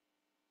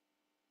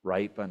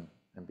ripen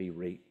and be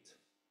reaped.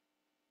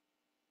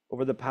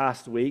 Over the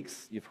past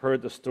weeks, you've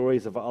heard the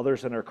stories of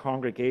others in our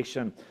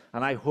congregation,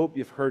 and I hope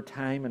you've heard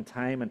time and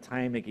time and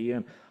time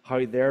again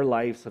how their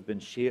lives have been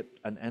shaped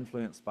and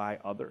influenced by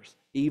others.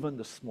 Even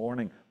this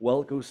morning,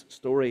 Wilco's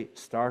story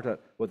started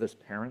with his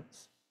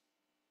parents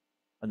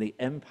and the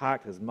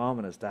impact his mom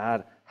and his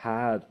dad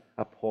had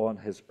upon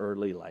his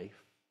early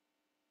life.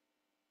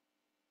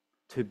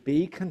 To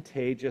be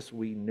contagious,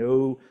 we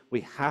know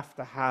we have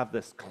to have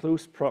this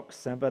close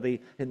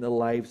proximity in the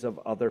lives of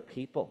other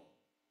people.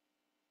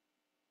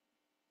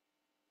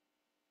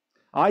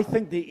 I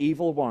think the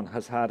evil one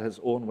has had his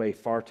own way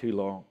far too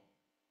long.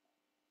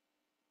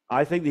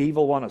 I think the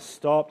evil one has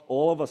stopped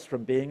all of us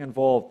from being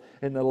involved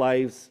in the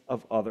lives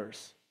of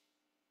others.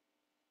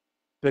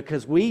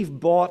 Because we've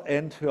bought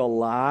into a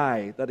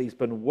lie that he's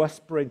been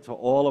whispering to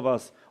all of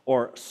us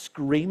or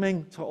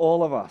screaming to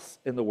all of us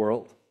in the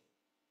world.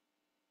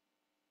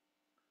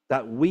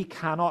 That we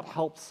cannot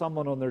help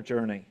someone on their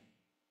journey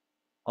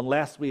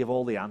unless we have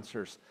all the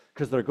answers.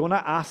 Because they're going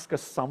to ask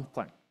us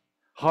something.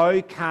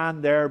 How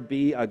can there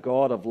be a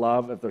God of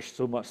love if there's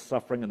so much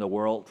suffering in the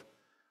world?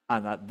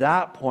 And at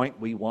that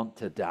point, we want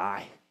to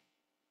die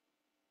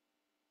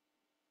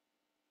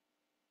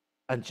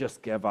and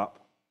just give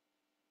up.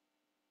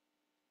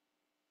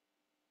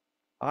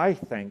 I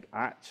think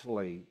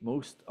actually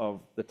most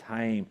of the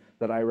time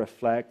that I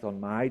reflect on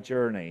my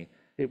journey,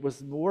 it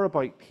was more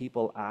about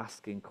people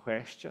asking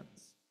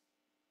questions,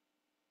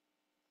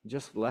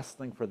 just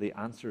listening for the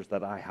answers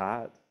that I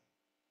had.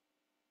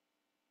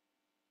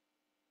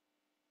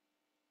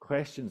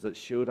 Questions that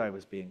showed I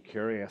was being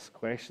curious,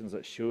 questions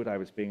that showed I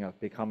was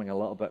becoming a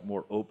little bit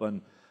more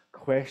open,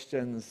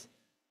 questions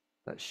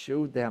that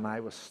showed them I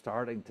was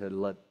starting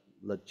to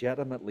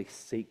legitimately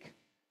seek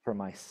for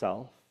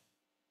myself.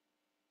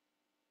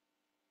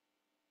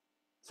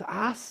 So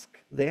ask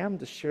them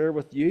to share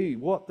with you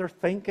what they're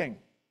thinking,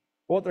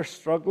 what they're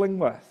struggling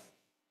with,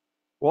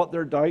 what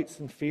their doubts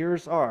and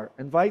fears are.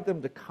 Invite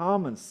them to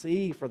come and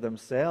see for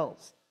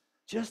themselves.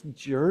 Just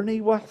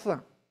journey with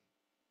them.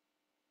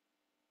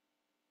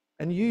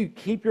 And you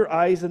keep your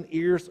eyes and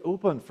ears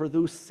open for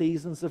those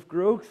seasons of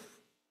growth.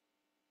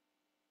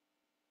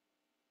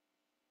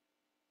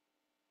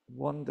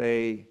 One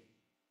day,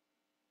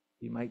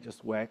 you might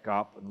just wake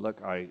up and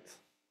look out,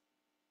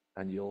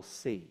 and you'll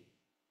see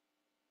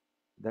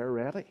they're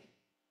ready.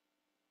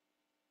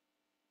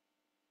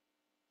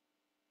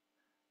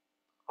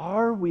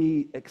 Are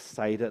we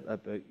excited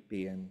about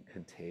being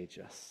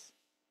contagious?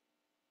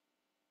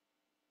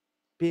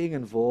 Being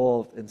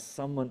involved in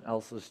someone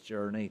else's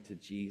journey to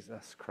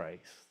Jesus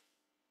Christ?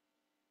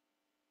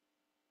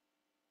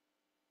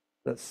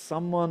 That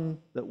someone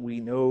that we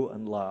know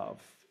and love,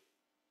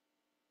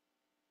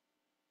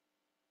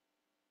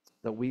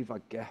 that we've a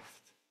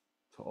gift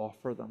to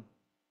offer them.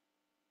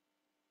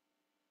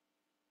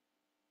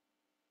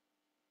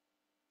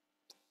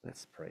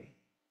 Let's pray.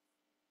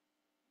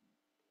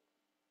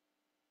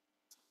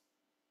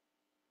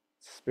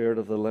 Spirit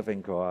of the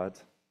living God,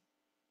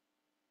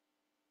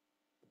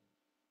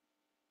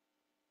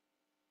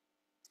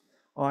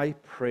 I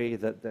pray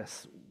that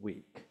this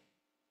week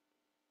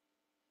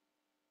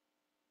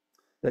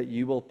that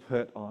you will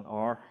put on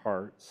our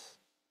hearts,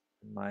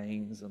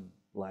 minds, and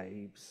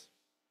lives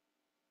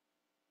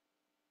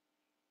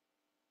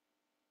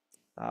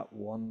that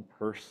one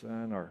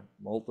person or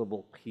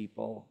multiple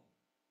people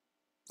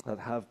that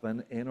have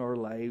been in our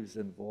lives,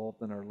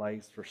 involved in our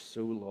lives for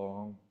so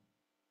long.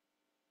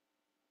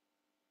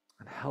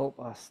 And help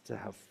us to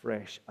have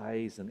fresh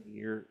eyes and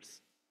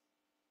ears.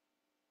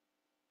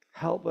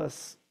 Help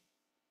us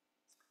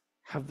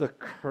have the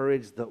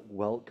courage that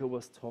Wilco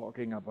was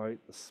talking about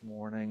this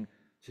morning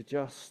to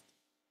just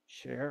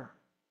share,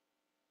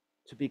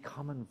 to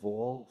become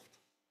involved,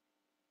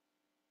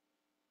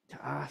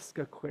 to ask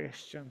a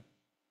question,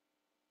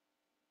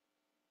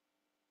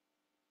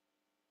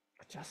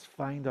 just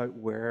find out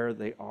where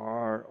they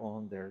are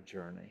on their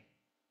journey.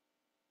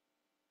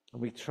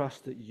 And we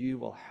trust that you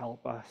will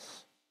help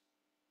us,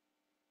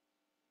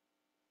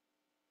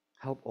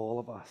 help all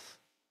of us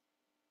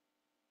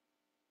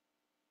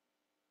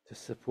to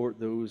support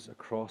those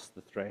across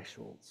the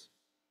thresholds,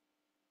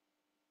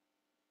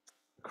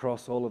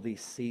 across all of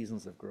these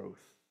seasons of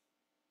growth,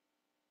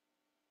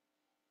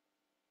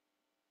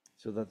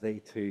 so that they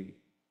too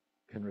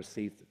can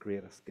receive the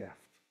greatest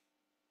gift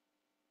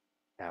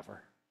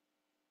ever.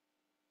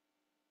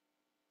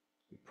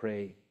 We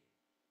pray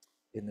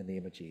in the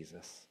name of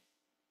Jesus.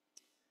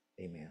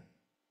 Amen.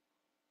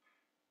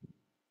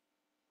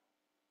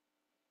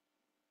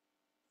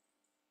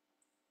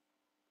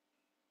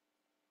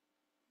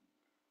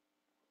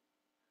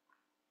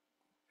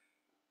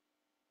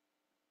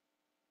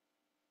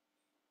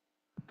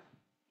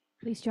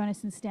 Please join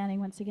us in standing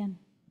once again.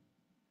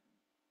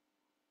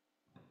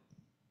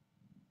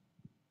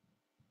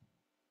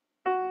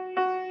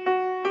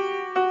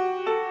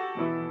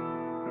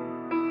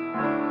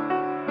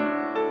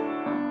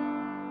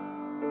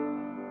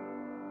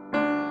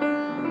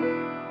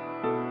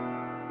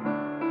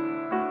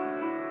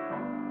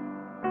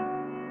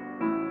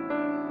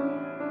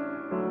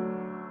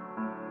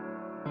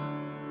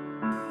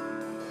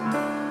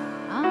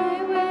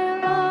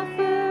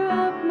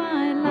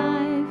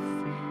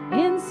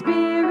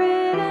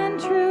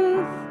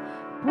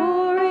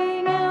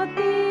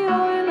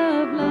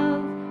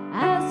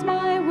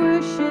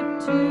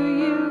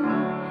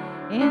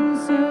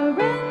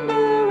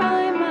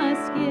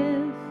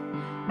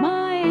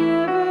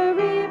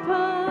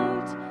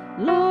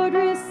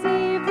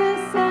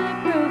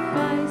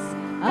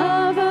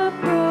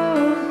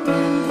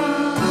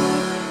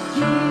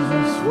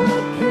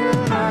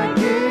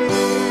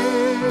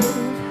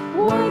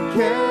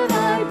 can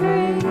I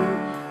bring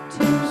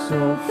to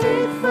so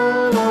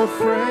faithful a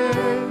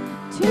friend,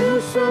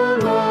 to so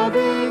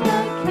loving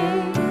a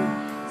King?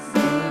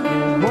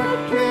 Savior, what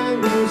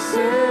can be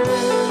said?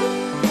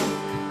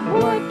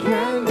 What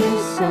can be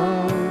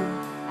sung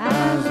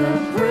as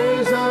a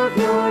praise of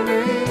your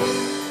name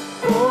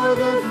for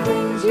the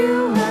things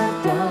you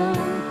have done?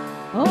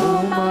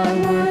 Oh, my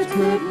words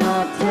could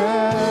not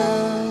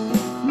tell,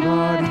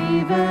 not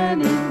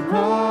even in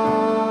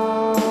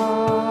part,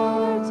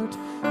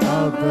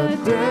 of the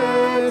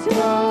debt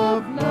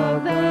of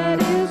love that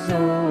is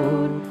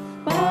owed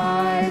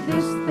by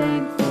this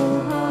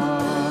thankful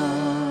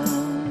heart.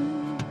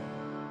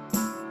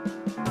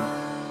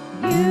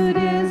 You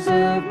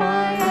deserve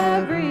my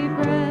every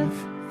breath,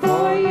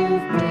 for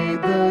you've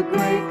paid the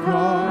great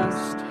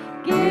cost,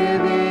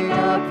 giving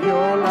up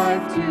your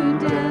life to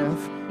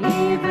death,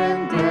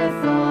 even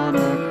death on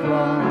a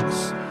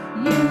cross.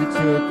 You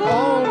took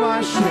all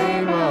my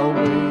shame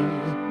away,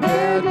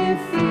 there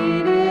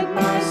defeated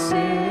my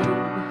sin,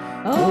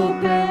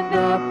 opened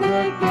up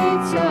the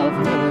gates of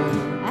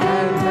heaven,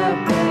 and have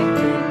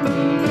beckoned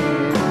me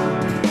in.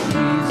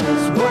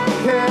 Jesus, what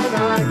can I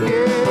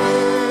give?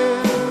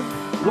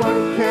 What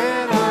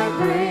can I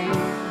bring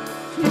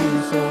to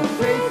so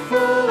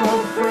faithful a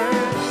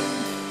friend,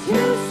 to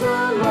so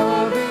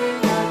loving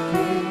a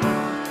King?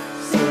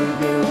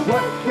 Savior,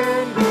 what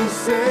can be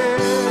said?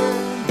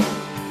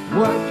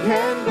 What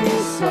can be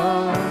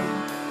sung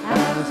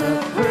as a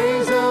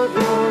praise of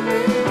your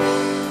name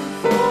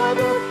for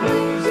the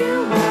things you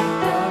have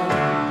done?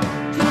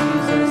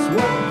 Jesus,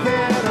 what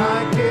can I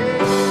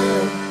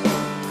give?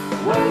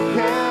 What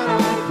can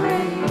I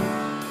bring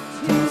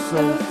to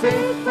so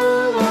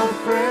faithful a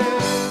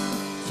friend,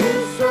 to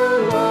so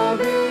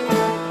loving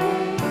a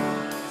King?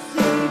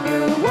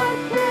 Savior, what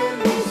can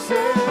be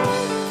said?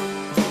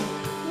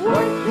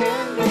 What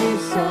can be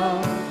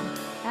sung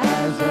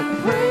as a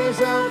praise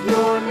of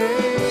your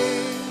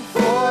name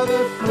for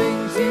the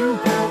things you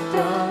have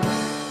done?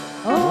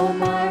 Oh,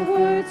 my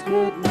words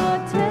could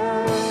not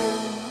tell,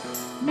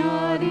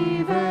 not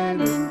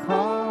even in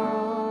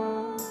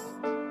part,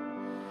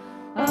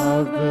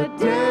 of the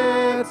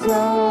debt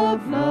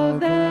of love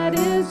that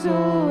is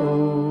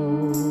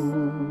owed,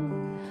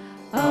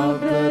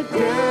 of the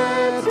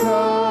debt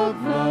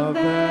of love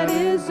that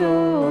is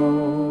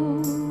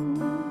owed,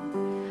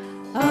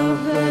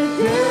 of the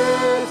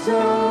debt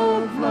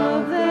of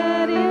love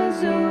that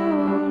is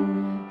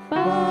owed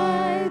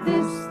by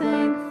this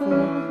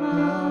thankful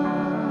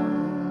heart.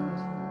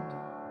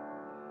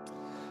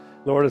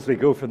 Lord, as we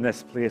go from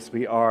this place,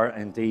 we are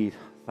indeed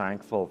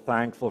thankful.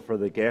 Thankful for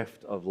the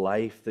gift of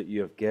life that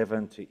you have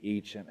given to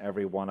each and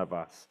every one of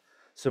us.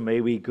 So may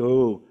we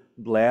go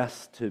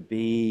blessed to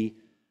be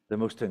the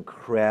most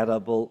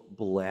incredible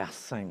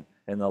blessing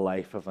in the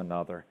life of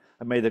another.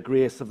 And may the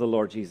grace of the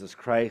Lord Jesus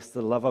Christ,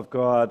 the love of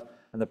God,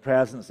 and the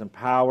presence and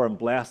power and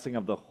blessing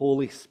of the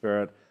Holy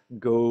Spirit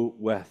go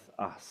with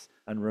us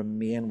and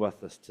remain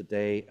with us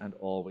today and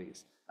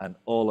always. And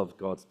all of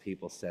God's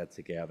people said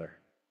together,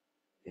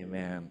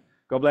 amen.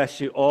 God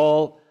bless you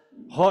all.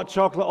 Hot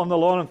chocolate on the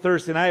lawn on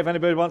Thursday night. If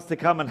anybody wants to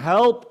come and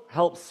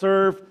help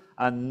serve.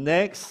 And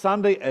next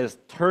Sunday is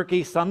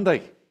Turkey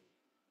Sunday.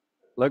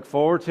 Look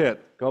forward to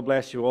it. God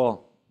bless you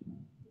all.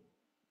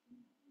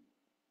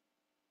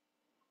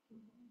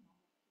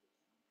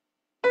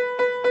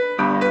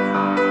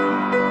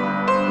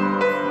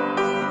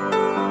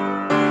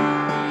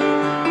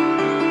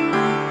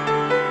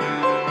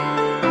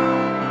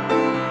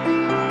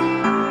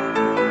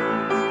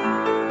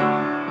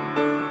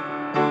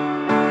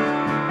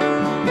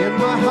 In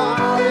my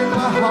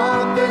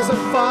heart, there's a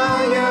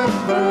fire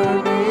burning.